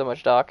 Thank you so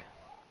much, Doc.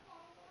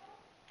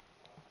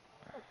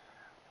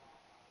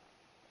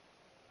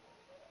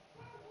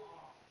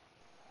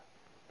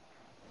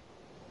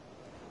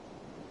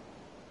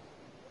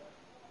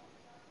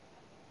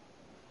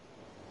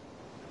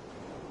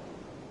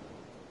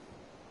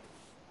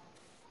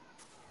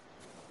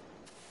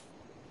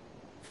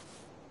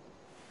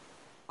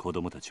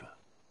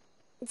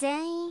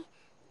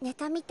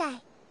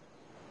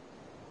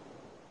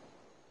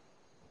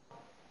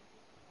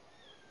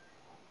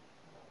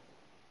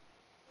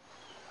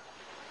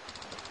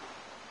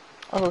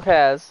 Uncle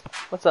Kaz,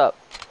 what's up?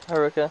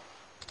 Haruka,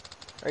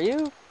 are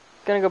you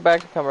gonna go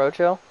back to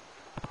Kamurocho?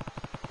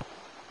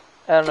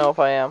 I don't know if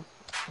I am.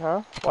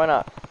 Huh? Why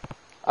not?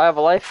 I have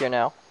a life here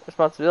now.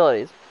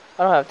 Responsibilities.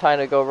 I don't have time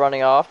to go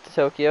running off to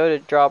Tokyo to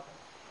drop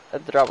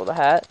at the drop of the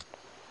hat.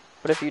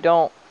 But if you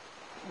don't,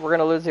 we're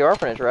gonna lose the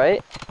orphanage,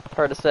 right?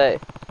 Hard to say.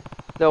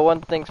 Though one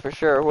thing's for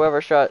sure,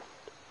 whoever shot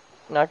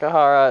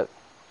Nakahara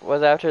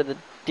was after the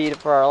deed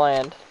for our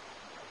land.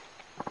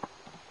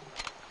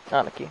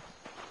 Aniki.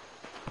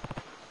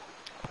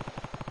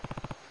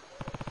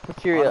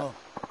 Kyria.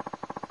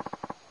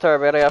 Sorry,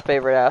 but I got a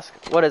favor to ask.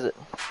 What is it?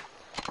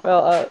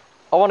 Well,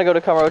 I want to go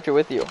to Kamurocho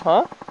with you,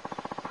 huh?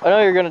 I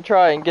know you're gonna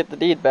try and get the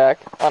deed back,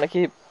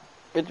 Aniki,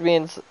 which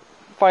means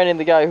finding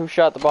the guy who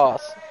shot the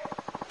boss.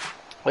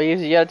 Well, you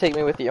gotta take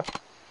me with you.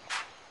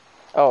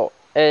 Oh,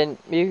 and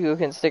Miku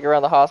can stick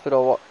around the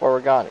hospital while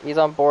we're gone. He's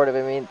on board if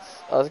it means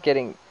us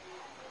getting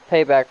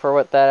payback for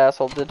what that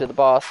asshole did to the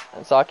boss.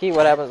 And Saki,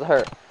 what happens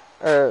to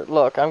her?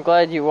 Look, I'm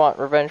glad you want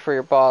revenge for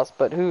your boss,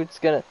 but who's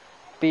gonna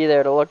be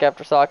there to look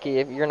after Saki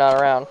if you're not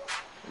around?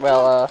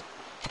 Well,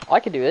 I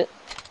can do it.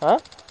 Huh?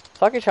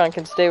 Saki-chan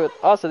can stay with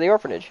us at the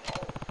orphanage.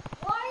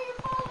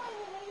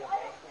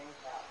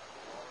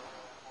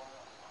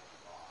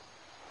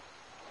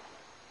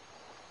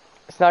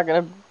 It's not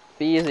gonna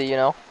be easy, you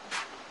know.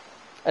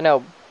 I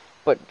know,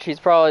 but she's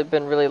probably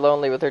been really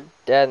lonely with her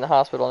dad in the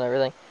hospital and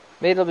everything.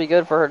 Maybe it'll be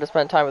good for her to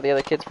spend time with the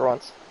other kids for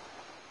once.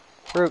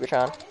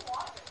 Haruka-chan.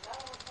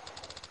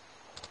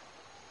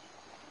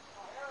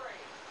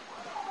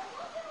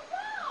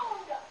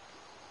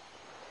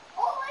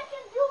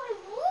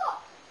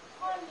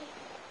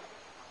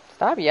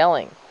 Stop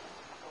yelling.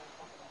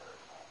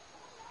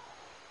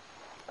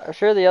 I'm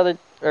sure the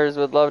others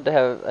would love to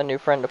have a new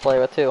friend to play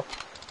with too.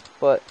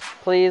 But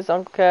please,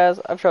 Uncle Kaz,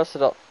 I've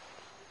trusted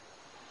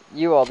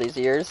you all these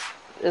years.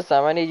 This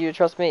time I need you to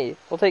trust me.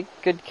 We'll take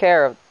good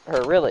care of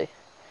her, really.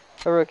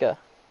 Haruka.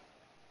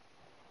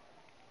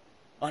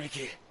 兄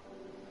貴、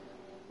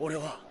俺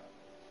は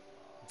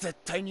絶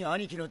対に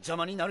兄貴の邪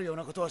魔になるよう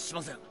なことはし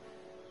ません。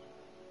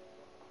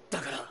だ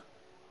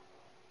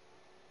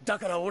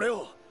から俺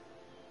を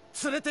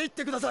連れて行っ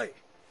てください。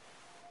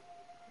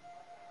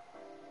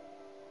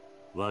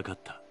わかっ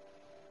た。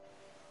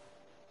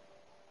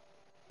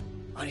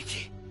兄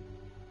貴、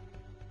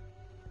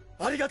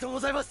ありがとうご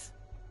ざいます。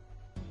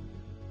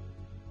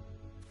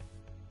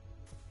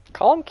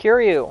Call him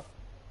Kiryu.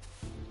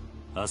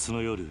 明日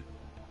の夜、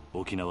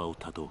沖縄を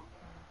立とう。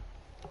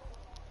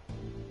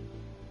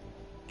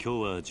今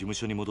日は事務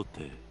所に戻っ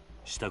て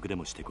支度で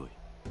もしてこい。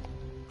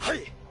は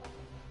い。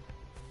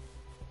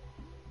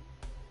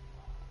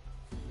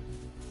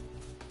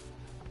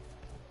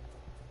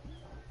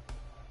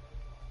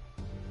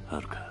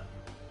はるか。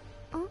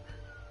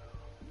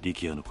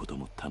力也のこと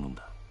も頼ん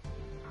だ。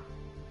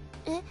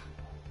え？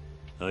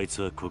あい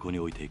つはここに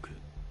置いていく。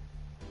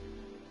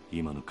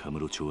今のカム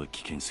ロ町は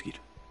危険すぎる。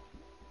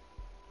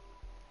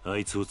あ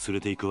いつを連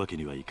れて行くわけ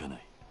にはいかな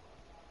い。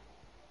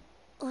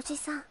おじ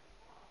さん。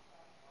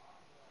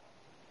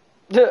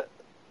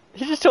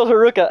He just told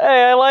Haruka,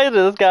 hey, I lied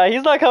to this guy.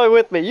 He's not coming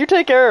with me. You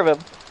take care of him.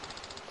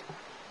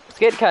 It's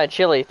getting kind of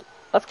chilly.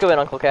 Let's go in,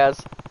 Uncle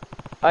Kaz.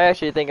 I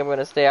actually think I'm going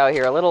to stay out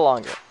here a little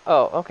longer.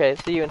 Oh, okay.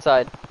 See you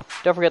inside.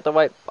 Don't forget to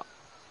wipe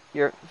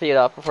your feet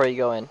off before you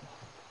go in.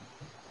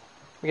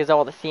 Because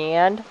all the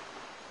sand.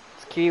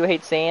 Kiryu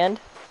hates sand.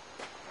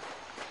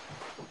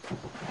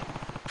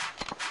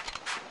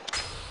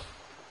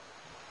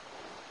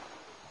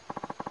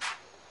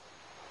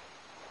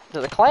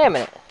 There's a clam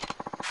in it.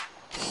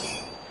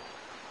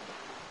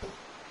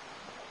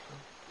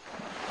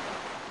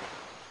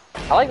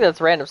 I like that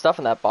it's random stuff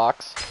in that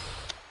box.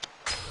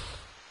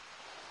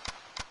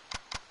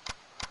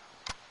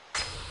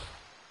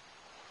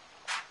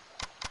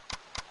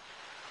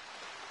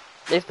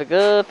 Makes for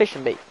good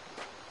fishing bait.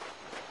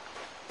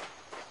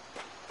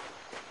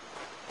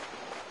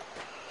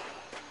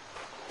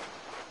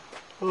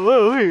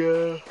 Oh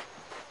yeah.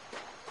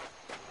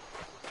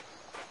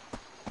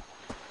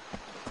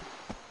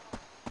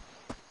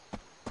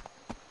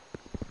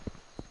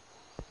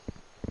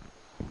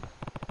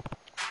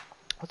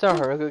 What's wrong,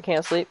 Haruka?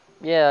 Can't sleep?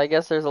 Yeah, I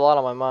guess there's a lot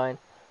on my mind.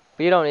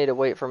 But you don't need to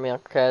wait for me,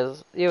 Uncle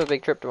Kaz. You have a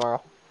big trip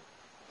tomorrow.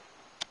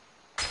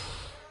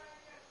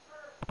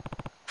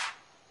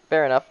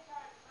 Fair enough.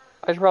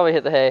 I should probably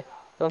hit the hay.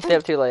 Don't stay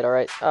up too late,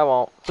 alright? I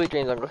won't. Sweet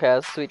dreams, Uncle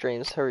Kaz. Sweet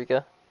dreams,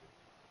 Haruka.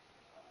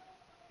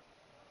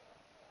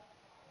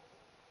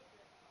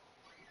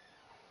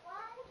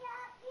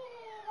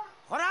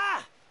 ほ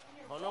ら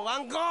このワ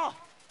ンコ逃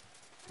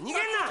げんな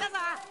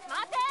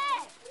待て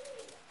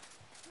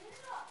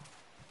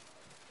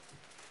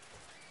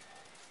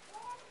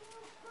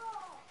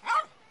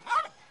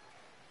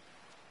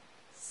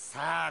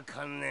さあ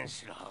観念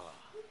しろ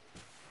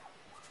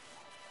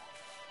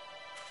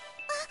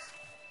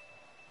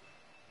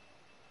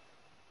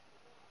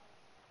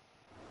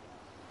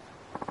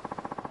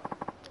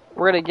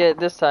We're gonna get it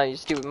this time, you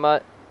stupid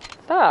mutt.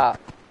 Stop.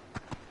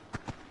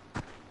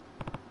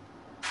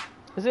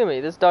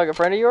 Izumi, this dog a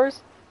friend of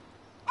yours?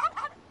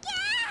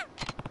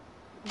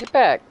 Get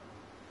back.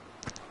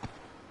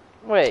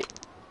 Wait.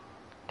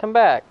 Come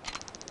back.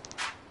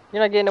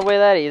 You're not getting away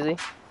that easy.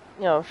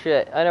 Oh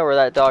shit, I know where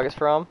that dog is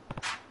from.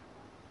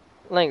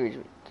 Language.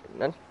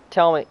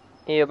 Tell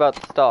me about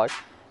this dog.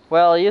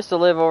 Well, he used to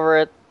live over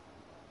at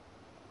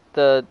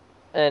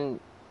in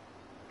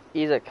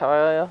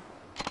Izakaya.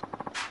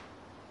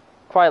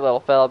 Quiet little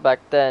fella back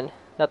then.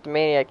 Not the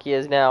maniac he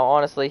is now.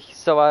 Honestly, he's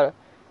so out of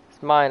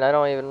his mind, I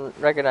don't even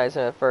recognize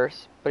him at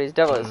first. But he's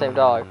definitely the same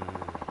dog.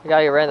 The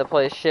guy who ran the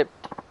place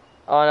shipped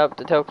on up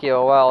to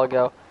Tokyo a while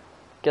ago.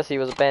 Guess he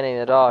was abandoning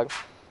the dog.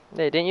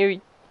 Hey, didn't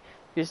you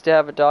used to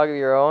have a dog of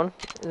your own,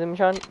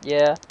 Izumi-chan?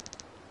 Yeah.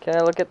 Can I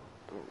go look at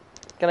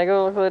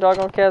the dog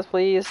on Kaz,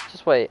 please?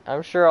 Just wait.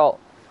 I'm sure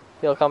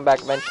he'll come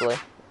back eventually.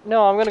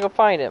 No, I'm gonna go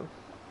find him.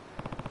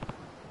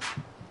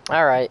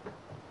 Alright.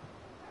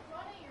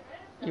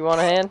 You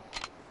want a hand?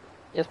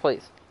 Yes,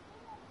 please.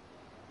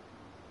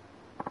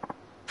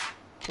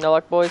 No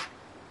luck, boys?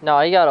 No,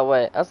 he got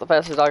away. That's the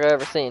fastest dog I've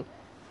ever seen.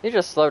 You're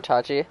just slow,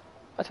 Tachi.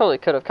 I totally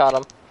could have caught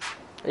him.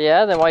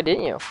 Yeah, then why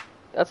didn't you?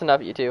 That's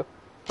enough, you two.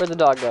 Where'd the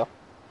dog go?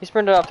 He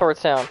sprinted off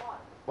towards town.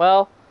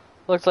 Well,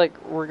 looks like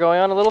we're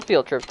going on a little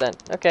field trip then.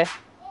 Okay.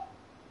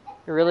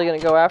 You're really gonna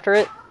go after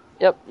it?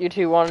 Yep, you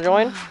two wanna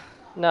join?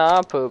 Nah,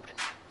 I'm pooped.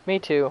 Me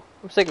too.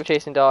 I'm sick of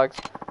chasing dogs.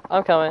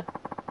 I'm coming.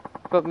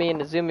 But me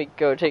and Izumi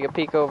go take a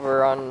peek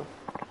over on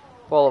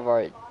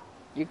Boulevard.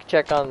 You can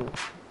check on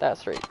that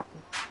street.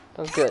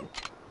 Sounds good.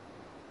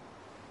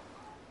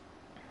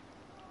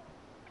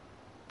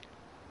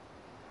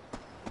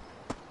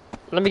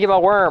 Let me get my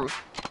worm.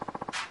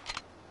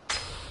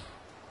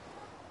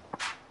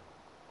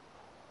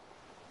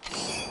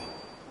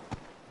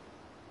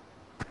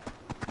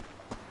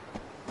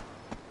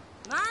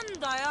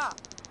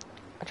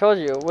 I told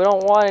you, we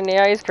don't want any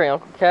ice cream.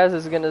 Uncle Kaz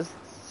is gonna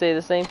say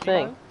the same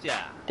thing.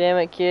 Damn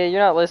it, kid,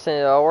 you're not listening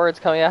to the words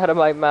coming out of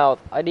my mouth.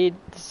 I need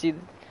to see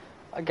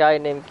a guy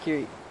named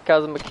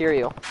Kazuma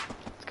Kiryu.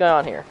 What's going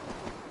on here?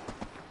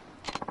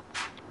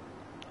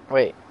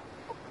 Wait.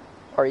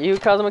 Are you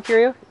Kazuma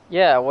Kiryu?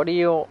 Yeah, what do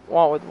you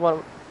want with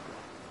one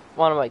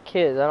of my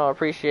kids? I don't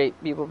appreciate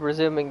people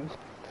pressuring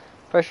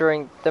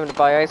them to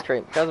buy ice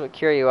cream. Kazuma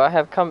Kiryu, I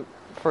have come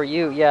for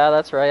you. Yeah,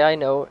 that's right, I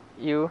know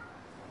you.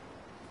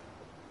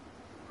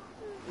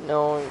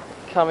 No,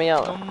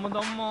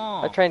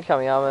 Kamiyama. I trained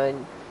Kamiyama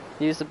and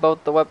used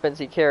both the weapons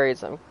he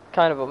carries. I'm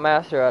kind of a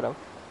master at them.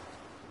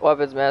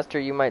 Weapons master,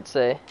 you might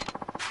say.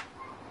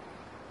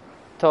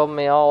 Told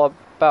me all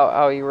about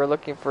how you were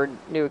looking for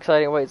new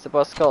exciting ways to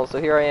bust skulls,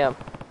 so here I am.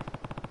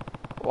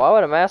 Why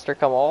would a master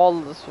come all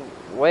this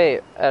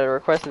way at a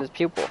request of his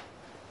pupil?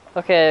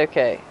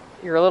 Okay.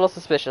 You're a little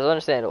suspicious,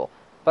 understandable.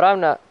 But I'm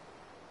not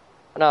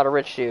a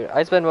rich dude.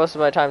 I spend most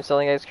of my time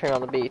selling ice cream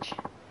on the beach.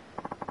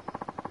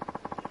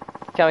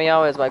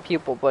 Kamiyama is my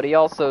pupil, but he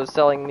also is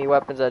selling me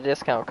weapons at a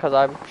discount because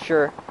I'm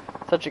sure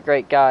such a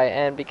great guy,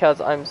 and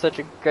because I'm such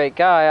a great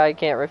guy, I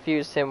can't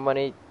refuse him when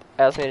he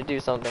asks me to do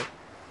something.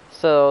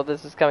 So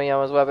this is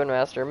Kamiyama's weapon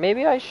master.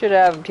 Maybe I should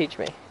have him teach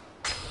me.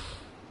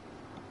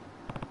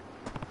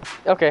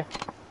 Okay,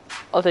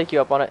 I'll take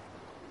you up on it.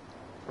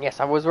 Yes,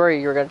 I was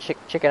worried you were gonna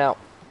chicken out.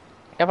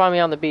 Come find me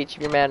on the beach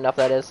if you're mad enough,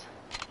 that is.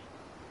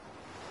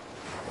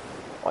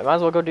 Well, I might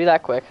as well go do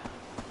that quick.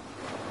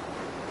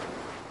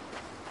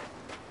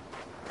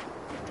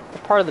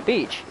 Part of the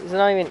beach. Is it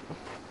not even...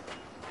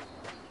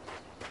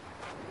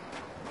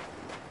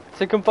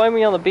 So come find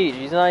me on the beach.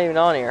 He's not even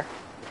on here.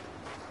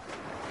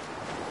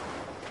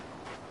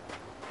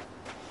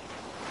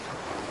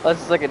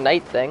 Unless it's like a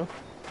night thing.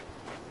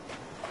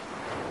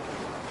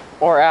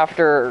 Or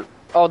after...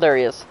 Oh, there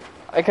he is.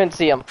 I couldn't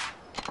see him.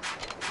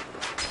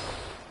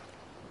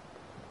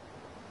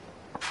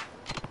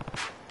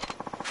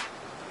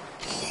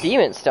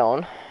 Demon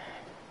Stone?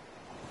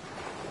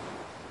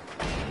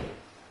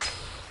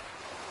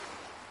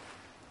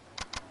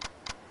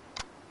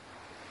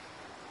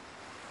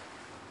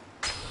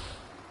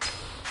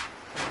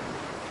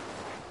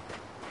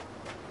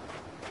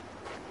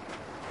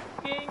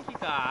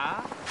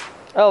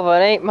 Oh,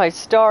 but it ain't my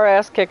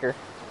star-ass kicker.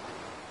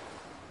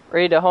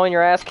 Ready to hone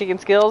your ass-kicking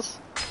skills?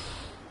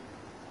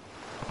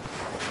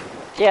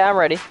 Yeah, I'm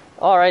ready.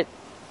 Alright.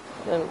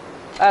 Then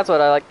that's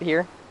what I like to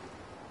hear.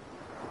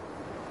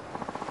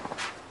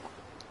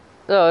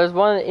 So, there's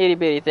one itty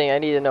bitty thing I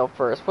need to know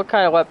first. What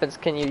kind of weapons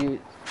can you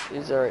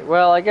use? Alright,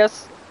 well, I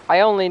guess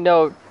I only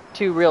know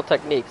 2 real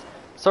techniques.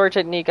 Sword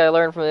technique I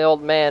learned from the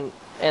old man,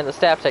 and the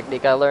staff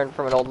technique I learned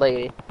from an old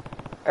lady.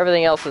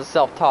 Everything else is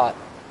self-taught.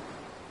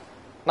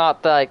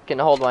 Not that I can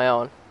hold my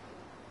own.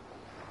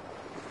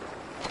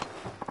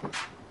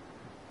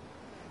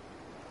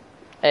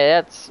 Hey,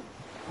 that's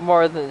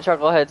more than the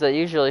chuckleheads that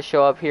usually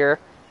show up here.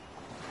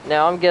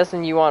 Now, I'm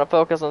guessing you want to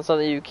focus on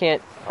something you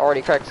can't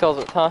already crack skulls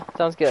with, huh?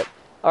 Sounds good.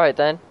 Alright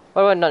then,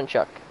 what about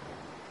nunchuck?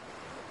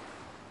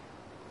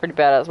 Pretty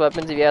badass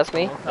weapons if you ask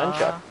me.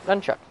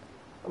 Nunchuck.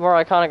 A more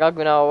iconic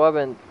Okinawa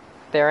weapon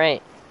there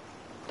ain't.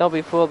 Don't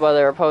be fooled by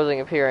their opposing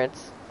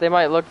appearance. They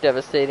might look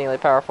devastatingly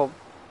powerful,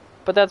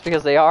 but that's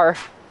because they are.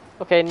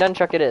 Okay,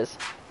 nunchuck it is.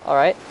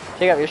 Alright,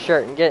 take off your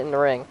shirt and get in the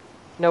ring.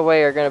 No way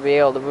you're gonna be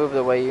able to move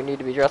the way you need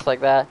to be dressed like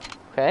that.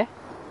 Okay?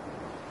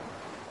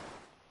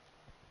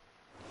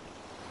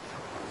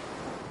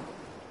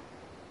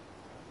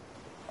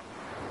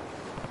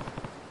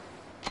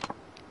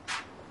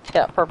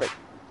 Yeah, perfect.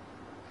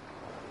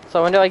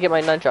 So when do I get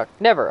my nunchuck?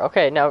 Never.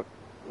 Okay, now,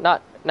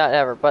 not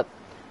ever, but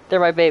they're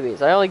my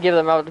babies. I only give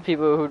them out to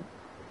people who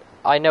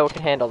I know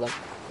can handle them.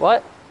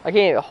 What? I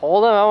can't even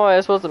hold them? How am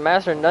I supposed to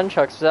master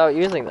nunchucks without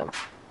using them?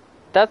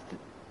 That's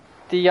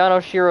the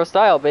Yanoshiro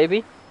style,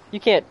 baby.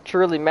 You can't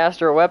truly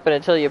master a weapon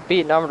until you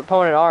beat an armed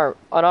opponent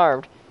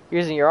unarmed,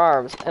 using your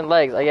arms and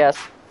legs, I guess.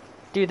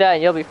 Do that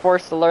and you'll be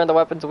forced to learn the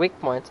weapon's weak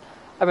points.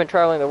 I've been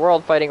traveling the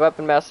world fighting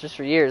weapon masters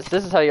for years.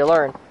 This is how you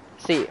learn.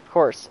 See, of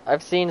course,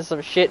 I've seen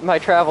some shit in my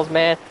travels,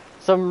 man.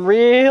 Some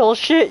real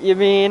shit, you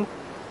mean?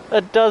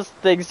 That does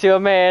things to a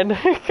man.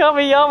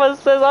 Kamiyama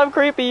says I'm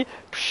creepy.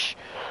 Psh,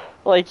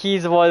 like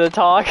he's the one to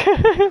talk.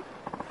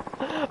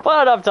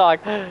 But enough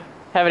talk.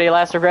 Have any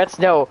last regrets?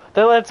 No.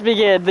 Then let's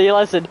begin the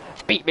lesson.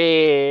 Beat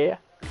me.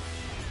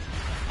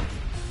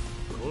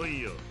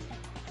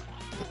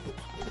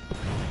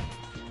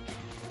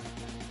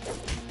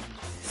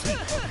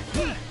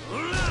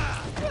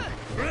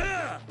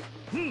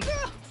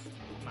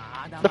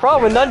 The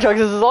problem with nunchucks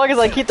is as long as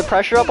I keep the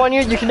pressure up on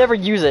you, you can never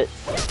use it.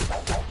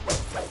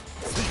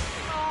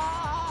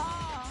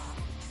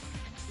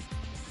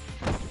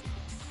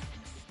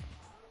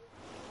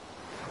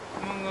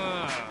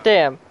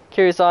 Damn,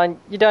 Kiryu-san,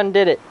 you done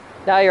did it.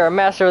 Now you're a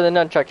master of the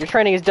nunchuck. Your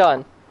training is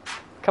done.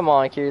 Come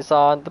on,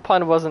 Kiryu-san, the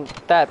pun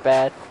wasn't that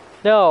bad.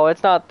 No,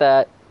 it's not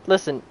that.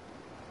 Listen,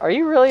 are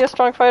you really a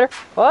strong fighter?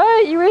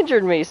 What? You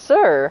injured me,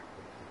 sir.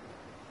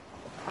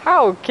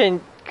 How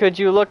could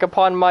you look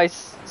upon my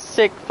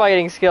sick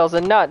fighting skills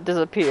and not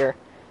disappear?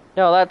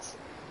 No, that's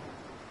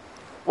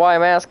why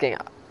I'm asking.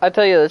 I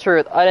tell you the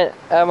truth, I didn't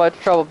have much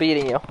trouble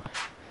beating you.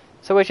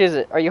 So which is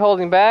it? Are you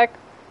holding back,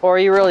 or are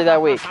you really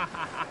that weak?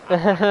 You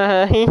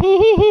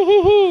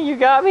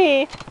got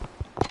me.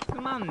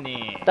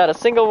 Not a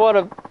single one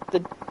of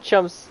the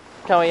chumps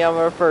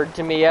Kamiyama referred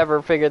to me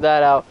ever figured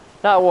that out.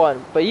 Not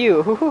one, but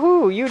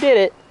you. You did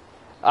it.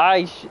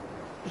 I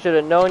should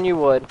have known you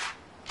would.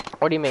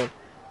 What do you mean?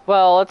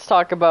 Well, let's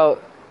talk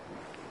about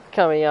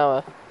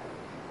Kamiyama.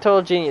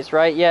 Total genius,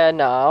 right? Yeah,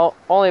 no,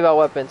 only about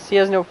weapons. He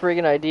has no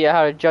freaking idea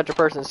how to judge a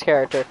person's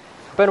character.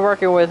 Been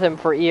working with him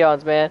for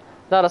eons, man.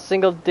 Not a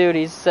single dude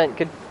he's sent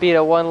could beat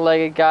a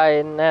one-legged guy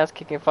in an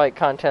ass-kicking fight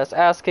contest.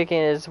 Ass-kicking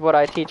is what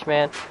I teach,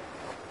 man.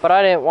 But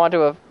I didn't want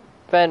to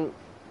offend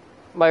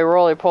my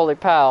roly-poly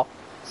pal,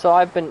 so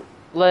I've been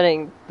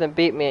letting them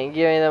beat me and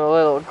giving them a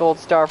little gold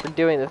star for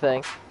doing the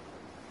thing.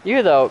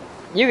 You, though,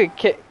 you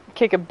could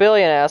kick a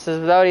billion asses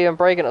without even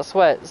breaking a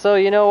sweat. So,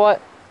 you know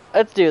what?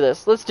 Let's do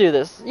this. Let's do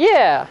this.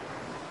 Yeah!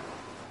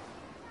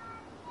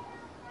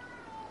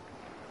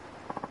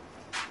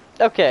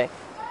 Okay.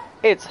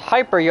 It's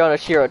Hyper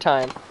Yonoshiro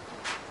time.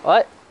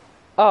 What?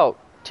 Oh,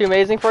 too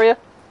amazing for you?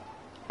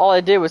 All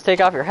I did was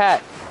take off your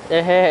hat.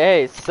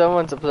 Hey,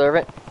 someone's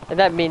observant. And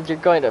that means you're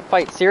going to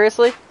fight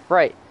seriously?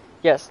 Right.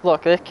 Yes,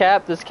 look, this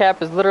cap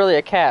is literally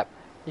a cap.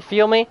 You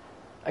feel me?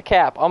 A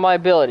cap on my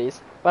abilities.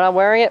 When I'm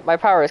wearing it, my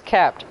power is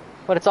capped.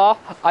 When it's off,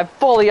 I'm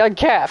fully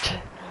uncapped.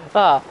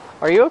 Are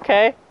you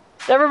okay?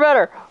 Never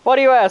better. Why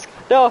do you ask?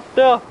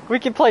 No, we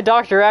can play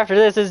doctor after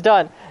this is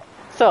done.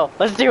 So,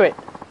 let's do it.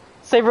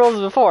 Same rules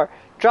as before.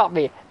 Drop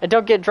me, and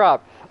don't get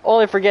dropped.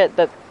 Only forget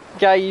that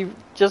guy you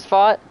just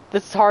fought.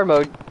 This is hard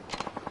mode.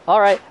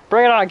 Alright,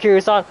 bring it on,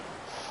 Kiryu-san.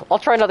 I'll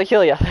try not to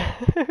kill you.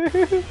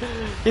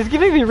 He's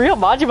giving me real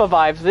Majima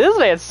vibes. This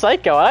man's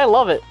psycho, and I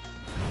love it.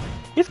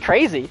 He's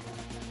crazy.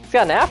 He's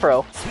got an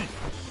afro.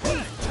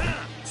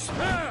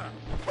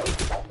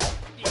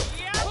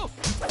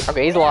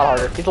 Okay, he's a lot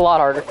harder. He's a lot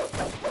harder.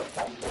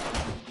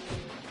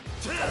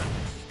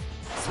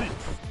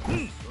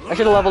 I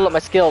should have leveled up my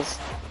skills.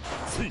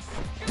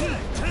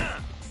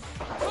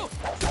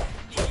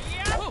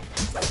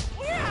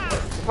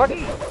 What?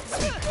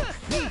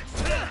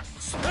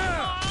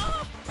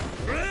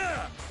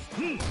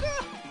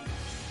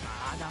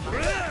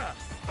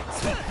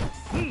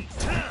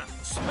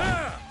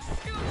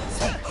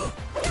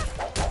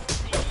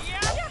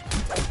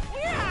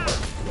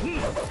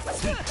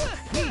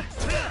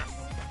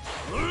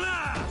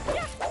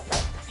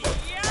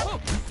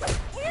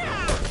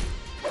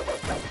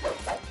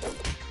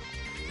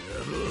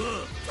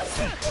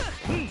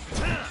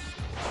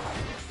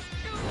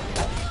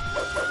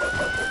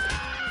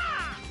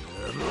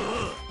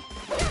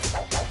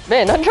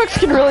 Man, nunchucks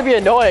can really be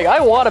annoying. I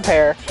want a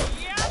pair.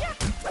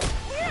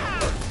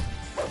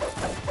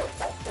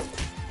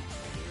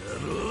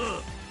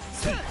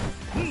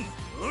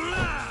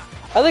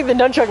 I think the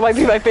nunchuck might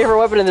be my favorite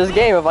weapon in this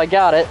game if I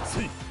got it.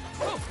 Can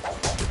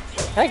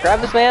I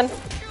grab this man?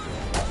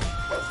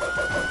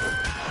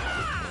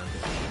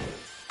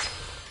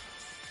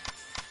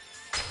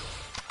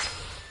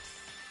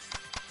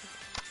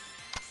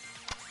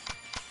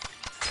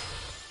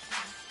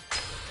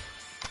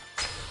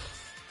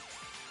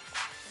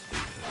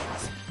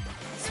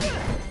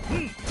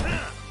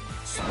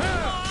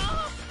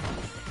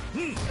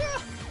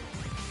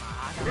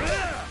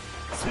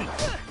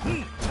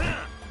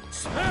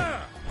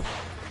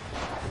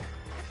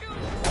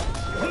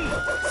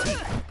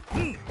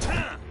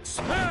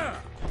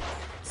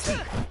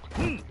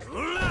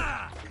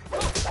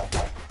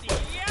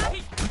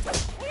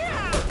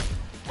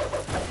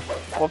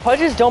 Well,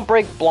 punches don't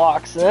break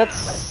blocks, and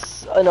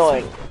that's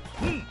annoying.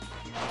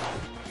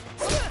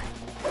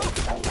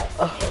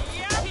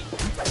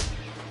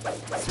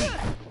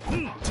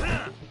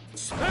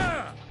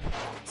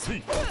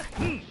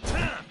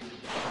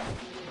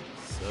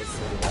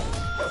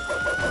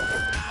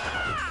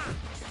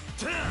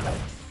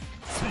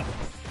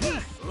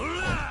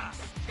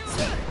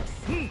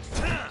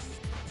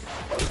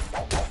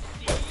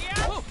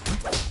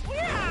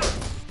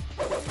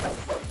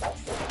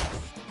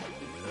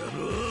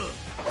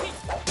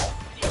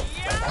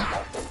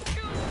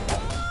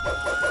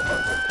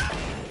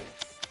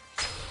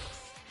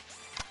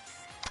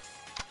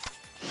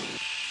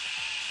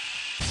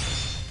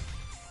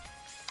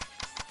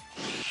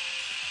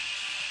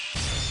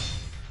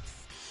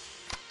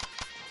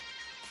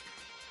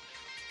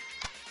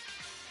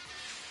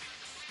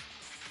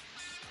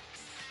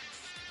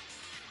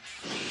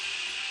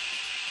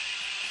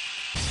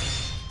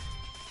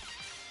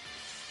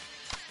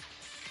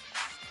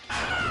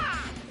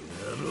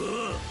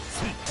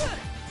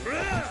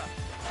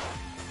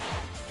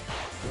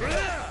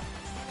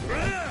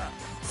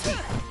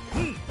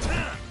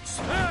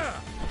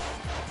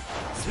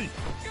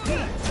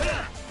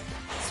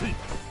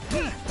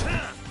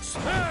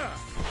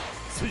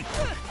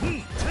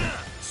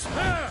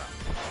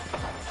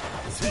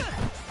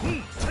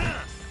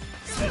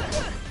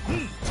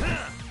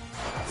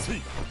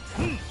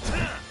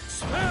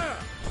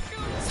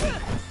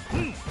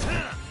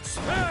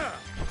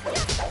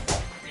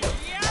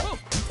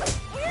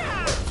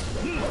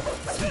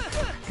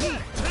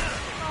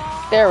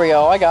 There we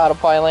go, I got him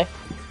finally.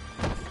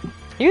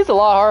 He was a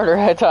lot harder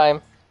that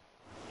time.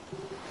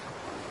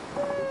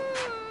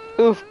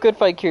 Oof, good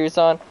fight,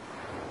 Kiryu-san.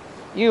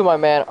 You, my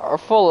man, are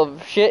full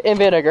of shit and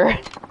vinegar.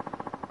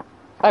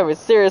 I was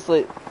serious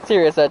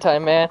that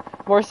time, man.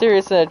 More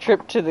serious than a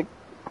trip to the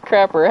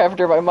crapper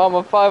after my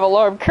mama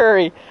 5-alarm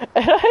curry.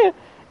 And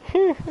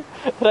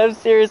I'm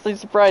seriously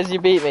surprised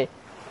you beat me.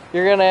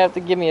 You're gonna have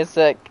to give me a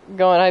sec.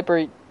 Going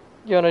Hyper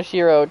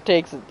Yonoshiro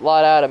takes a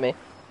lot out of me.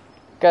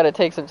 Gotta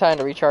take some time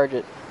to recharge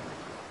it.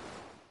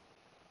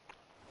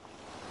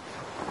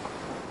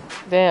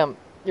 Damn,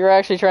 you're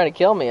actually trying to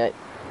kill me.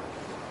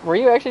 Were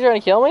you actually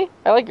trying to kill me?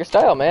 I like your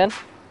style, man.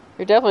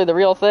 You're definitely the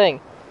real thing.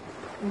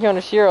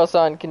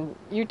 Yonoshiro-san, can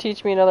you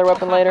teach me another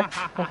weapon later?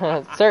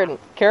 Certain.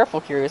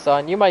 Careful,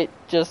 Kiryu-san. You might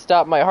just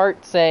stop my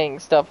heart saying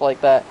stuff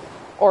like that.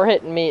 Or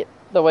hitting me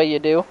the way you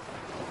do.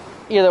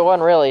 Either one,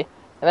 really.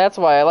 And that's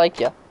why I like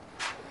you.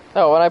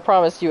 Oh, and I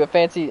promised you a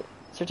fancy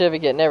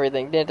certificate and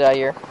everything, didn't I,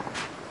 here?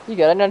 You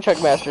got a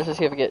nunchuck master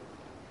certificate.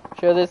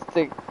 Show this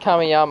to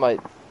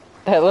Kamiyama.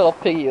 That little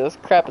piggy, those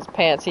crap his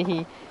pants.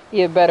 He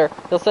even better.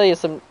 He'll sell you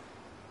some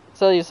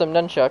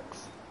nunchucks.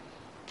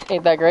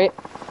 Ain't that great?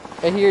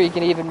 I hear he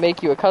can even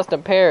make you a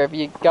custom pair if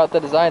you got the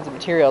designs and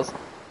materials.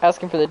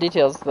 Ask him for the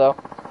details, though.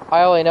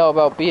 I only know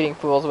about beating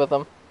fools with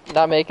them,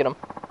 not making them.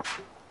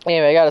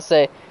 Anyway, I gotta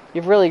say,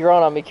 you've really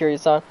grown on me,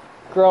 Kiryu-san.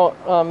 Grown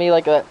on me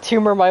like that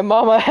tumor my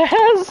mama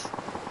has.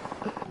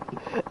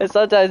 And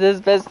sometimes it's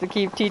best to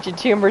keep teaching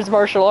tumors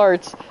martial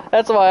arts.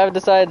 That's why I've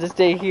decided to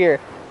stay here.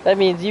 That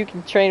means you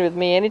can train with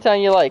me anytime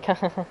you like.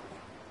 Look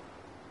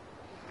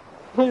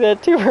at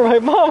that tumor my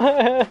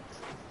mama has.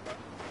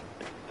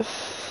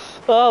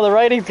 Oh, the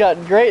writing's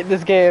gotten great in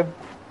this game.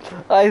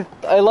 I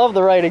love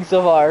the writing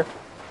so far.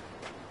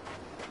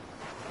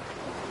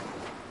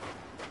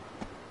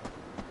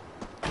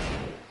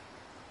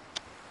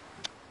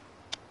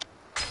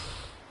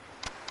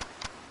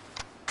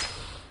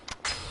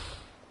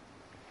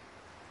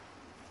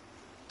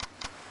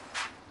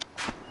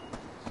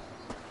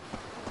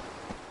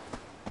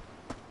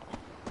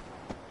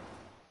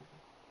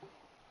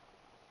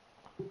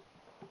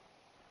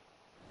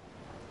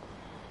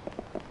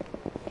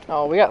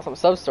 Oh, we got some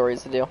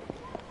sub-stories to do.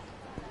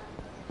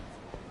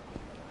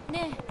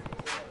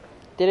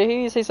 Did I hear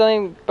you say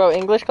something about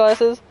English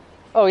classes?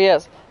 Oh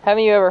yes.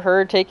 Haven't you ever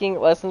heard taking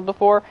lessons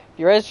before? If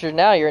you register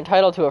now, you're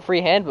entitled to a free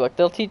handbook.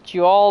 They'll teach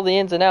you all the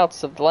ins and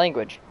outs of the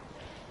language.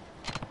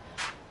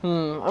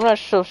 I'm not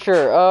so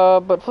sure.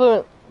 But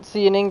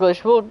fluency in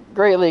English will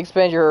greatly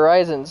expand your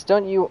horizons.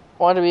 Don't you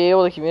want to be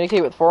able to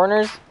communicate with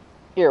foreigners?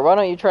 Here, why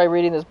don't you try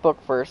reading this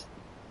book first?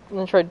 and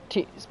then tried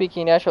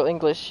speaking natural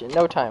English in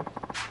no time.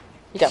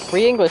 You got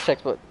free English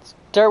textbooks.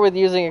 Start with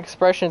using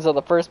expressions on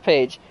the first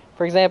page.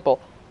 For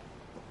example,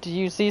 do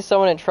you see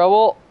someone in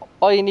trouble?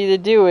 All you need to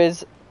do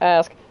is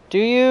ask, do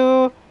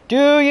you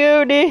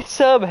need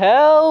some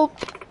help?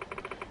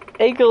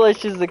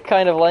 English is the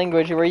kind of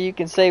language where you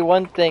can say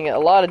one thing a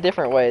lot of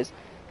different ways,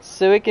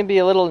 so it can be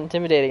a little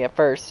intimidating at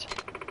first.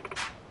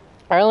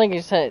 Our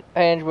language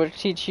hand will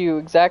teach you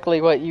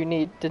exactly what you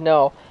need to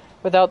know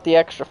without the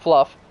extra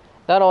fluff.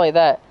 Not only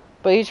that,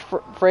 but each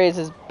phrase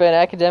has been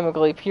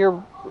academically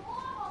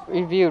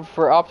peer-reviewed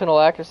for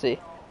optimal accuracy.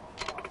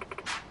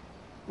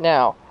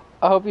 Now,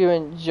 I hope you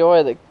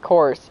enjoy the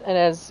course, and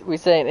as we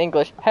say in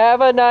English,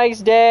 have a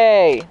nice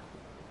day!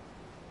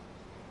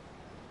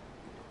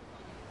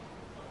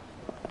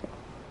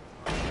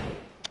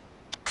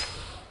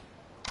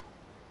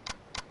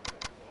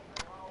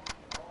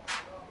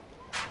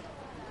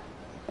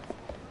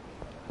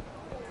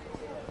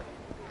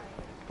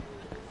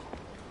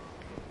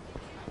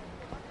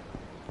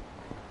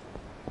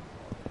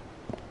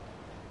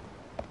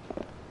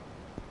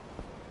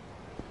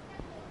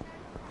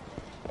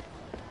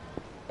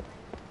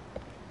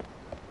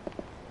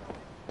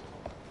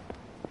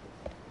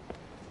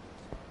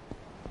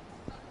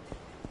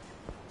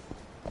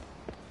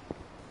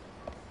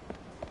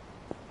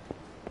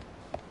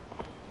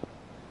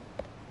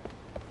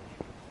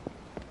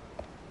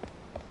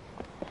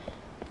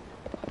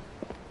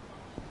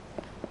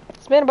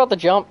 Man about to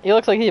jump. He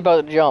looks like he's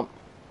about to jump.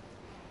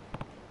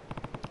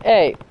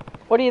 Hey,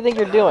 what do you think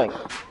you're doing?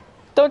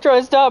 Don't try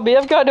to stop me.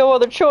 I've got no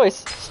other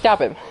choice. Stop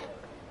him.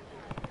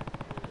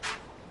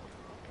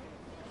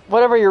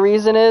 Whatever your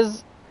reason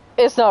is,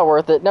 it's not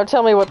worth it. Now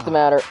tell me what's the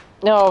matter.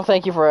 No,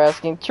 thank you for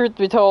asking. Truth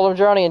be told, I'm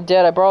drowning in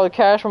debt. I borrowed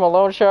cash from a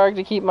loan shark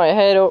to keep my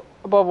head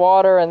above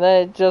water, and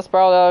then it just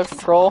spiraled out of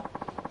control.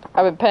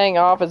 I've been paying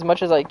off as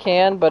much as I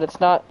can, but it's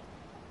not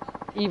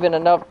even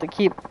enough to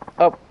keep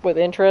up with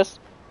interest.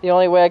 The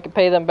only way I can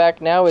pay them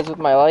back now is with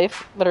my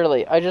life.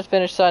 Literally, I just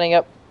finished signing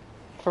up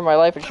for my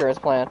life insurance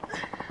plan.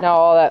 Now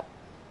all that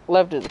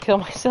left is to kill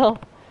myself.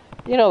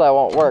 You know that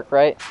won't work,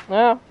 right?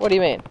 No? What do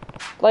you mean?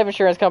 Life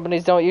insurance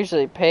companies don't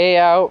usually pay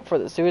out for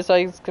the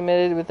suicides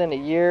committed within a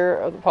year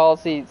of the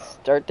policy's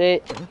start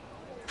date.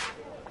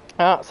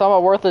 So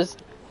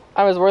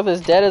I'm as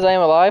worthless dead as I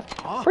am alive?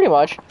 Pretty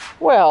much.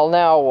 Well,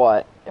 now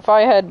what? If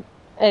I had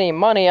any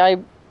money, I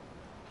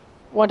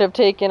wouldn't have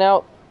taken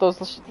out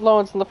those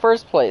loans in the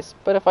first place.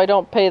 But if I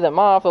don't pay them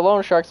off, the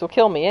loan sharks will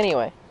kill me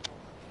anyway.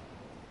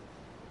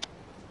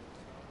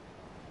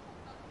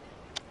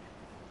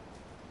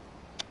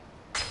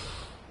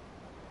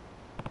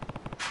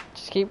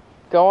 Just keep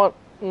going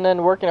and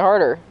then working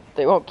harder.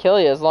 They won't kill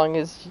you as long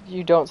as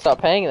you don't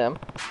stop paying them.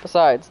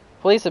 Besides,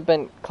 police have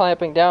been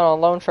clamping down on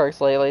loan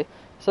sharks lately,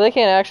 so they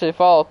can't actually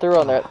follow through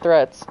on their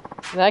threats.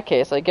 In that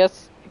case, I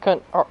guess it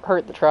couldn't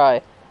hurt to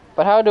try.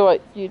 But how do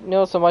you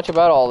know so much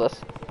about all this?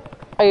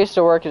 I used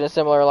to work in a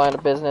similar line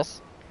of business.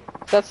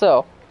 Is that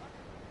so?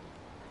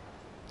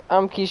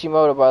 I'm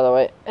Kishimoto, by the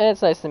way, and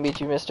it's nice to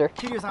meet you, Mr.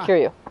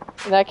 Kiryu.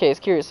 In that case,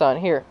 Kiryu-san,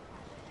 here.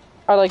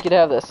 I'd like you to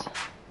have this.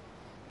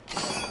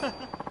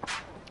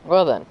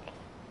 Well then,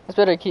 it's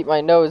better to keep my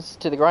nose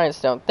to the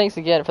grindstone. Thanks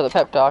again for the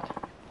pep talk.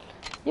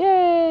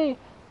 Yay!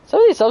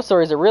 Some of these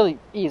sub-stories are really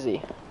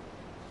easy.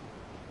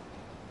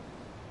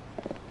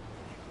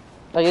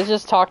 Like, it's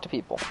just talk to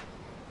people.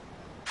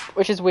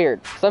 Which is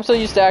weird, because I'm so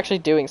used to actually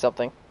doing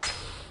something.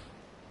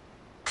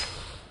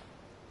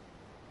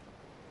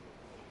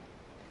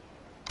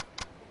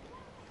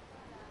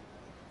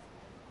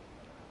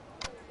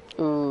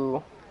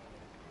 Ooh.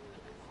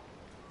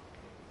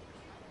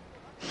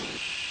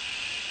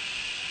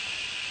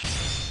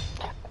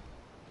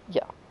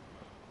 Yeah.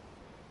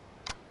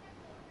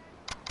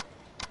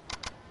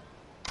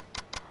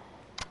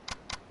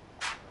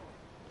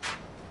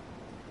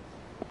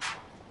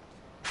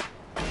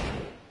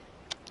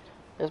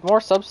 There's more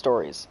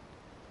sub-stories.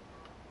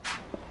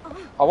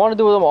 I want to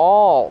do them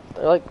all.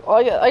 They're like, oh,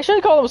 yeah, I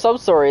should call them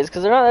sub-stories,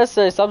 because they're not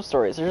necessarily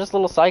sub-stories. They're just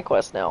little side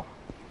quests now.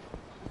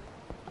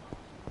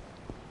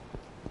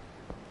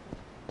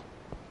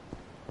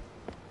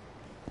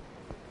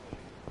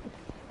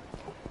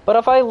 But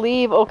if I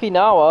leave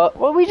Okinawa,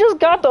 well, we just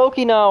got to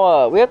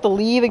Okinawa. We have to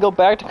leave and go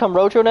back to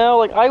Kamurocho now?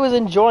 Like, I was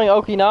enjoying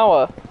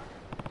Okinawa.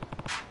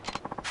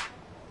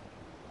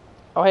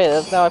 Oh, hey,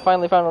 that's now I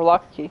finally found a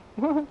lock key.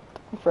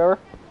 Forever.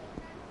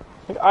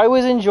 Like, I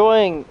was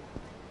enjoying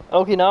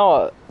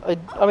Okinawa.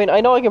 I mean,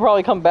 I know I can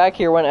probably come back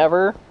here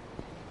whenever,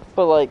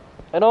 but, like,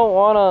 I don't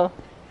wanna...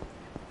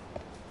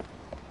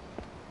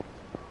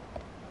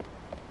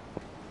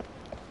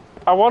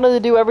 I wanted to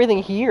do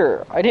everything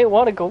here. I didn't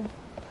want to go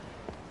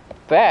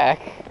back.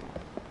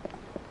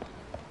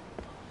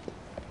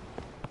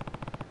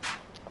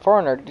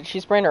 Foreigner, did she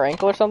sprain her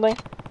ankle or something?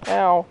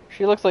 Ow,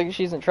 she looks like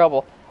she's in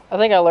trouble. I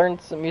think I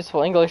learned some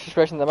useful English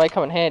expressions that might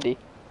come in handy.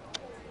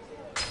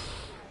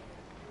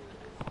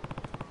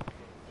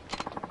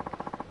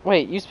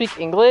 Wait, you speak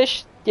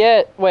English?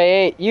 Yeah,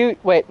 wait,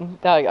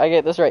 I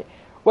get this right.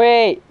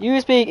 Wait, you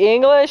speak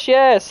English?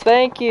 Yes,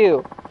 thank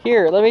you.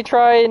 Here, let me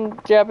try in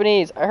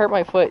Japanese. I hurt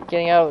my foot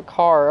getting out of the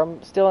car.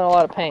 I'm still in a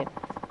lot of pain.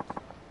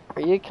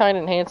 Are you a kind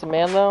and handsome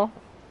man, though?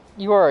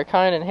 You are a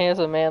kind and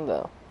handsome man,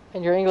 though.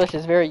 And your English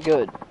is very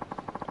good.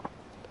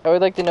 I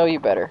would like to know you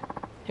better.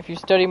 If you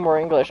study more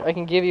English, I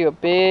can give you a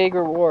big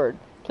reward.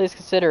 Please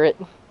consider it.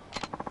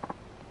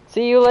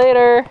 See you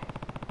later!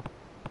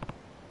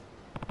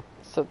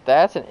 So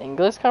that's an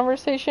English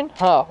conversation?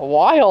 Huh,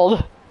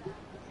 wild!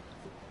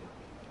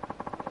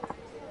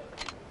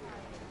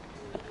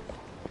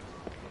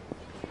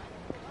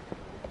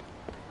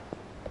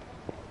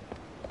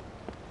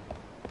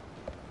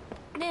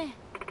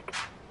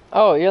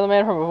 Oh, you're the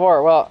man from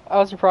before. Well,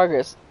 how's your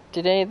progress?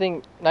 Did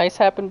anything nice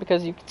happen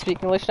because you can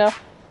speak English now?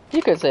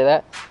 You could say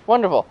that.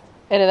 Wonderful.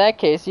 And in that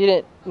case, you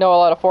didn't know a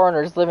lot of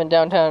foreigners living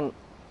downtown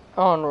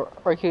on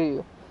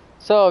Rikuyu.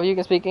 So, if you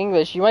can speak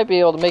English, you might be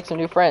able to make some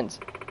new friends.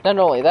 Not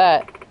only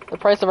that, the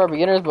price of our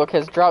beginner's book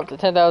has dropped to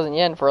 10,000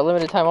 yen for a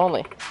limited time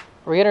only.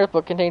 The beginner's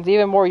book contains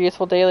even more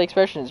useful daily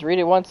expressions. Read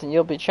it once and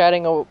you'll be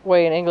chatting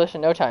away in English in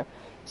no time.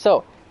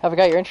 So, have I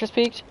got your interest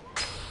piqued?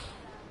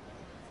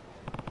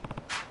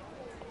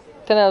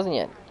 10,000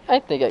 yen. I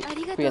think it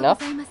could be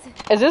enough.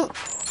 Is this...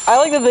 I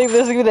like to think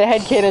this is going to be the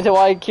headcanon to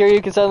why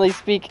Kiryu can suddenly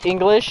speak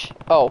English.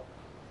 Oh.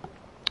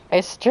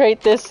 A straight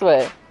this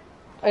way.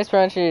 Nice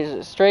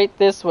pronunciation. Straight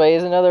this way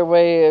is another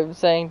way of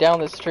saying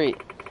down the street.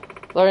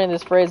 Learning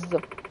this phrase is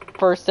the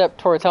first step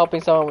towards helping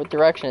someone with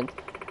directions.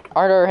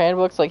 Aren't our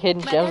handbooks like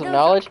hidden gems of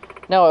knowledge?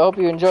 Now I hope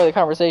you enjoy the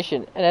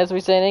conversation. And as we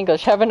say in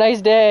English, have a nice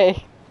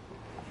day!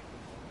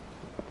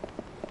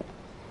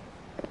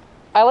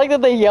 I like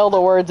that they yell the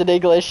words in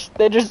English.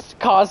 They're just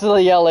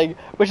constantly yelling,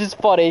 which is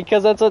funny,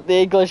 because that's what the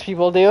English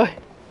people do.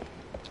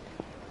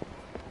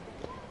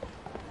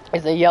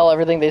 Is they yell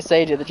everything they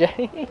say to the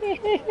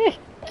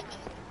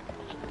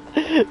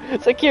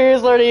So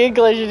Kiryu's learning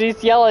English and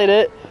he's yelling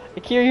it.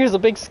 And Kiryu's a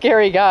big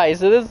scary guy,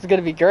 so this is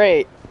gonna be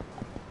great.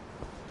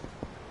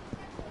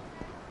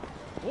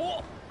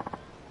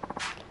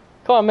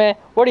 Come on, man.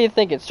 What are you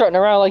thinking? Strutting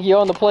around like you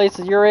own the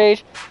place at your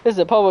age? This is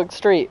a public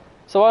street.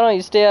 So why don't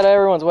you stay out of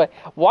everyone's way?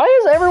 Why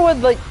is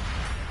everyone like...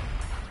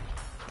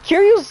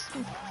 Kiryu's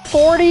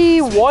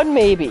 41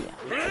 maybe.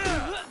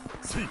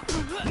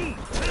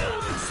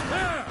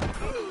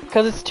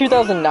 Because it's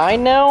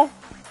 2009 now?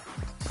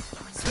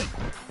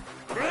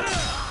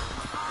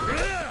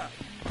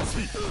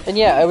 And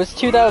yeah, it was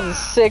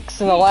 2006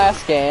 in the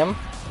last game.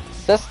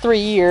 So that's 3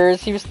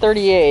 years. He was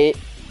 38.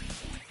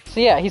 So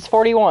yeah, he's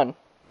 41.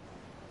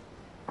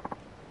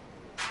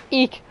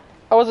 Eek.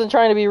 I wasn't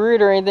trying to be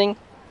rude or anything.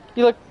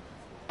 You look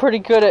pretty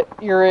good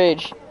at your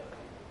age.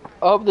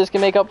 I hope this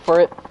can make up for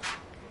it.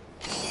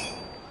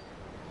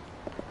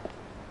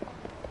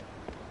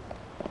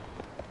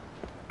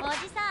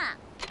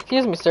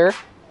 Excuse me, sir.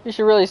 You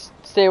should really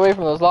stay away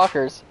from those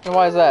lockers. And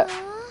why is that?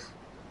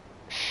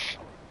 Shh.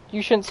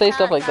 You shouldn't say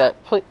stuff like that.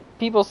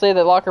 People say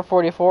that locker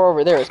 44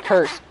 over there is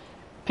cursed.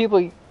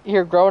 People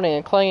hear groaning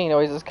and clanging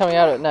noises coming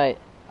out at night.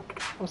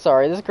 I'm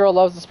sorry, this girl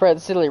loves to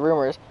spread silly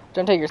rumors.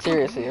 Don't take her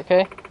seriously,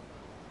 okay?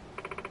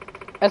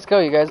 Let's go,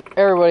 you guys.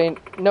 Everybody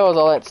knows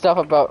all that stuff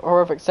about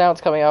horrific sounds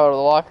coming out of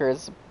the locker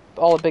is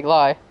all a big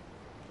lie.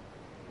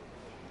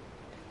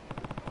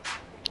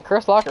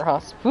 Cursed locker, huh?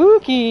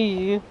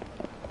 Spooky!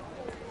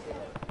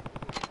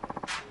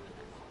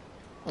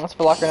 That's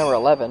for locker number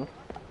 11.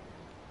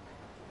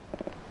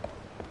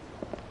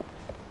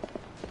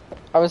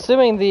 I'm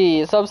assuming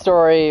the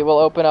sub-story will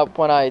open up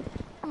when I...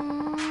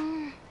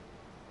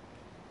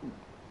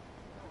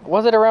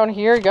 Was it around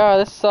here? God,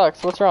 this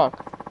sucks. What's wrong?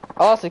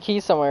 I lost a key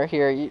somewhere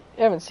here. You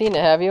haven't seen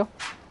it, have you?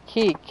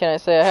 Key, can I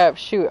say I have?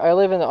 Shoot, I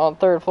live on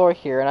 3rd floor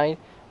here, and I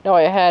know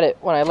I had it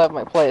when I left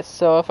my place.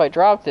 So if I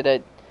dropped it,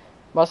 it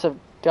must have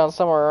gone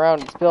somewhere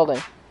around this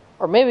building.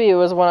 Or maybe it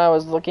was when I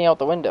was looking out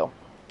the window.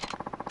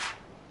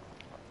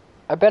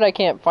 I bet I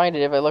can't find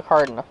it if I look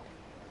hard enough.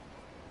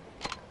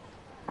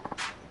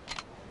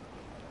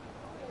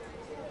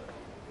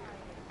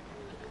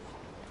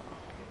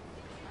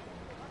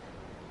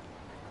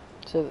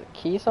 Is there a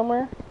key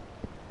somewhere?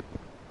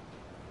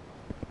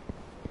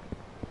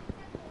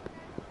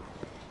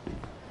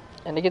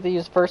 And I get to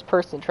use first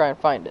person to try and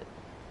find it.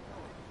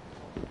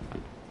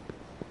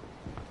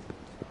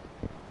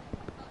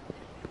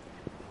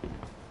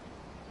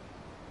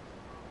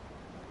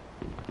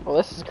 Well,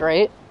 this is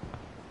great.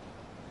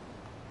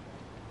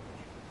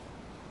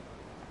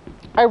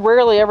 I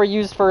rarely ever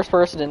use first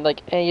person in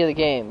like any of the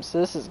games, so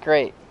this is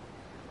great.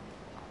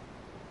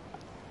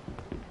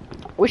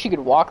 Wish you could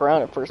walk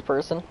around in first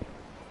person.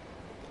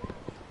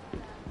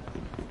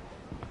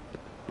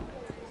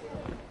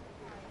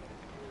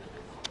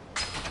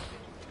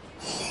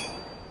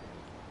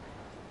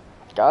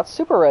 Got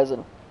super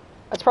resin.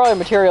 That's probably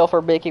material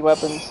for making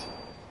weapons.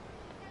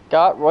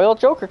 Got Royal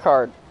Joker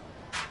card.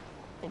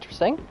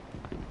 Interesting.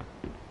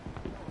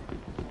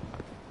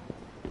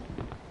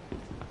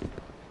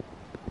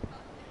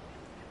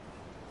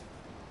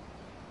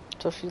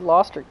 So she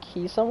lost her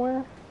key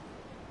somewhere?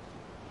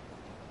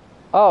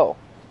 Oh.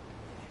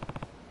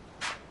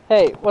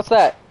 Hey, what's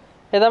that?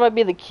 Hey, that might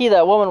be the key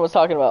that woman was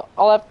talking about.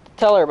 I'll have to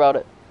tell her about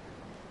it.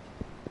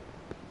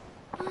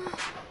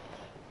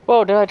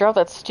 Whoa, did I drop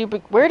that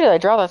stupid... Where did I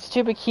drop that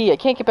stupid key? I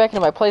can't get back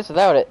into my place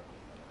without it.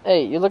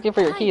 Hey, you're looking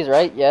for your keys,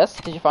 right? Yes.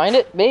 Did you find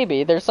it?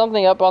 Maybe. There's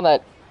something up on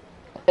that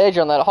edge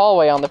on that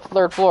hallway on the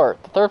third floor.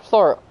 The third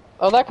floor.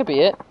 Oh, that could be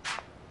it.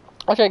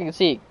 I'll check and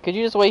see. Could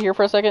you just wait here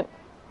for a second?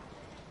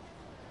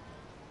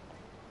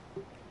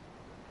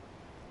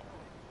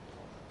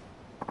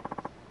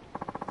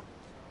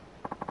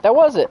 That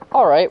was it.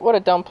 Alright, what a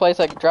dumb place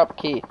I could drop a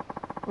key.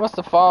 I must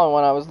have fallen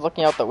when I was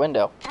looking out the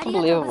window.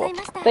 Unbelievable.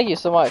 Thank you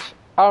so much.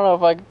 I don't know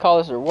if I could call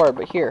this a reward,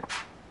 but here.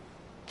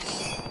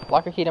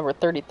 Locker key number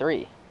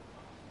 33.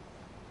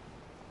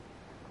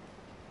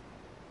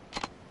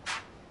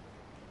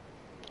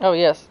 Oh,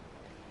 yes.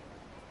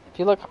 If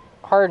you look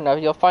hard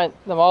enough, you'll find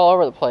them all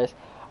over the place.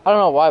 I don't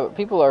know why, but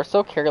people are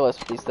so careless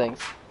with these things.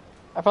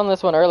 I found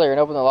this one earlier and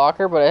opened the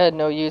locker, but I had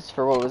no use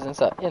for what was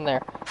in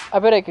there. I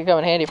bet it could come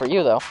in handy for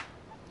you, though.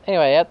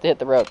 Anyway, I have to hit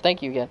the road.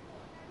 Thank you again.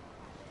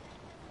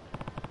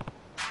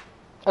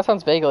 That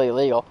sounds vaguely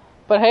illegal.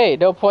 But hey,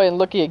 no point in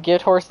looking a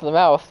gift horse in the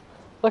mouth.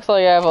 Looks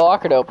like I have a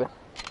locker to open.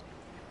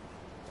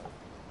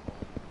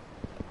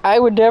 I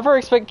would never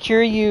expect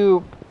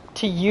Kiryu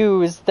to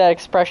use that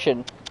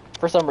expression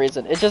for some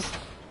reason. It's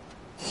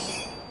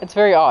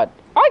very odd.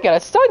 I got a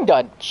stun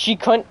gun. She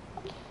couldn't...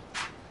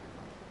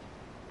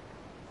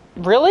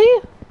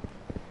 Really?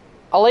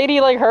 A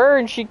lady like her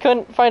and she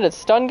couldn't find a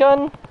stun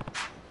gun?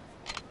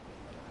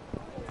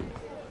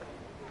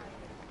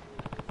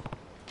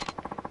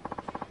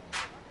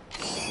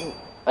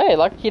 Hey,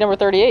 locker key number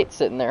 38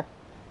 sitting there.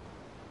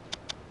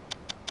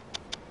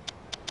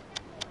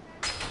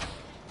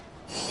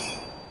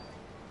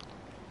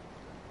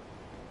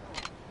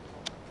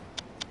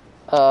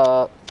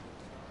 I'll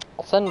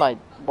send my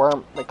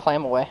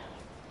clam away.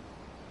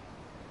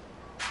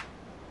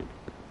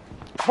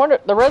 I wonder,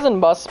 the resin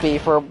must be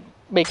for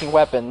making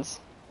weapons.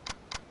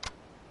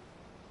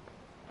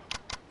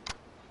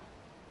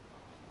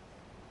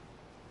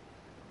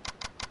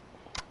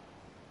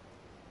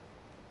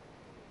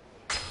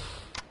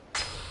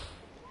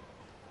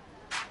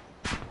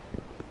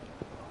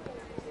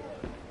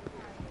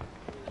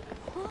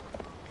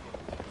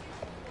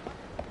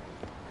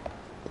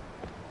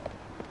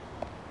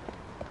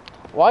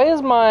 Why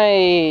is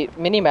my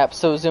minimap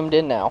so zoomed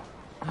in now?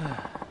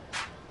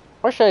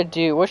 What should I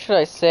do? What should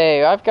I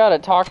say? I've got to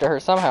talk to her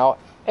somehow.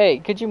 Hey,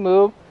 could you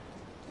move?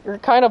 You're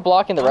kind of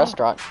blocking the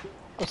restaurant.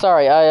 I'm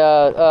sorry,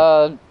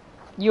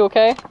 you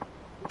okay?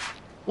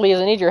 Please,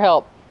 I need your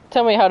help.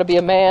 Tell me how to be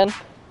a man.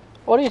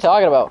 What are you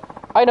talking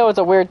about? I know it's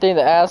a weird thing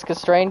to ask a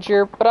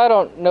stranger, but I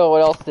don't know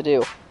what else to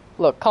do.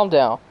 Look, calm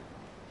down.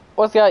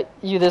 What's got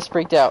you this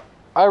freaked out?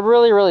 I'm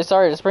really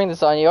sorry to spring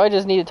this on you. I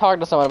just need to talk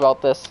to someone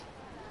about this.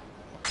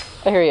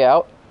 I hear you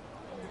out.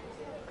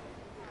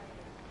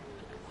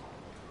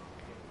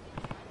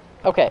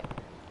 Okay,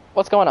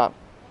 what's going on?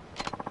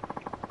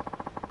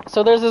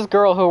 So there's this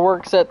girl who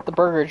works at the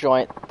burger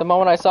joint. The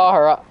moment I saw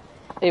her,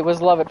 it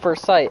was love at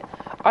first sight.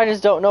 I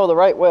just don't know the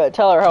right way to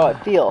tell her how I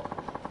feel.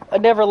 I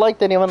never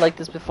liked anyone like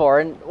this before,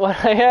 and when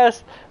I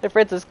asked the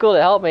friends at school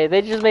to help me,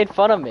 they just made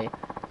fun of me.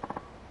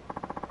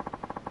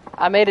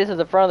 I made it to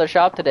the front of the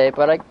shop today,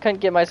 but I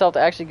couldn't get myself to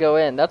actually go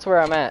in. That's where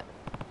I'm at.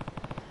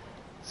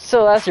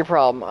 So that's your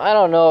problem. I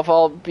don't know if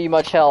I'll be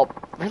much help.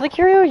 Really,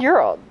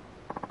 Kiryu?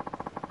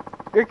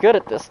 You're good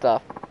at this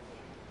stuff.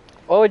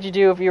 What would you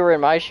do if you were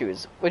in my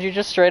shoes? Would you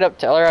just straight up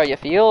tell her how you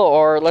feel,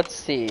 or let's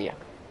see,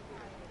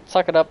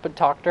 suck it up and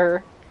talk to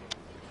her?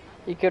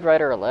 You could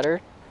write her a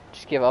letter.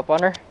 Just give up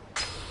on her.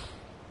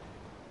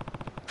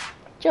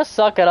 Just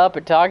suck it up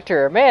and talk to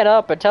her. Man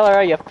up and tell her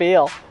how you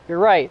feel. You're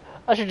right.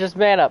 I should just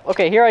man up.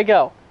 Okay, here I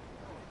go.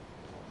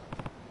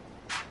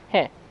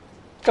 Heh.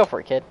 Go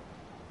for it, kid.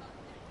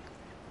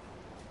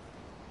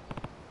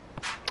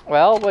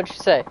 Well, what'd you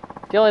say?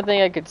 The only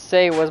thing I could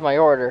say was my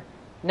order.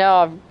 Now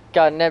I've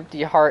got an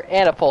empty heart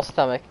and a full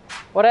stomach.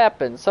 What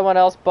happened? Someone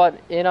else butt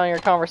in on your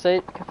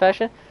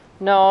confession?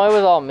 No, it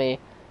was all me.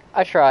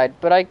 I tried,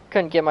 but I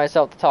couldn't get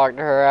myself to talk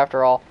to her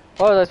after all.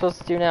 What was I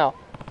supposed to do now?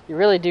 You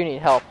really do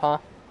need help, huh?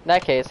 In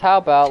that case, how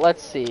about,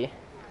 let's see.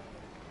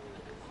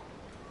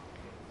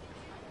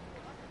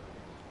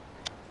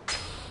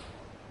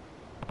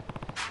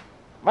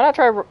 Why not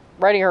try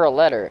writing her a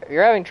letter? If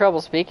you're having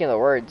trouble speaking the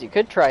words, you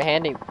could try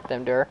handing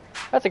them to her.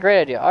 That's a great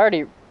idea. I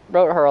already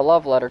wrote her a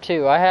love letter,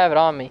 too. I have it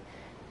on me.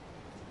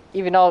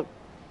 Even I'll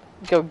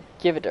go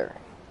give it to her.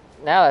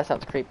 Now that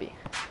sounds creepy.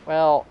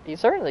 Well, you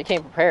certainly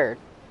came prepared.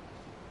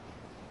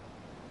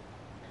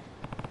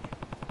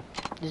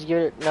 Did you give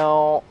it?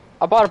 No.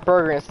 I bought a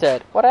burger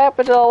instead. What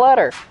happened to the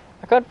letter?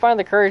 I couldn't find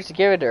the courage to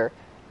give it to her.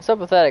 I'm so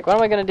pathetic. What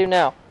am I going to do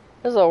now?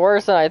 This is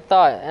worse than I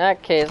thought. In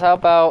that case, how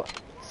about...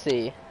 Let's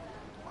see.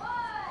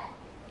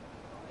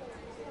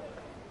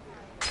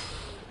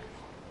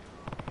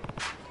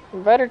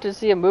 Invite her to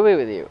see a movie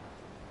with you.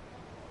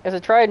 It's a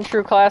tried and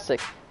true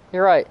classic.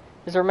 You're right.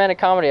 There's a romantic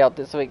comedy out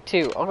this week,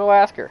 too. I'll go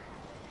ask her.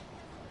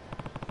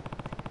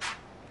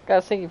 Got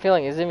a sinking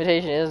feeling his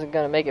invitation isn't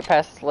going to make it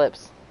past his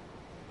lips.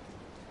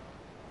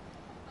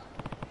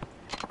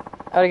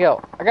 How'd it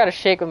go? I got a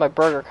shake with my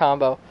burger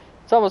combo.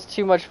 It's almost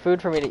too much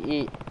food for me to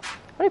eat.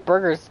 How many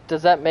burgers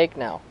does that make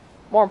now?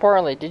 More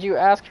importantly, did you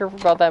ask her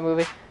about that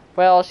movie?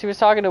 Well, she was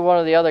talking to one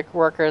of the other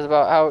workers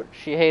about how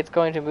she hates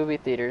going to movie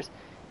theaters.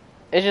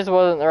 It just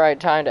wasn't the right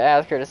time to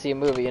ask her to see a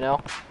movie, you know?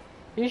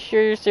 You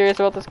sure you're serious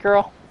about this,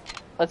 girl?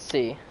 Let's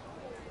see.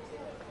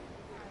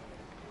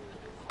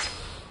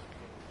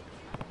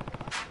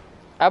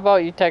 How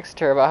about you text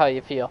her about how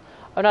you feel?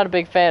 I'm not a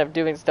big fan of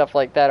doing stuff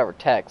like that over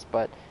text,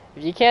 but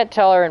if you can't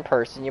tell her in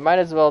person, you might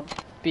as well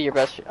be your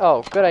best.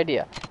 Oh, good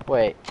idea.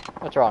 Wait,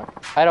 what's wrong?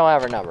 I don't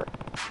have her number.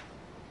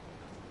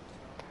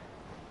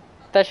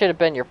 That should have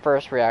been your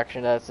first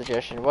reaction to that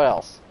suggestion. What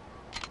else?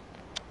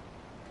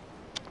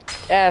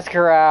 Ask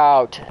her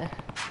out.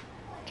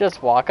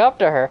 Just walk up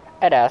to her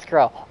and ask her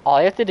out. All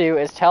you have to do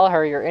is tell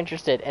her you're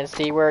interested and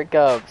see where it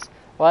goes.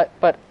 What?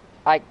 But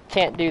I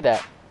can't do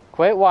that.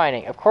 Quit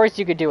whining. Of course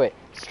you could do it.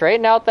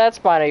 Straighten out that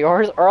spine of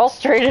yours, or I'll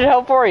straighten it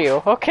out for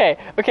you. Okay,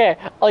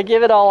 I'll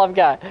give it all I've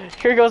got.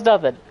 Here goes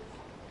nothing.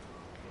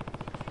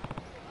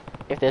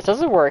 If this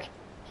doesn't work,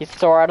 he's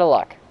sore out of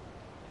luck.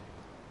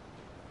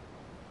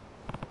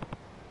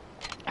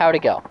 How'd it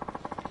go?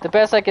 The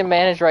best I can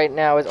manage right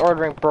now is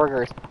ordering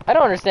burgers. I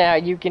don't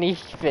understand how you can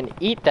even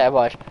eat that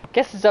much.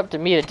 Guess it's up to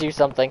me to do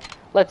something.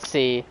 Let's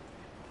see.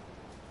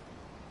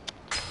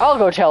 I'll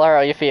go tell her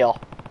how you feel.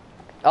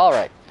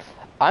 Alright.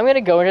 I'm gonna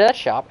go into that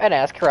shop and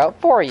ask her out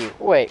for you.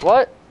 Wait,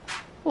 what?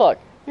 Look,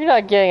 you're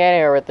not getting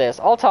anywhere with this.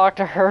 I'll talk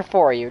to her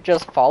for you.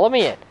 Just follow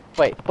me in.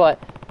 Wait, but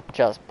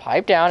just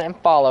pipe down and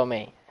follow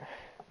me.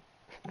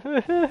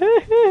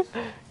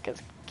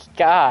 Because,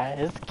 God,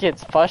 this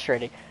kid's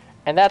frustrating.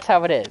 And that's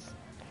how it is.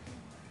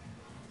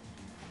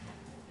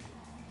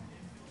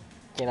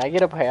 Can I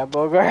get a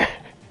hamburger?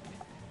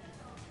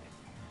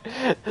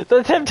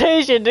 The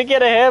temptation to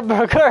get a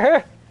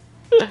hamburger!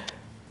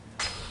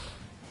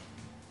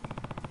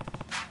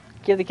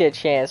 Give the kid a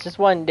chance. Just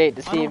one date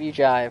to see if you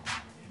jive.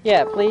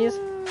 Yeah, please?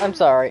 I'm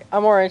sorry.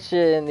 I'm more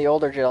interested in the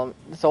older gentleman.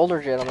 This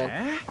older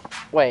gentleman.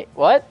 Wait,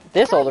 what?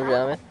 This older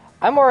gentleman?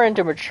 I'm more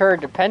into mature,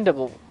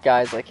 dependable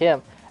guys like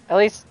him. At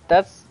least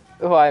that's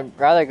who I'd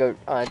rather go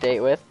on a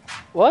date with.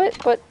 What?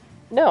 But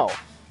no.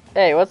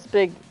 Hey, what's the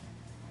big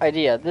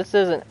idea? This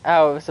isn't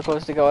how it was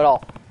supposed to go at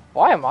all.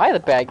 Why am I the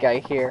bad guy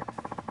here?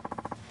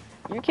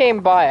 You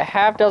came by a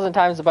half dozen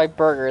times to buy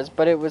burgers,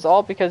 but it was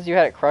all because you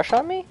had a crush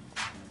on me?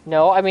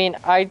 No, I mean,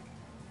 I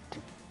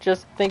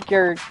just think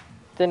you're...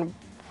 Then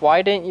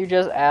why didn't you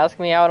just ask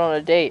me out on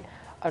a date?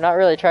 I'm not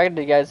really attracted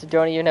to guys who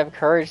don't even have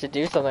courage to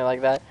do something like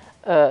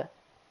that.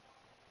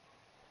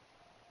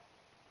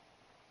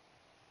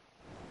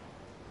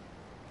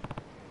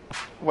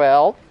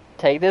 Well,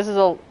 take this as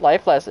a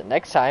life lesson.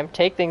 Next time,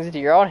 take things into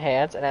your own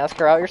hands and ask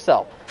her out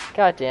yourself.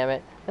 God damn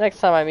it. The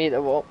next time I meet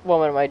the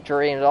woman of my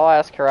dreams, I'll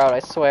ask her out, I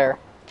swear.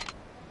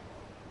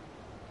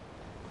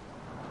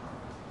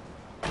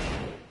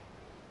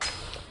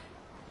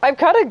 I'm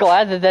kind of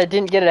glad that that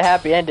didn't get a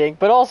happy ending,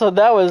 but also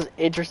that was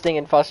interesting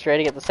and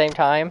frustrating at the same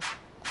time.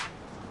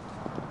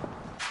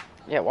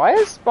 Yeah, why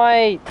is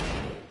my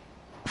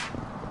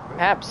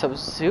map so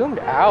zoomed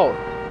out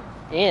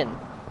in?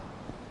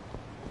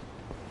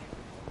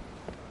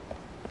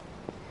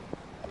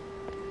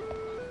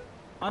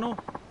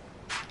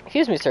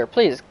 Excuse me, sir.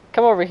 Please,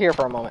 come over here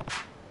for a moment.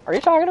 Are you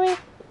talking to me?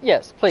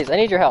 Yes, please. I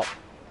need your help.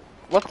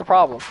 What's the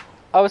problem?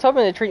 I was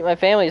hoping to treat my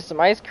family to some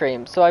ice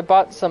cream, so I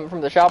bought some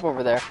from the shop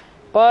over there.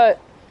 But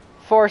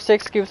 4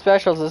 6-scoop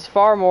specials is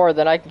far more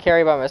than I can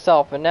carry by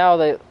myself, and now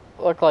they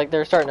look like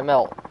they're starting to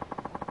melt.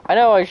 I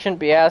know I shouldn't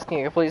be asking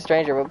a complete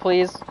stranger, but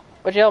please,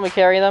 would you help me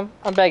carry them?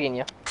 I'm begging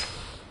you.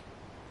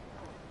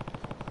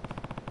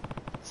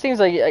 Seems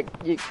like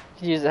you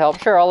could use the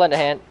help. Sure, I'll lend a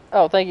hand.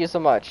 Oh, thank you so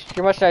much.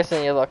 You're much nicer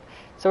than you look.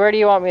 So where do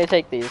you want me to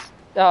take these?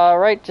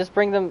 Right, just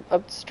bring them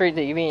up the street to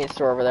the convenience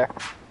store over there.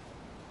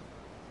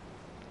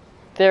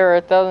 There are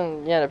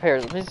 1,000 yen a pair,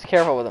 so please be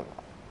careful with them.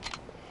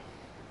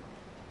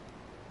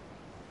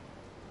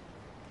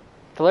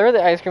 Deliver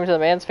the ice cream to the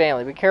man's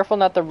family. Be careful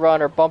not to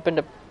run or bump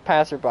into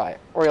passerby,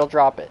 or you'll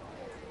drop it.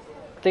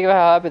 Think of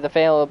how happy the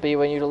family will be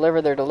when you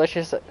deliver their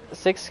delicious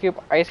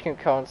 6-scoop ice cream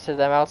cones to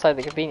them outside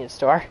the convenience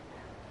store.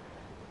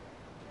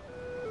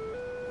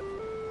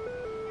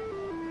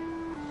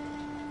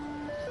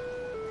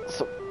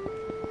 So,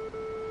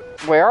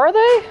 where are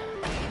they?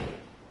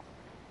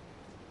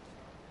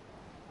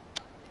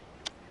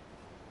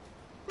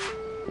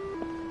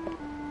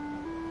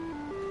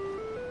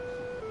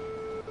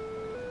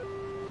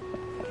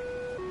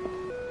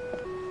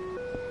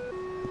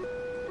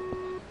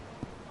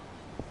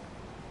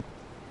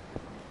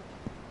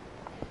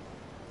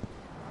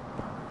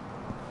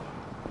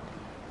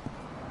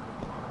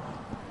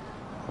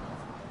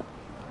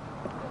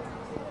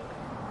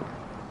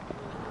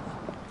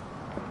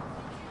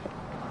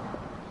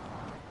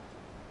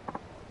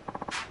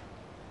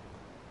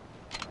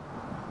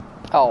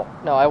 Oh,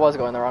 no, I was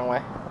going the wrong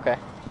way. Okay.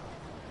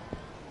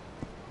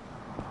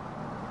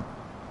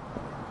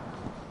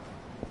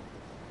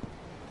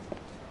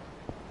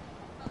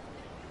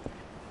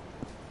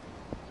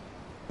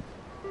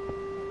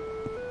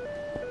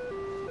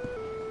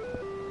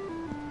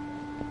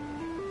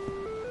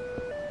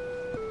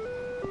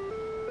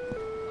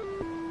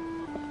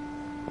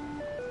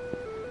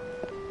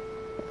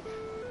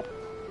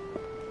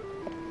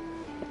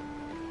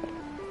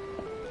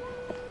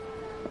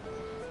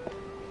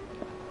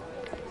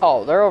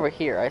 Oh, they're over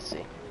here, I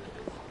see.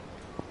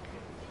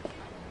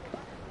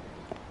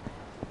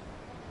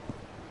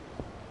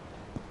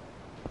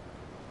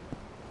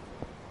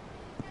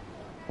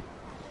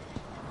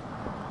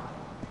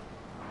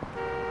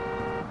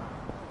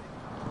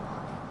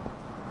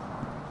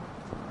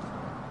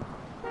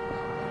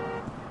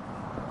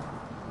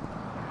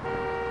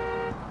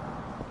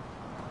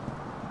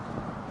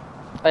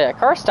 Oh yeah,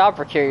 car stopped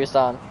for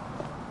Kiryu-san.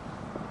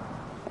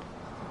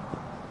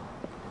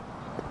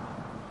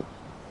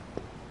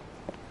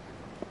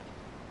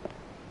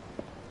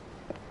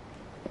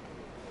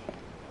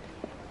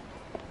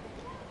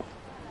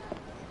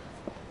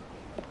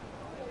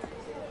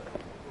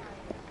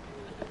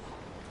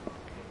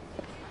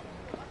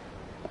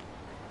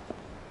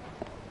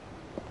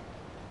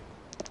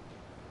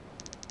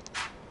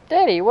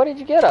 Daddy, what did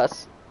you get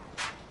us?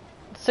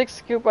 6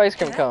 scoop ice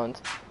cream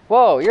cones.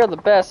 Whoa, you're the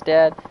best,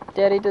 Dad.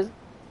 Daddy does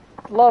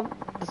love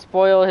to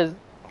spoil his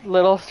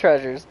little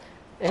treasures.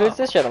 And who's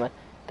this gentleman?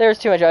 There's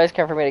too much ice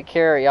cream for me to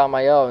carry on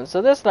my own,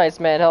 so this nice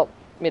man helped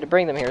me to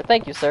bring them here.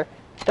 Thank you, sir.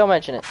 Don't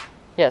mention it.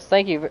 Yes,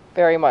 thank you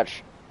very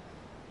much.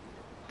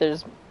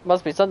 There's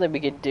must be something we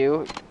could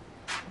do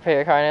for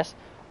your kindness.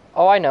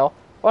 Oh, I know.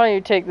 Why don't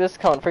you take this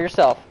cone for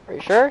yourself? Are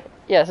you sure?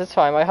 Yes, it's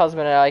fine. My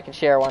husband and I can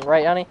share one,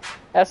 right, honey?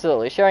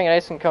 Absolutely. Sharing an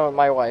ice cream cone with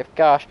my wife.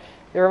 Gosh,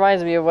 it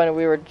reminds me of when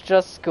we were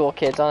just school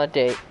kids on a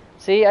date.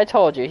 See, I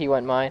told you he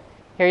wouldn't mind.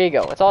 Here you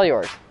go. It's all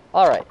yours.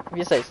 Alright, if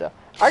you say so.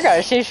 I got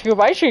a 6 scoop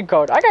ice cream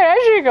cone. I got an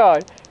ice cream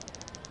cone.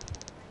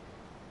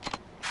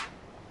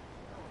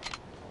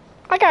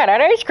 I got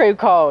an ice cream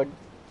cone.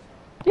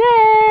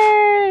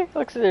 Yay!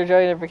 Looks like they're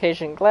enjoying their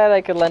vacation. Glad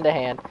I could lend a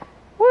hand.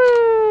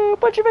 Woo!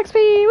 Bunch of XP!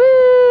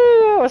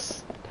 Woo!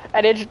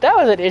 That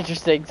was an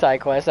interesting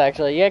side quest,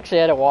 actually. You actually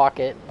had to walk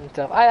it and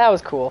stuff. That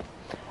was cool.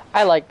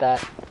 I like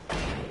that.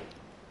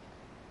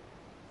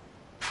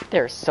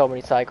 There's so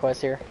many side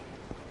quests here.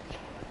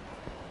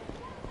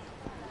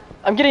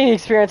 I'm getting the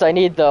experience I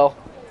need, though.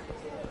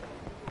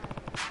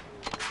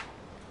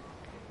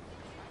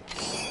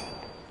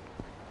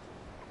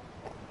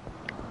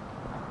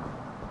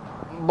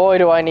 Boy,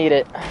 do I need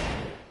it.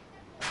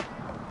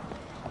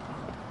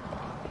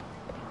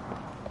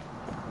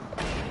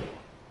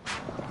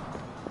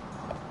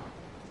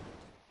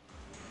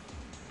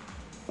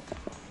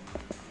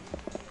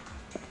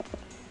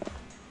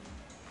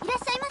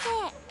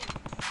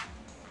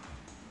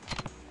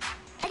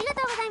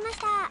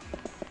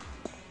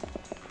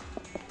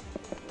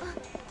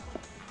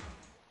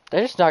 Did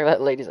I just knock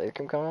that lady's ice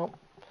cream cone out?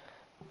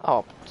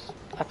 Oh,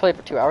 I played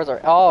for 2 hours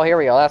already. Oh, here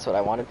we go. That's what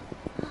I wanted.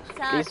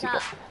 These people.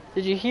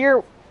 Did you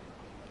hear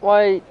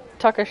why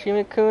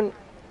Takashima-kun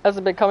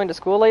hasn't been coming to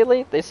school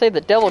lately? They say the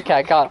devil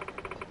cat got him.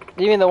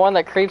 You mean the one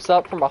that creeps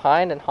up from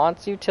behind and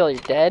haunts you till you're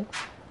dead?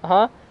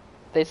 Uh-huh.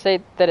 They say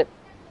that it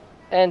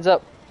ends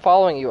up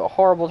following you. A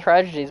horrible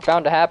tragedy is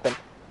bound to happen.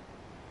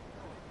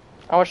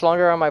 How much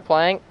longer am I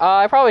playing?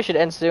 I probably should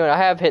end soon. I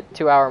have hit the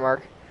 2 hour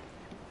mark.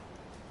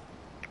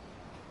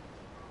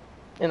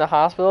 In the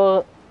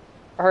hospital,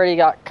 I heard he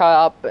got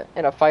caught up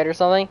in a fight or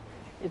something.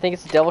 You think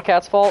it's the devil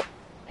cat's fault?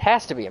 It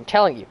has to be, I'm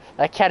telling you.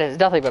 That cat is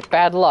nothing but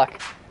bad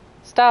luck.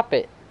 Stop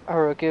it,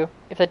 Haruku.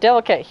 If the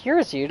devil cat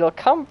hears you, it'll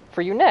come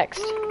for you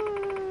next.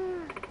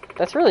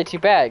 That's really too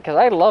bad, because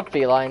I love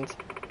felines.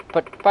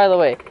 But, by the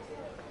way,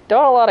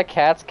 don't a lot of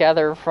cats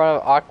gather in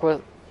front of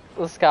Aqua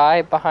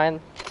Sky behind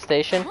the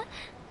station?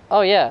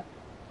 Oh, yeah.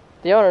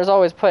 The owner's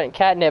always putting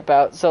catnip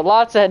out, so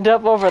lots end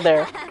up over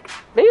there.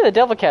 Maybe the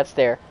devil cat's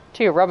there.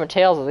 Two rubbing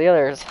tails of the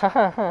others.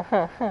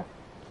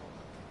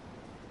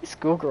 These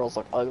schoolgirls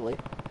look ugly.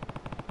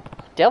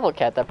 Devil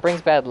cat that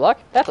brings bad luck?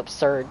 That's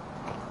absurd.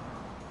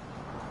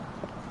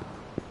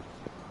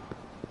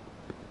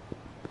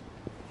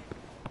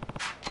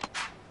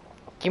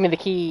 Give me the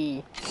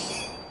key.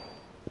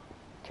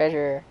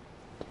 Treasure.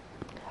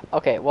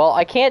 Okay, well,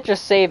 I can't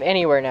just save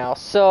anywhere now,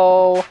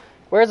 so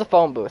where's the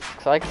phone booth?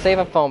 So I can save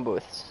in phone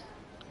booths.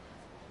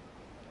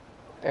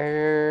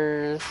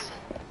 There's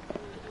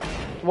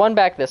one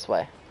back this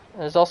way.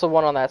 There's also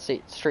one on that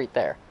street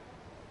there.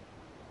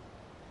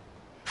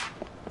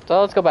 So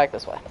let's go back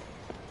this way.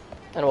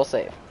 And we'll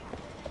save.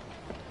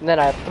 And then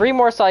I have 3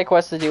 more side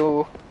quests to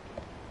do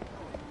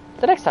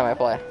the next time I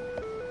play.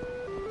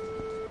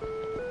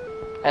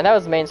 And that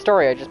was the main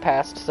story I just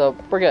passed, so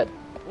we're good.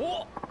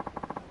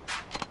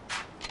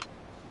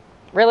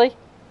 Really?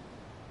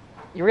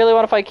 You really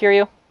want to fight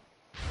Kiryu?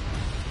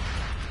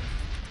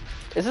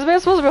 Is this man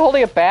supposed to be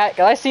holding a bat?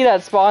 Cause I see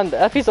that spawn,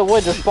 that piece of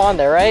wood just spawned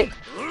there, right?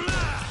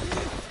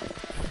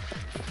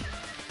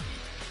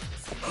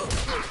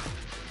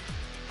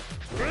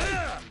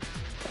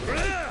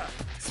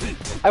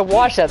 I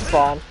watched that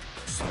spawn.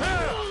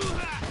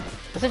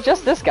 Is it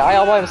just this guy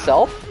all by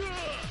himself?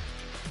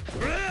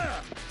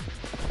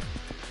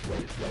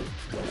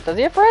 Does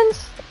he have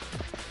friends?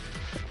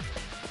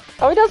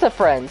 Oh, he does have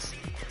friends.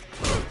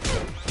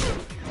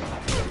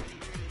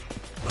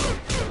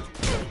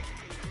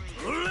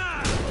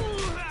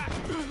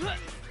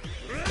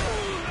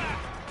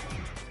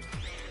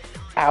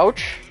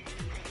 Ouch.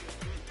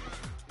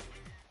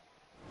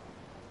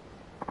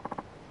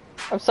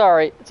 I'm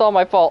sorry. It's all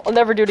my fault. I'll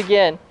never do it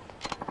again.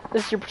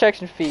 This is your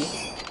protection fee.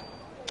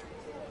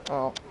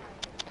 Oh.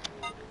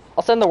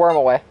 I'll send the worm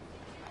away.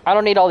 I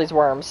don't need all these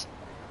worms.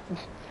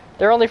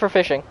 They're only for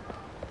fishing.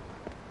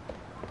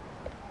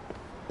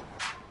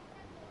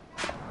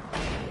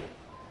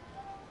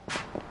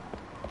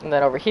 And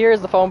then over here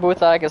is the phone booth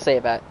that I can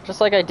save at.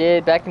 Just like I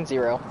did back in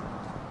 0.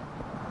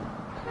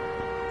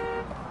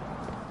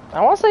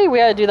 I want to say we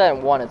had to do that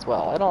in 1 as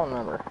well. I don't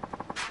remember.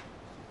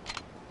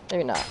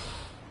 Maybe not.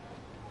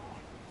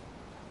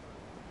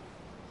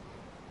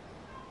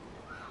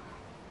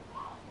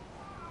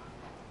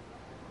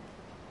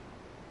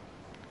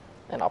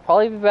 And I'll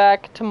probably be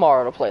back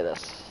tomorrow to play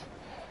this.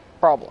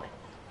 Probably.